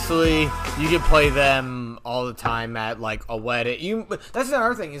 honestly, you could play them all the time at like a wedding. That's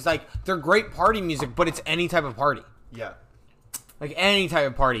another thing, is like they're great party music, but it's any type of party. Yeah. Like any type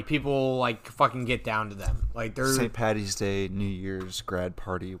of party, people like fucking get down to them. Like they're St. Patty's Day, New Year's, grad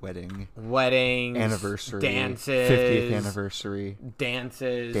party, weddings, anniversary, dances, 50th anniversary,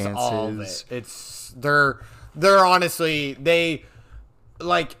 dances, all of it. They're honestly, they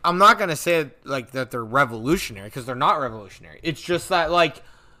like, I'm not gonna say like that they're revolutionary, because they're not revolutionary. It's just that like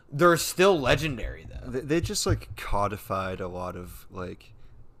they're still legendary though. They just like codified a lot of like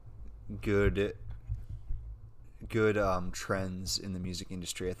good trends in the music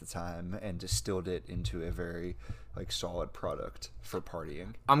industry at the time and distilled it into a very like solid product for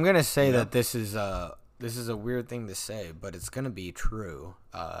partying. I'm gonna say that this is a weird thing to say, but it's gonna be true.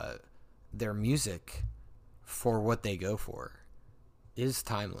 Their music, for what they go for, is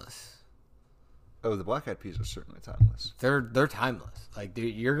timeless. Oh, the Black Eyed Peas are certainly timeless. They're timeless. Like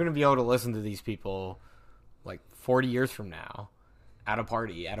you're gonna be able to listen to these people like 40 years from now at a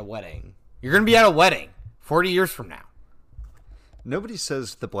party, at a wedding. You're gonna be at a wedding 40 years from now. Nobody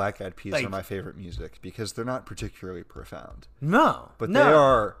says the Black Eyed Peas Like, are my favorite music because they're not particularly profound. No. But they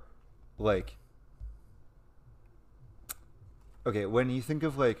are, like... Okay, when you think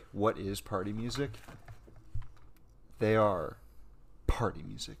of, like, what is party music, they are party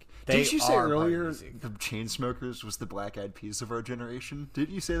music. Didn't you say earlier the Chainsmokers was the Black Eyed Peas of our generation?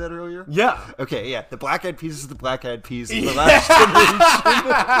 Didn't you say that earlier? Yeah. Okay, yeah. The Black Eyed Peas is the Black Eyed Peas of the last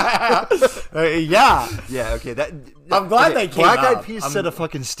generation. Yeah. Yeah, okay. I'm glad they came Black Eyed out. Peas set a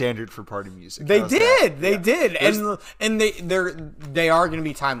fucking standard for party music. They How's did. that? They Yeah. did. And they are going to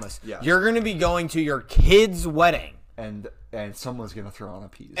be timeless. Yeah. You're going to be going to your kid's wedding. And someone's gonna throw on a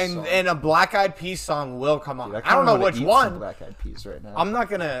Peas And song. a Black Eyed Peas song will come on. Dude, I don't know which one. Black Eyed Peas right now. I'm not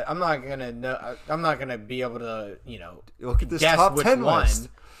gonna be able to, Look at this guess top which 10 one. list.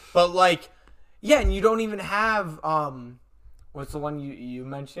 But like, yeah, and you don't even have what's the one you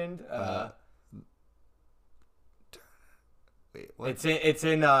mentioned? Wait, what? It's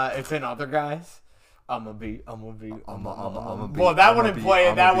in Other Guys. I'ma be. I'ma be. Well, that wouldn't play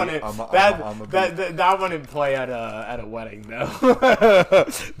at that wouldn't play at a wedding though.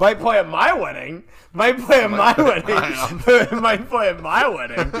 Might play at my wedding. Might play at my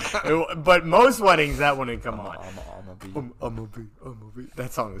wedding. But most weddings that wouldn't come on. I'ma be.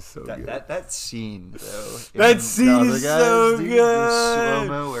 That song is so good. That scene though. That scene is so dude, good. Slow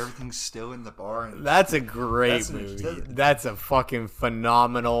mo, everything's still in the bar. And That's a great movie. That's a fucking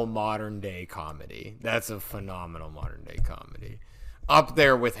phenomenal modern day comedy. Up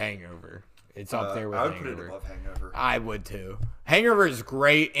there with Hangover. It's up there with I would Hangover. put it above Hangover. I would too. Hangover is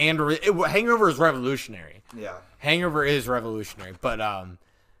great, and Hangover is revolutionary. Yeah. Hangover is revolutionary, but I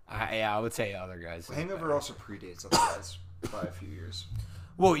would say Other Guys. Hangover also predates Other Guys by a few years.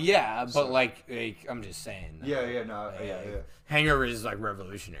 Well, yeah, but like I'm just saying. Yeah. Hangover is like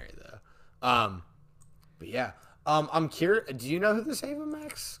revolutionary though. But yeah. I'm curious. Do you know who this Ava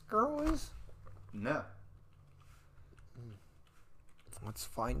Max girl is? No. Let's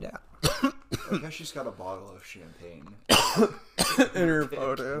find out. I guess she's got a bottle of champagne In her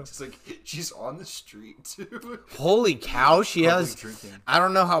photo. It's like she's on the street too. Holy cow, she Probably has. drinking. I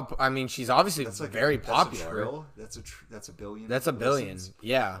don't know how. I mean, she's obviously That's like very that's popular. A trill. That's a billion. That's a billion. listens.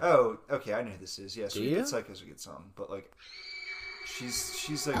 Yeah. Oh, okay. I know who this is. Yeah, Sweet you? But Psycho is a good song, but like,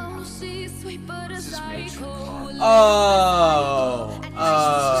 she's like She's sweet but a this is mainstream pop. Oh.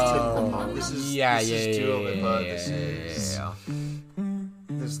 This is Yeah, this yeah, is Dua yeah, Lipa. yeah, This yeah, is yeah.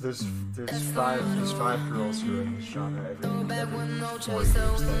 there's five girls who are in this genre every 4 years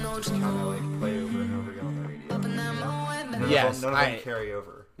that just kind of like play over and over again on the radio. Yes, none of them carry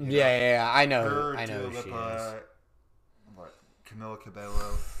over. Yeah. I know. Her, I know Dua who she is. Lipa, what, Camila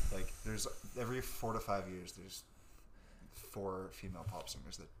Cabello. Like, there's every 4 to 5 years, there's 4 female pop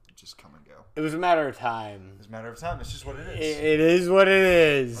singers that just come and go. It was a matter of time. It's a matter of time. It's just what it is. It is what it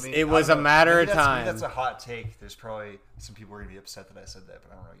is. I mean, it I was a don't know. matter Maybe of time. That's a hot take. There's probably some people are going to be upset that I said that,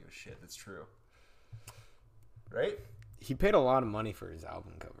 but I don't really give a shit. That's true. Right? He paid a lot of money for his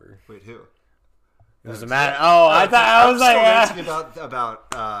album cover. Wait, who? It was a matter. Oh, I thought I was like, asking about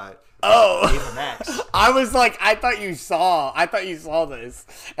Ava Max. I was like, I thought you saw this,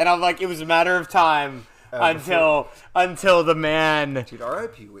 and I'm like, it was a matter of time until the man. Dude,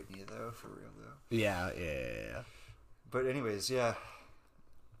 R.I.P. Whitney though, for real though. Yeah. But anyways, yeah,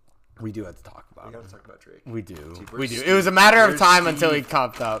 We do have to talk about we it. got to talk about Drake. We do. Dude, We where's do. Steve? It was a matter of Where's time Steve? until he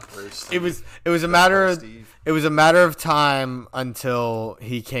copped up. Where's Steve? It was a matter of Steve? it was a matter of time until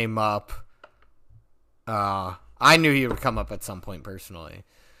he came up. I knew he would come up at some point personally,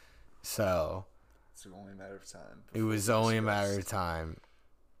 so It's only a matter of time. it was only a matter of time.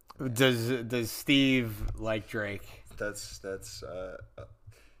 Does Steve like Drake? That's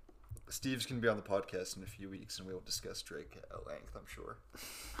Steve's gonna be on the podcast in a few weeks, and we'll discuss Drake at length. I'm sure.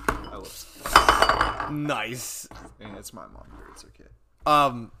 I love Steve. Nice. And it's my monitor. It's okay.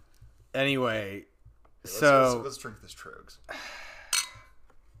 Anyway, Let's drink this Trogs.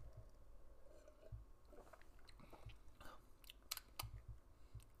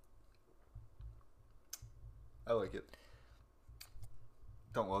 I like it.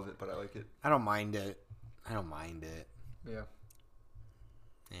 Don't love it, but I like it. I don't mind it. Yeah.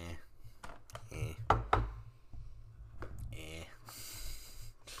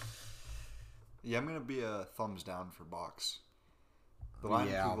 Yeah, I'm gonna be a thumbs down for Box. The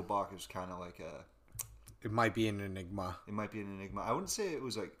line of Google Bach is kind of like It might be an enigma. it might be an enigma. I wouldn't say it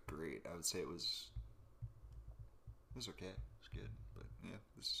was like great. I would say it was okay. It's good, but yeah,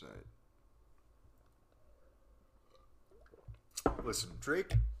 this is alright. Listen,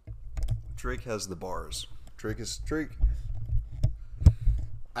 Drake has the bars. Drake.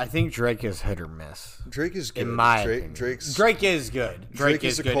 I think Drake is hit or miss. Drake is good. In my opinion. Drake is good. Drake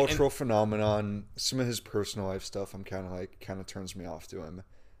is a good. cultural phenomenon. Some of his personal life stuff, I'm kind of turns me off to him.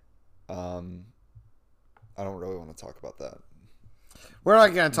 I don't really want to talk about that. We're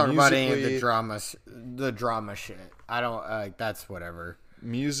not gonna talk about any of Musically- the drama shit. I don't that's whatever.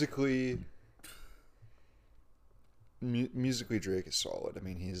 Musically, Drake is solid. I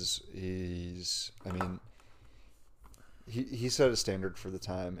mean, he set a standard for the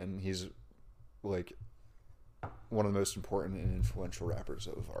time, and he's like one of the most important and influential rappers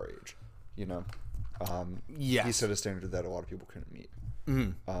of our age. You know, Yes. he set a standard that a lot of people couldn't meet.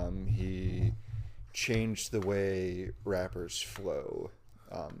 Mm-hmm. He changed the way rappers flow,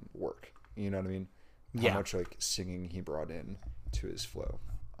 work. You know what I mean? How Yeah. much like singing he brought in to his flow.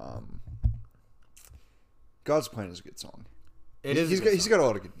 God's Plan is a good song. He's got a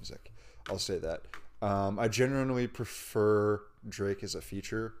lot of good music. I'll say that. I genuinely prefer Drake as a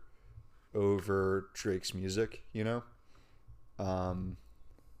feature over Drake's music. You know.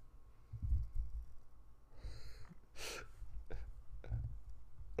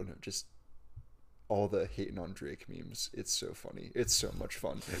 I don't know, just all the hating on Drake memes. It's so funny. It's so much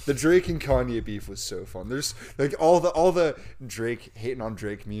fun. The Drake and Kanye beef was so fun. There's like all the Drake hating on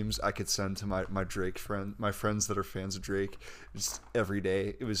Drake memes I could send to my friends that are fans of Drake just every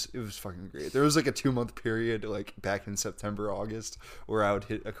day. It was fucking great. There was like a 2-month period like back in September, August where I would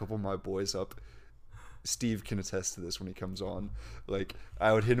hit a couple of my boys up. Steve can attest to this when he comes on. Like,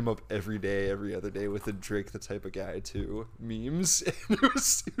 I would hit him up every day, every other day with the Drake the Type of Guy too memes. And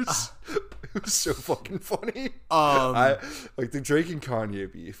it was so fucking funny. Like the Drake and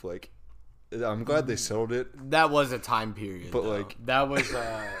Kanye beef. Like, I'm glad they settled it. That was a time period, But, though. like- that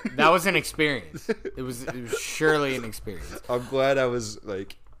was an experience. It was surely an experience. I'm glad I was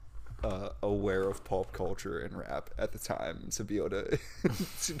like aware of pop culture and rap at the time to be able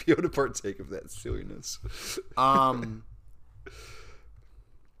to partake of that silliness. What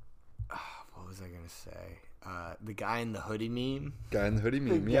was I gonna say? The guy in the hoodie meme. Guy in the hoodie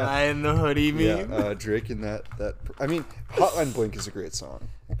meme. The Yeah. guy in the hoodie meme. Yeah. Drake and that. I mean, Hotline Bling is a great song.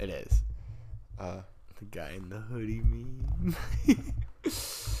 It is. The guy in the hoodie meme.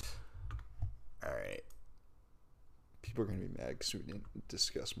 All right. People are gonna be mad because we didn't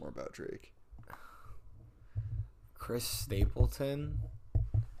discuss more about Drake. Chris Stapleton,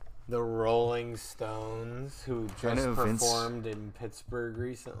 the Rolling Stones, who I just know Vince- performed in Pittsburgh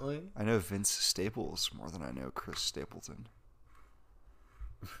recently. I know Vince Staples more than I know Chris Stapleton.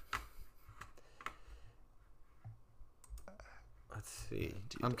 Let's see.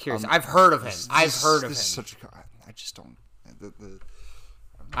 Dude, I'm curious. I've heard of him. I've heard of him. This is such a. I just don't.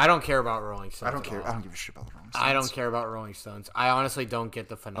 I don't care about Rolling Stones. I don't at care. all. I don't give a shit about the Rolling Stones. I don't care about Rolling Stones. I honestly don't get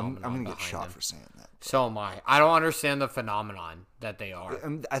the I'm phenomenon. gonna get behind shot them. for saying that. So am I. I don't understand the phenomenon that they are.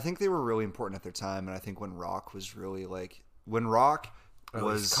 I think they were really important at their time, and I think when rock was really when rock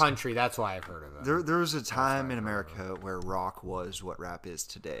was country. That's why I've heard of it. there was a time in America where rock was what rap is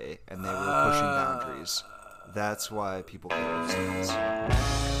today, and they were pushing boundaries. That's why people hate the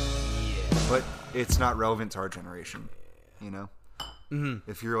Stones. But it's not relevant to our generation, you know. Mm-hmm.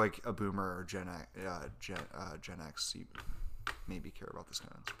 If you're like a boomer or Gen X, you maybe care about the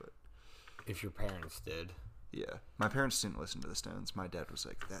Stones, but If your parents did. yeah, my parents didn't listen to the Stones. My dad was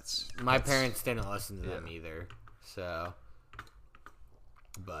like, My parents didn't listen to them either. So,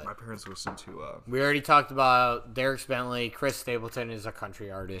 but My parents listened to. we already talked about Derek Bentley. Chris Stapleton is a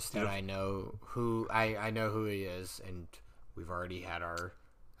country artist that I know who he is, and we've already had our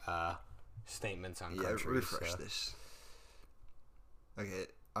statements on country. refresh so. this. Okay,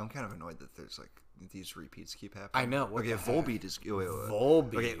 I'm kind of annoyed that there's like these repeats keep happening. I know. What Okay, the heck? Volbeat is. Wait.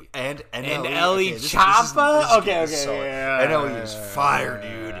 Volbeat. Okay, and Ellie this Choppa? is Okay, solid. yeah. NLE is fire,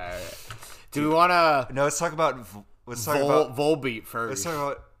 dude. Do we want to No, let's talk about. Let's talk about. Volbeat first? Let's talk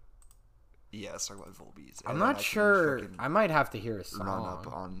about. Yeah, let's talk about Volbeats. I'm and not then I can sure. fucking I might have to hear a run up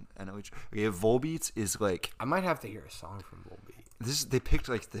song. on NLE. Okay, Volbeats is like I might have to hear a song from Volbeat. this. They picked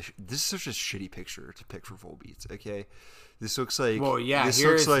like this is such a shitty picture to pick for Volbeats. Okay, this looks like. Well, yeah. This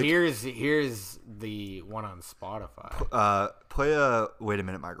Here's looks like, here's the one on Spotify. Play a Wait a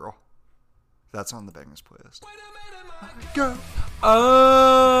Minute, My Girl. That's on the Bangers playlist. Go.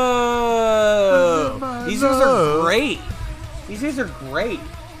 Oh, these guys are great. These guys are great.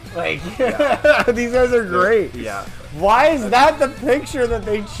 Like these guys are great. Yeah. Why is that the picture that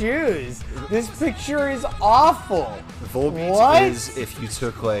they choose? This picture is awful. Volbeat What? is if you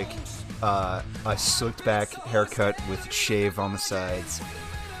took like a slicked back haircut with shave on the sides,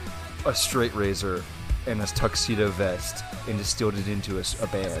 a straight razor, and a tuxedo vest, and distilled it into a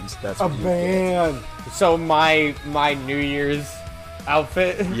band. That's what you Man, so my New Year's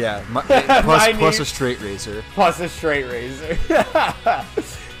outfit. get. Yeah, My plus new- a straight razor. Plus a straight razor.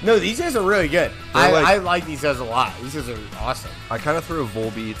 No, these guys are really good. They're like- I like these guys a lot. These guys are awesome. I kind of threw a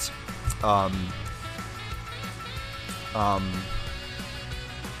Volbeat.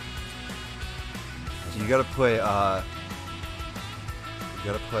 You gotta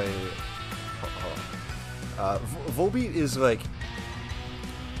play. Volbeat is like.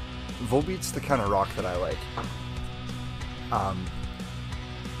 Volbeat's the kind of rock that I like.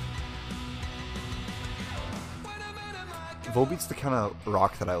 Volbeat's the kind of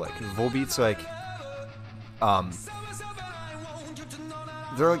rock that I like. Volbeat's like.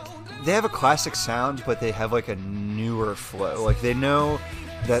 They're like. They have a classic sound, but they have like a newer flow. Like they know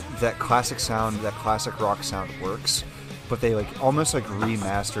that classic sound, that classic rock sound works, but they like almost like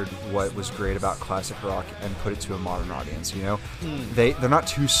remastered what was great about classic rock and put it to a modern audience. You know, they're not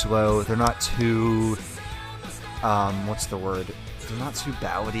too slow. They're not too what's the word? They're not too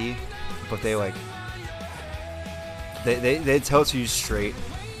ballady, but they like they tell it to you straight.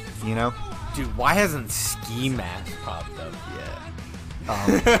 You know. Dude, why hasn't Ski Mask popped up yet?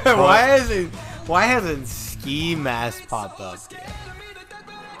 But- Why hasn't Ski Mask popped up yet?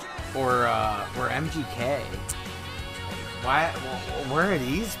 Or MGK? Why? Where are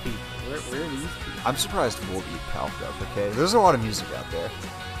these people? Where are these people? I'm surprised Volbeat popped up. Okay, there's a lot of music out there.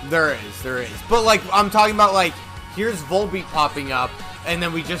 There is. But like, I'm talking about like, here's Volbeat popping up, and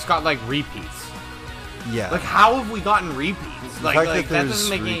then we just got like repeats. Yeah, Like, how have we gotten repeats? the Like, fact that there's doesn't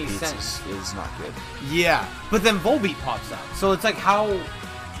make any repeats sense. is not good. Yeah, but then Volbeat pops up, so it's like how.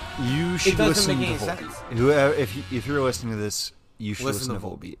 You should doesn't listen make to any Volbeat. sense. Whoever, if you're listening to this, you should Listen listen,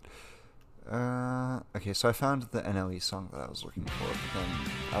 to to Volbeat. Okay, so I found the NLE song that I was looking for, but then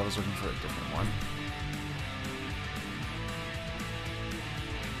I was looking for a different one.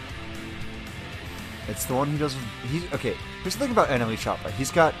 It's the one he does. Okay. Here's the thing about NLE Choppa.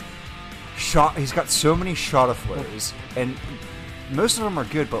 He's got so many shot of flows, and most of them are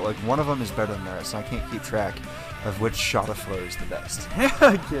good, but like one of them is better than the rest. And I can't keep track of which shot of flow is the best.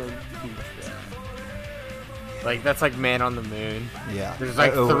 Like that's like Man on the Moon. Yeah. There's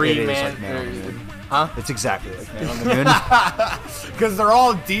like it three is Man. like Man on the Moon. Huh? It's exactly like Man on the Moon. Because they're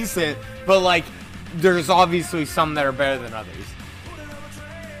all decent, but like there's obviously some that are better than others.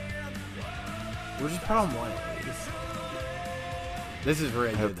 We'll just put on one. This is really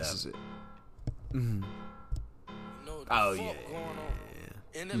I hope good though. this is it. Oh yeah.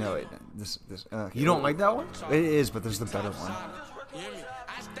 No, wait. No, this. Okay. You don't like that one? It is, but there's the better one.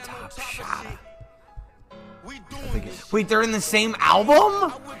 Top shot. I think it's. Wait, they're in the same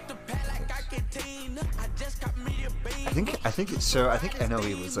album? I think it's so. I think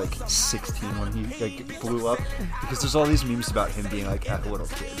NLE was like 16 when he like blew up because there's all these memes about him being like a little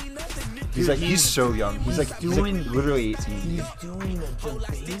kid. He's like he's so young. He's like literally 18. He's doing a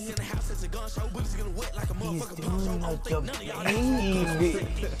debate. He's doing a debate.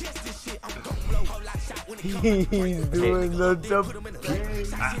 He's doing the debate.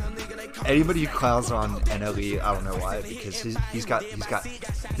 Anybody who clowns on NLE, I don't know why, because he's got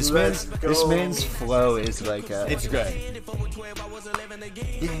this man's flow is like It's good.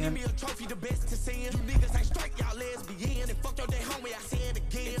 Yeah.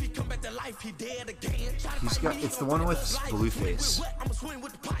 He's got it's the one with Blueface.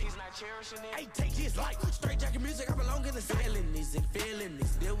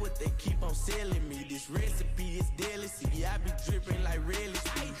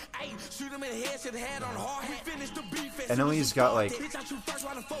 NLE's got like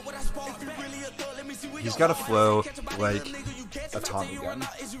he's got a flow like a Tommy gun.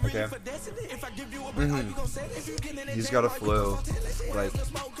 Okay. He's got a flow like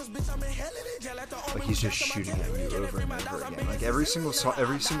he's just shooting at you over and over again. Like every single song,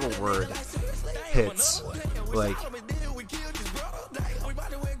 every single word hits like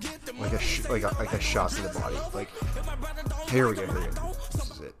a shot to the body. Like here we go.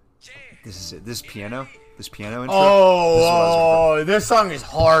 This is it. This piano intro. Oh, this song is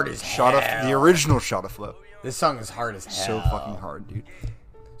hard as hell. The original Shot of Flow. This song is hard as hell. So fucking hard, dude.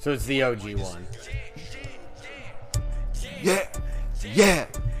 So it's the OG one. Yeah.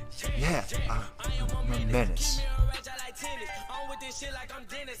 I'm a menace.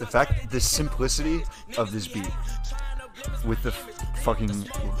 The simplicity of this beat with the fucking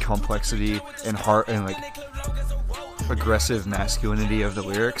complexity and heart and like aggressive masculinity of the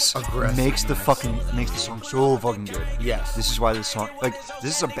lyrics makes the song so fucking good. Yes. This is why this song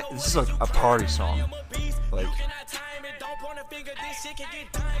this is like a party song. Like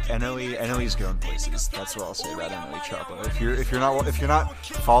NLE's going places. That's what I'll say about NLE Choppa. If you're not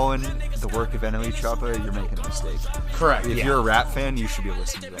following the work of NLE Choppa, you're making a mistake. Correct. If you're a rap fan, you should be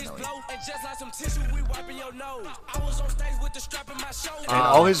listening to NLE. And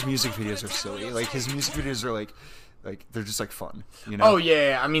all his music videos are silly. Like his music videos are like they're just like fun, you know? Oh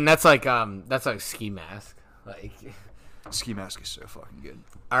yeah. I mean that's like Ski Mask. Like Ski Mask is so fucking good.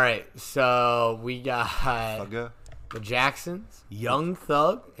 All right, so we got Thugga. The Jacksons, Young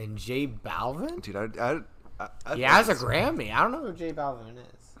Thug, and J Balvin. Dude, I he has a Grammy. I don't know who J Balvin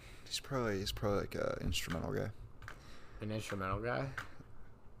is. He's probably like a instrumental guy. An instrumental guy.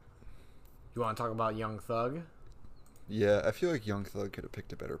 You want to talk about Young Thug? Yeah, I feel like Young Thug could have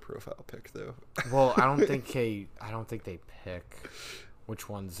picked a better profile pic though. Well, I don't think they pick which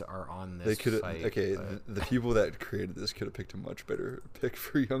ones are on this. They could site, okay. but... The people that created this could have picked a much better pick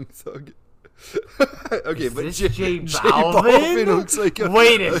for Young Thug. Okay, is but this J Balvin looks like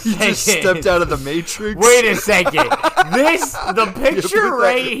wait a he second. just stepped out of the Matrix. Wait a second. The picture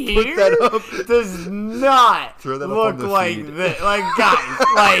here does not Throw that up look on the like feed. this. Like guys,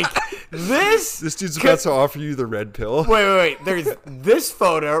 like this. This dude's about to offer you the red pill. Wait. There's this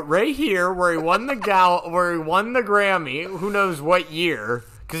photo right here where he won the Grammy. Who knows what year?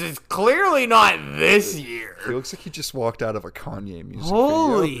 Because it's clearly not this year. He looks like he just walked out of a Kanye music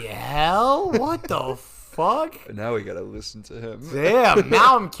Holy video. hell! What the fuck? And now we gotta listen to him. Damn!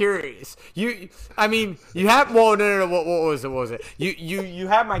 Now I'm curious. You have. Well, no. What was it? You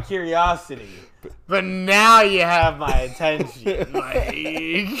have my curiosity, but now you have my attention.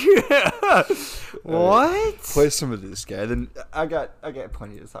 Like, what? Play some of this guy. Then I got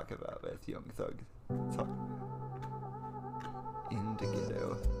plenty to talk about with Young Thug.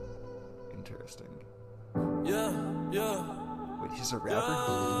 Indigo. Interesting. Yeah. Wait, he's a rapper?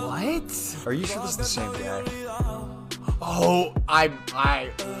 What? Are you sure this is the same guy? Oh, I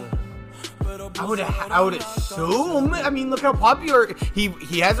would assume. I mean, look how popular he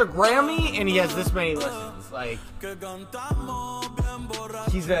has a Grammy and he has this many listens. Like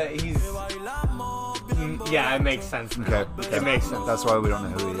he's Yeah, it makes sense. Now. Okay. It makes sense. That's why we don't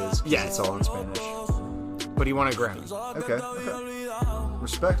know who he is. 'Cause Yes. It's all in Spanish. But he won a Grammy. Okay.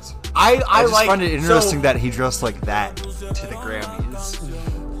 Respect. I I just like, find it interesting so, that he dressed like that to the Grammys.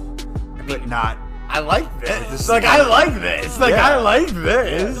 But not. I like this. This is Like, I like this. Like, Yeah. I like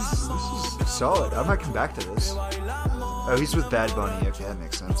this. This is solid. I might come back to this. Oh, he's with Bad Bunny. Okay, that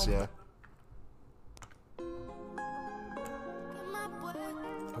makes sense, yeah.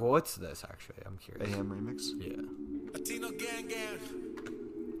 What's this, actually? I'm curious. AM remix? Yeah.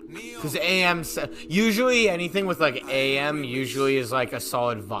 Because AM, usually anything with like AM usually is like a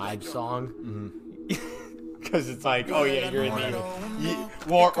solid vibe song. Because it's like, oh yeah, you're in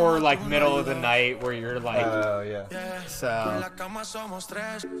the, or like middle of the night where you're like, Oh, yeah. so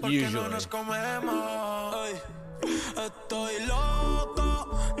usually.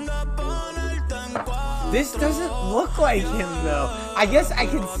 This doesn't look like him though. I guess I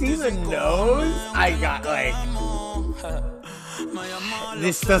can see the nose. I got like.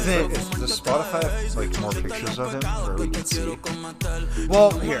 This doesn't. Does Spotify have, like, more pictures of him where we can see?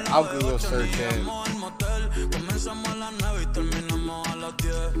 Well, here, I'll Google search it.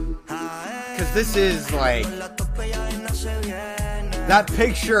 Because this is like. That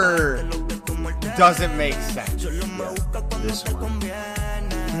picture doesn't make sense. This one.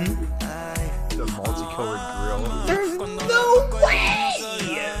 The multicolored grill. There's no way!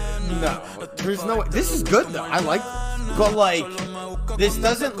 No, there's no way. This is good though. I like this. But like, this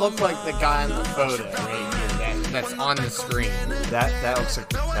doesn't look like the guy in the photo right here that's on the screen. That looks like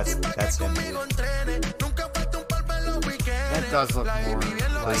that's him, dude. That does look more like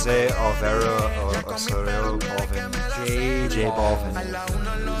Jose Alvaro Osorio Balvin. J Balvin.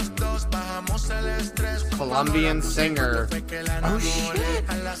 Colombian singer. Oh shit!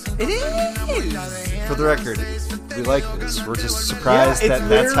 It is! For the record, we like this. We're just surprised Yeah, that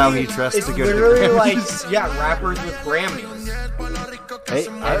that's how he literally- dressed it's to go to the literally Grammys. like, yeah, rappers with Grammys. Hey,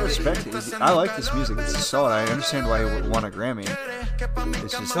 I respect it. I like this music. It's solid. I understand why he won a Grammy.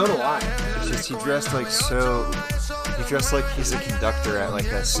 It's just, So do I. It's just he dressed like so. He dressed like he's a conductor at like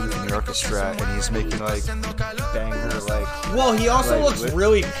a symphony orchestra, and he's making like banger like. Well, he also Like, looks with-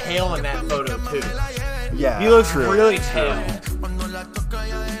 really pale in that photo too. Yeah, He looks true. really pale.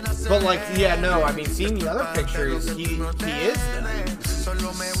 But like, yeah, no, I mean, seeing the other pictures, he is.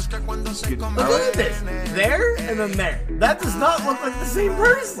 Good. Look at this. There and then there. That does not look like the same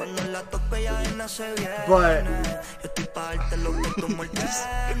person. But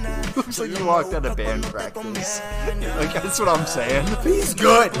Looks like you walked out of band practice. Like that's what I'm saying. he's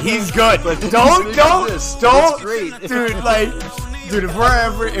good. He's good. But This don't, is great. dude. Like, dude, if we're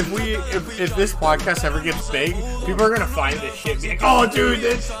ever, if this podcast ever gets big, people are gonna find this shit. And be like, oh, dude,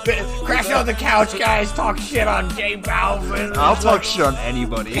 this crash on the couch, guys, talk shit on J Balvin. I'll talk shit on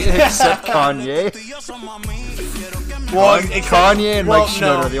anybody except Kanye. Well, Kanye and well, Mike Schmidt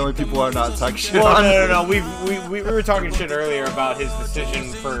no. are the only people who are not talking shit Well, on. no. We were talking shit earlier about his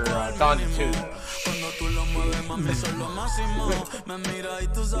decision for Donda 2. though.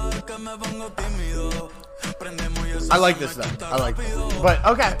 I like this though. I like this. But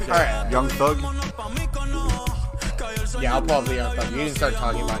okay, all right. Young Thug. Yeah, I'll probably Young Thug. You didn't start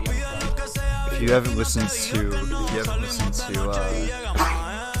talking about Young Thug. If you haven't listened to, sorry,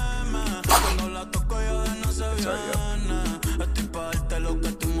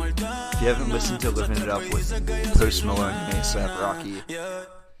 if you haven't listened to "Living It Up" with Post Malone and A$AP Rocky,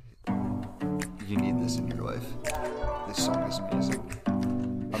 you need this in your life. This song is amazing.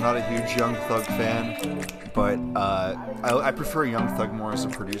 I'm not a huge Young Thug fan, but I prefer Young Thug more as a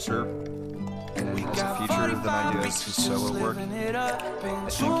producer and as a feature than I do as his solo work. I think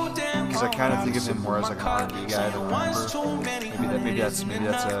because I kind of think of him more as like an R&B guy than a rapper. Maybe that's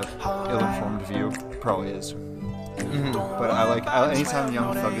a ill-informed view. Probably is. But anytime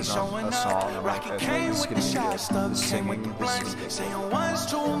Young Thug is on a song, I'm like, okay, this is gonna be good. The singing,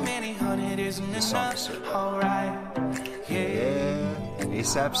 this song is so good. Yeah.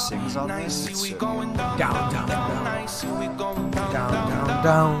 A$AP sings on this. It's so good. Down.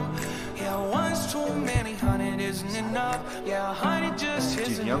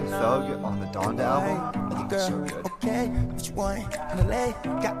 Dude, Young Thug on the Donda album, I think it's so good.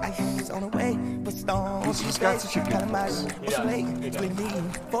 He's got such a good voice.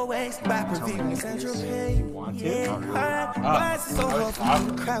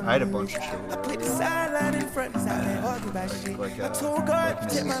 I had a bunch of shit.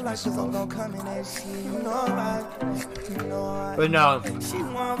 But no,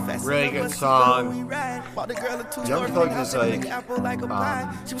 really good song. Young Thug is like,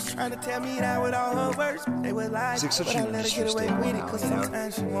 he's like such an industry staple now,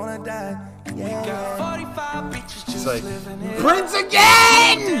 you know? It's like Prince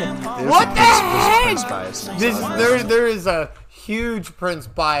again! What the heck? Prince bias in this algorithm. There is a huge Prince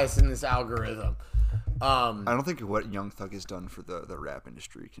bias in this algorithm. I don't think what Young Thug has done for the rap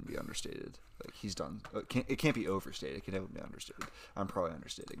industry can be understated. Like he's done, it can't be overstated. It can never be understated. I'm probably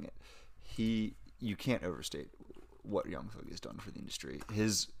understating it. You can't overstate what Young Thug has done for the industry.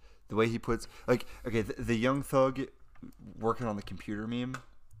 The way he puts, like, okay, the Young Thug working on the computer meme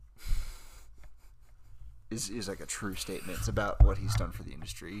is like a true statement. It's about what he's done for the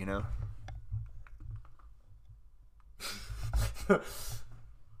industry, you know?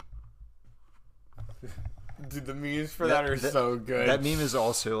 Dude, the memes for that are so good. That meme is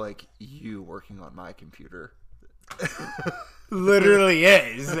also like you working on my computer. Literally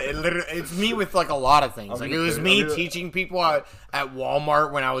is. It's me with like a lot of things. Like it was me teaching people at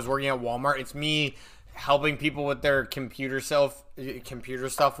Walmart when I was working at Walmart. It's me helping people with their computer stuff with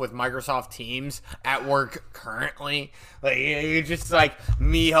Microsoft Teams at work currently. Like it's just like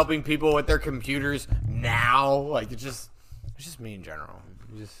me helping people with their computers now. Like it's just me in general.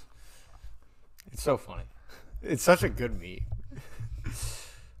 It's so funny. It's such a good meme.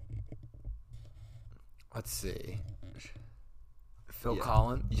 Let's see. Phil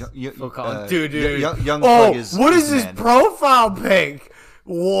Collins. Phil Collins. Dude. Young Thug is. What is his man. profile pic?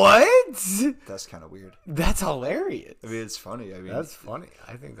 What? That's kind of weird. That's hilarious. I mean, it's funny. I mean, that's funny.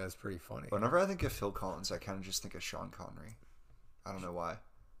 I think that's pretty funny. Whenever I think of Phil Collins, I kind of just think of Sean Connery. I don't know why.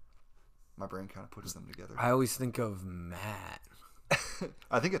 My brain kind of puts them together. I always think of Matt.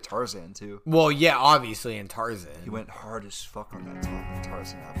 I think of Tarzan too. Well, yeah, obviously in Tarzan. He went hard as fuck on that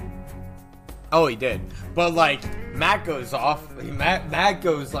Tarzan album. Oh, he did. But like Matt goes off. Matt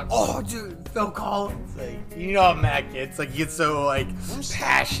goes like, "Oh, dude, Phil Collins." Like, you know how Matt gets. Like, he gets so like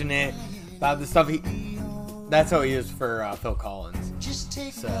passionate about the stuff. That's how he is for Phil Collins.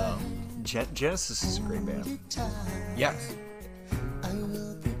 So Genesis is a great band. Yes.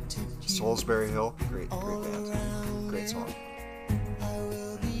 Salisbury Hill, great band, great song.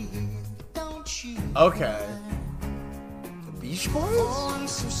 Okay. The Beach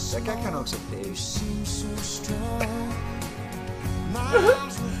Boys? That guy kind of looks like Dave.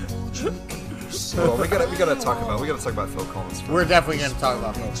 So we gotta talk about Phil Collins. We're definitely gonna talk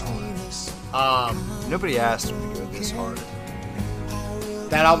about Phil Collins. Nobody asked him to go this hard.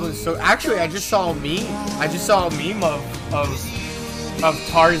 That album is so. Actually, I just saw a meme of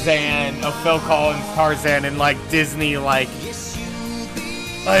Tarzan, of Phil Collins Tarzan, and like Disney, like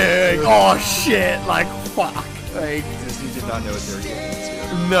oh shit, like fuck, like Disney did not know what they were getting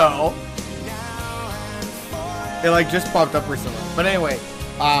into. no. It like just popped up recently, but anyway,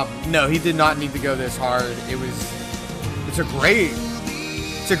 no, he did not need to go this hard. It's a great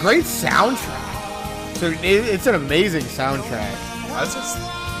soundtrack. So it's an amazing soundtrack. That's just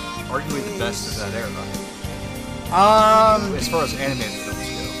arguably the best of that era. As far as animated films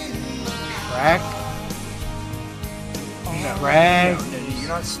go. Shrek. No, you're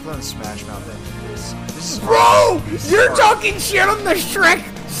not throwing Smash Mouth in this. This is Bro, you're talking shit on the Shrek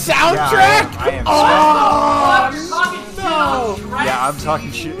soundtrack? Yeah, I am. Oh, no. Yeah, I'm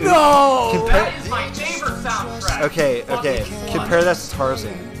talking shit. No. That is my favorite soundtrack. Okay. Compare that to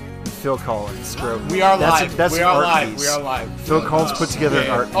Tarzan. Phil Collins, bro. We are live. That's we an are art live. piece. We are live. Phil Collins put together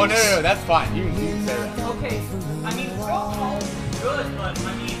an art piece. Oh no, that's fine. You can say that. Okay, I mean, Phil Collins is good, but I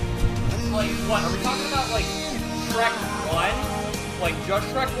mean, like, what? Are we talking about, like, Shrek 1? Like, just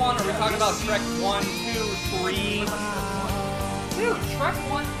Shrek 1? Or are we talking about Shrek 1, 2, 3? Dude, Shrek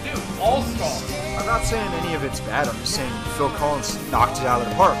 1, dude, All-Star. I'm not saying any of it's bad. I'm just saying Phil Collins knocked it out of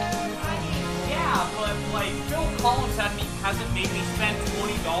the park. Yeah, but, like, Phil Collins hasn't made me spend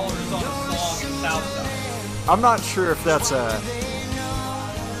 $20 on a song in Southside. I'm not sure if that's a...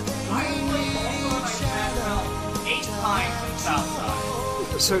 I played All-Star and I smashed out 8 times in Southside.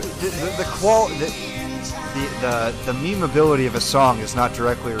 So the memeability of a song is not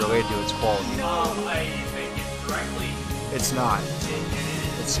directly related to its quality. I think it's directly. It's not.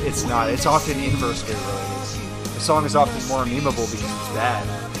 It's not. It's often inversely related. The song is often more memeable because it's bad.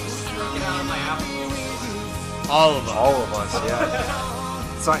 Get out of my Apple. All of us. All of us,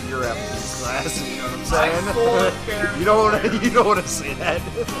 yeah. It's not your Apple class. You know what I'm saying? I fully care. You don't want to say that. I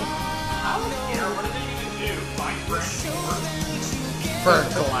don't care. What did they even do? Find friends For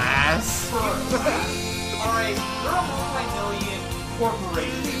glass. Alright, they're a multi-million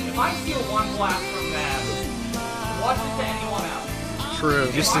corporation. If I steal one glass from them, what's it to anyone else? True.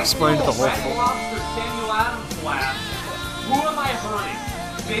 Just If I explain to steal the whole a Red world. Lobster Samuel Adams glass, who am I hurting?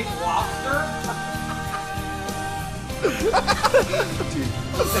 Big Lobster? Dude,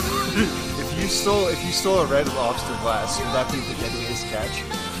 if you stole a red lobster glass, would that be the deadliest catch?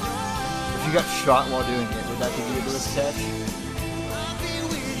 If you got shot while doing it, would that be the deadliest catch?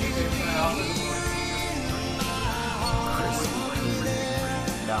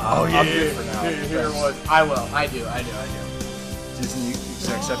 No, Oh I'm good for now. Here it was. I will. I do. Disney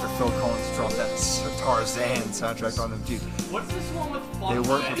execs after Phil Collins dropped that Tarzan soundtrack on them, dude. What's this one with They Fun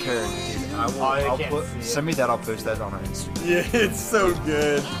weren't Betty? prepared, dude. I can't see it. Send me that. I'll post that on our Instagram. Yeah, it's so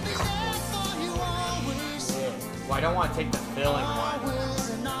good. Well, I don't want to take the filling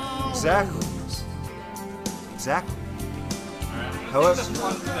one. Exactly. Exactly. However,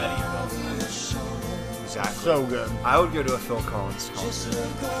 However, exactly. So good. I would go to a Phil Collins concert.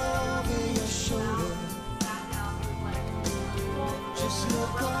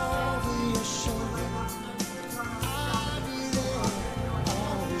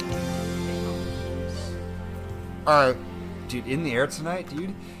 Alright. Dude, In the Air Tonight,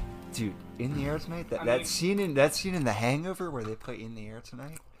 dude. Dude, In the Air Tonight. That scene in The Hangover where they play In the Air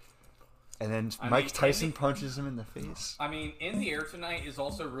Tonight, and then Mike Tyson punches him in the face. I mean, In the Air Tonight is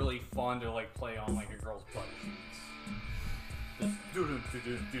also really fun to like play on like a girl's butt cheeks.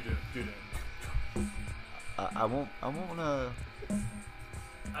 I won't. I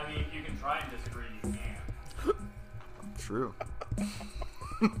mean, you can try and disagree. You can't. True.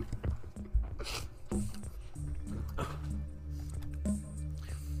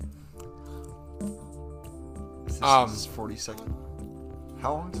 This is 40 seconds.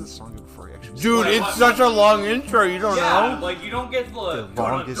 How long does this song go before you actually? Dude, it's such a long intro, you don't Yeah, know? like you don't get the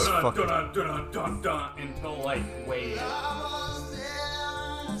longest fucking- until like way.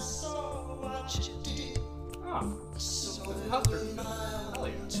 Oh, this is custard milk. Hell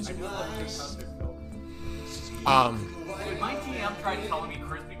yeah. I do love good custard milk. Dude, my GM tried telling me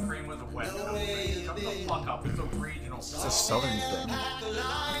Krispy Kreme was a West Coast thing. Shut the fuck up. It's a regional It's a thing. southern thing.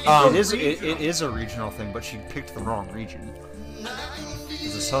 It is a regional thing, but she picked the wrong region.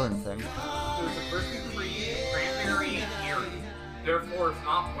 It's a southern thing. There's a Krispy Kreme, cranberry, and Erie. Therefore, it's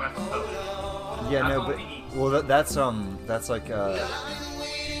not West Coast. Yeah, That's no, on but the east. well, that's like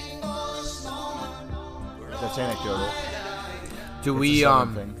that's anecdotal. Do It's we, a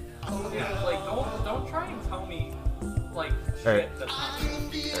southern thing. Yeah, like don't try and tell me like shit Alright. that's not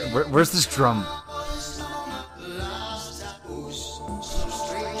true. Where's this drum?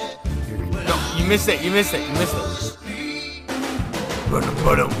 No, you missed it.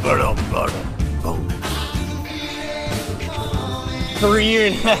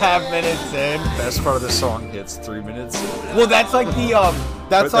 3.5 minutes in. Best part of the song hits 3 minutes. Well, that's like the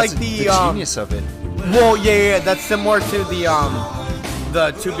But the genius of it. Well, yeah, that's similar to the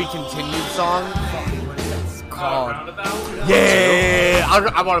To Be Continued song. It's called. Roundabout? Yeah,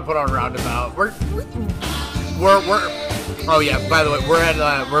 I want to put on Roundabout. We're. Oh yeah. By the way,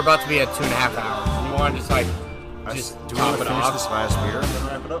 we're about to be at 2.5 hours. You want to just like just Do we want top to it finish off? this last beer and then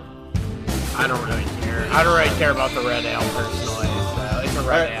wrap it up? I don't really care. I don't really care about the red ale personally. So it's a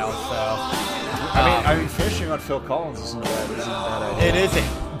red ale. So I mean, finishing on Phil Collins isn't a bad idea. it isn't.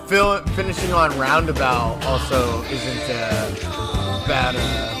 Finishing on Roundabout also isn't a bad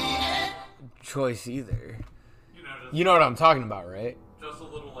choice either. You know what I'm talking about, right? Just a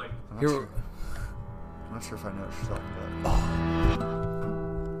little like I'm not sure if I know what you're talking about.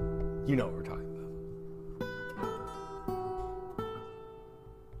 You know what we're talking about.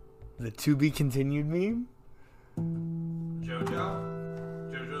 The To Be Continued meme?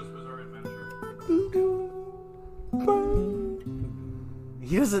 JoJo's Bizarre Adventure.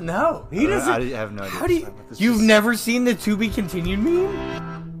 He doesn't know. He I doesn't. have no idea. How do you? This You've just- never seen the To Be Continued meme?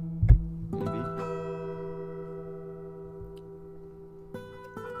 Maybe.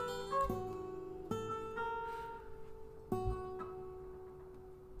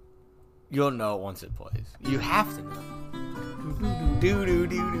 You'll know it once it plays. You have to know. Do do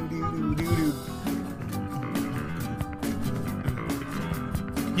do do do do do.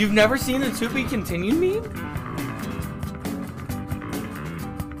 You've never seen the To Be Continued meme?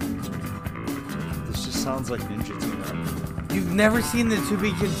 This just sounds like Ninja Tune. You've never seen the To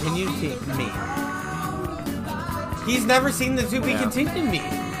Be Continued meme. He's never seen the To Be Continued meme.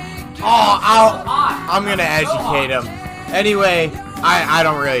 Oh, I'm gonna educate him. Anyway, I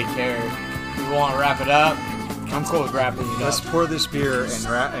don't really care. We want to wrap it up. I'm cool with wrapping it Let's up. pour this beer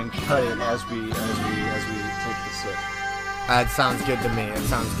and cut it as we take the sip. That sounds good to me.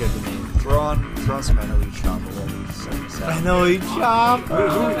 Throw on some NLE Chopper while we send this out. NLE Chopper.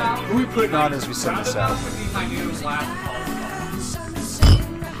 Who are we putting on as we send this out? Roundabout would be my new last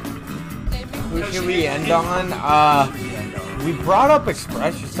Who should we end on? We brought up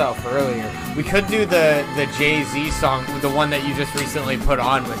Express Yourself earlier. We could do the Jay-Z song, the one that you just recently put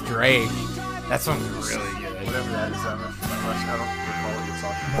on with Drake. That song's really good. Whatever that is, unless I don't recall what you're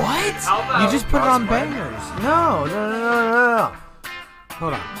talking about. What? How about You just put it on God's Plan? bangers. No.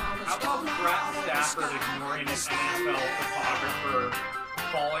 Hold on. How about Brett Stafford ignoring an NFL photographer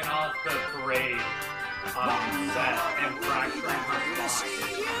falling off the parade set and fracturing her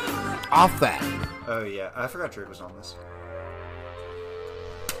spine? Off that. Oh yeah, I forgot Drake was on this.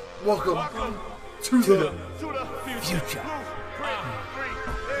 Welcome to the Future.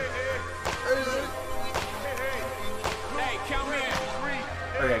 Hey, count me in.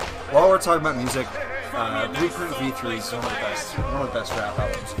 Okay, while we're talking about music, Blueprint V3 is one of the best rap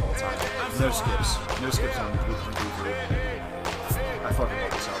albums of all time. No skips on Blueprint V3. I fucking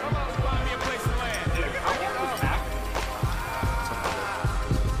love this album.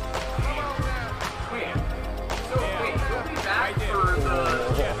 You'll be back for the...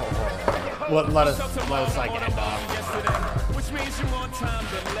 Let us like end off.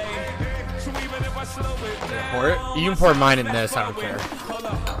 Pour it. You can pour mine in this. I don't care.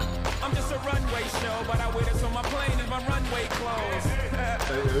 I'm just a runway show, but I wear this on my plane as my runway clothes.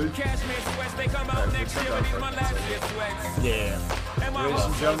 Cashmere sweats, they come out next year, and these my last year sweats. Yeah. And my Ladies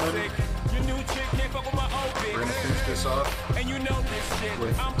and hoes so gentlemen, sick. Your new chick can't fuck with my old bitch. We're gonna finish this off And you know this shit.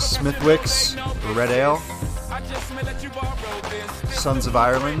 with I'm Smithwick's Red Ale, I just smell that you borrowed this. Sons of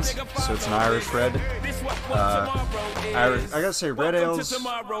Ireland, so it's an Irish red. I gotta say, red ales,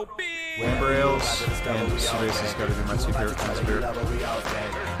 amber ales, and cerveza's gotta be my two favorite kinds of beer.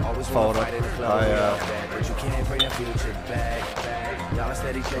 Followed up by,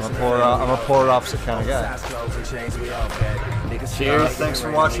 I'm a pour it opposite kind of guy. Cheers. Thanks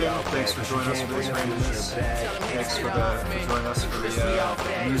for watching. Thanks for joining us for these randomness. Thanks for joining us for the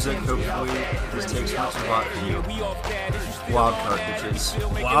music. Hopefully, this takes much of hot for you. Wild card bitches.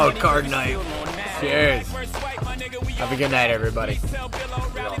 Wild card night. Cheers. Have a good night, everybody.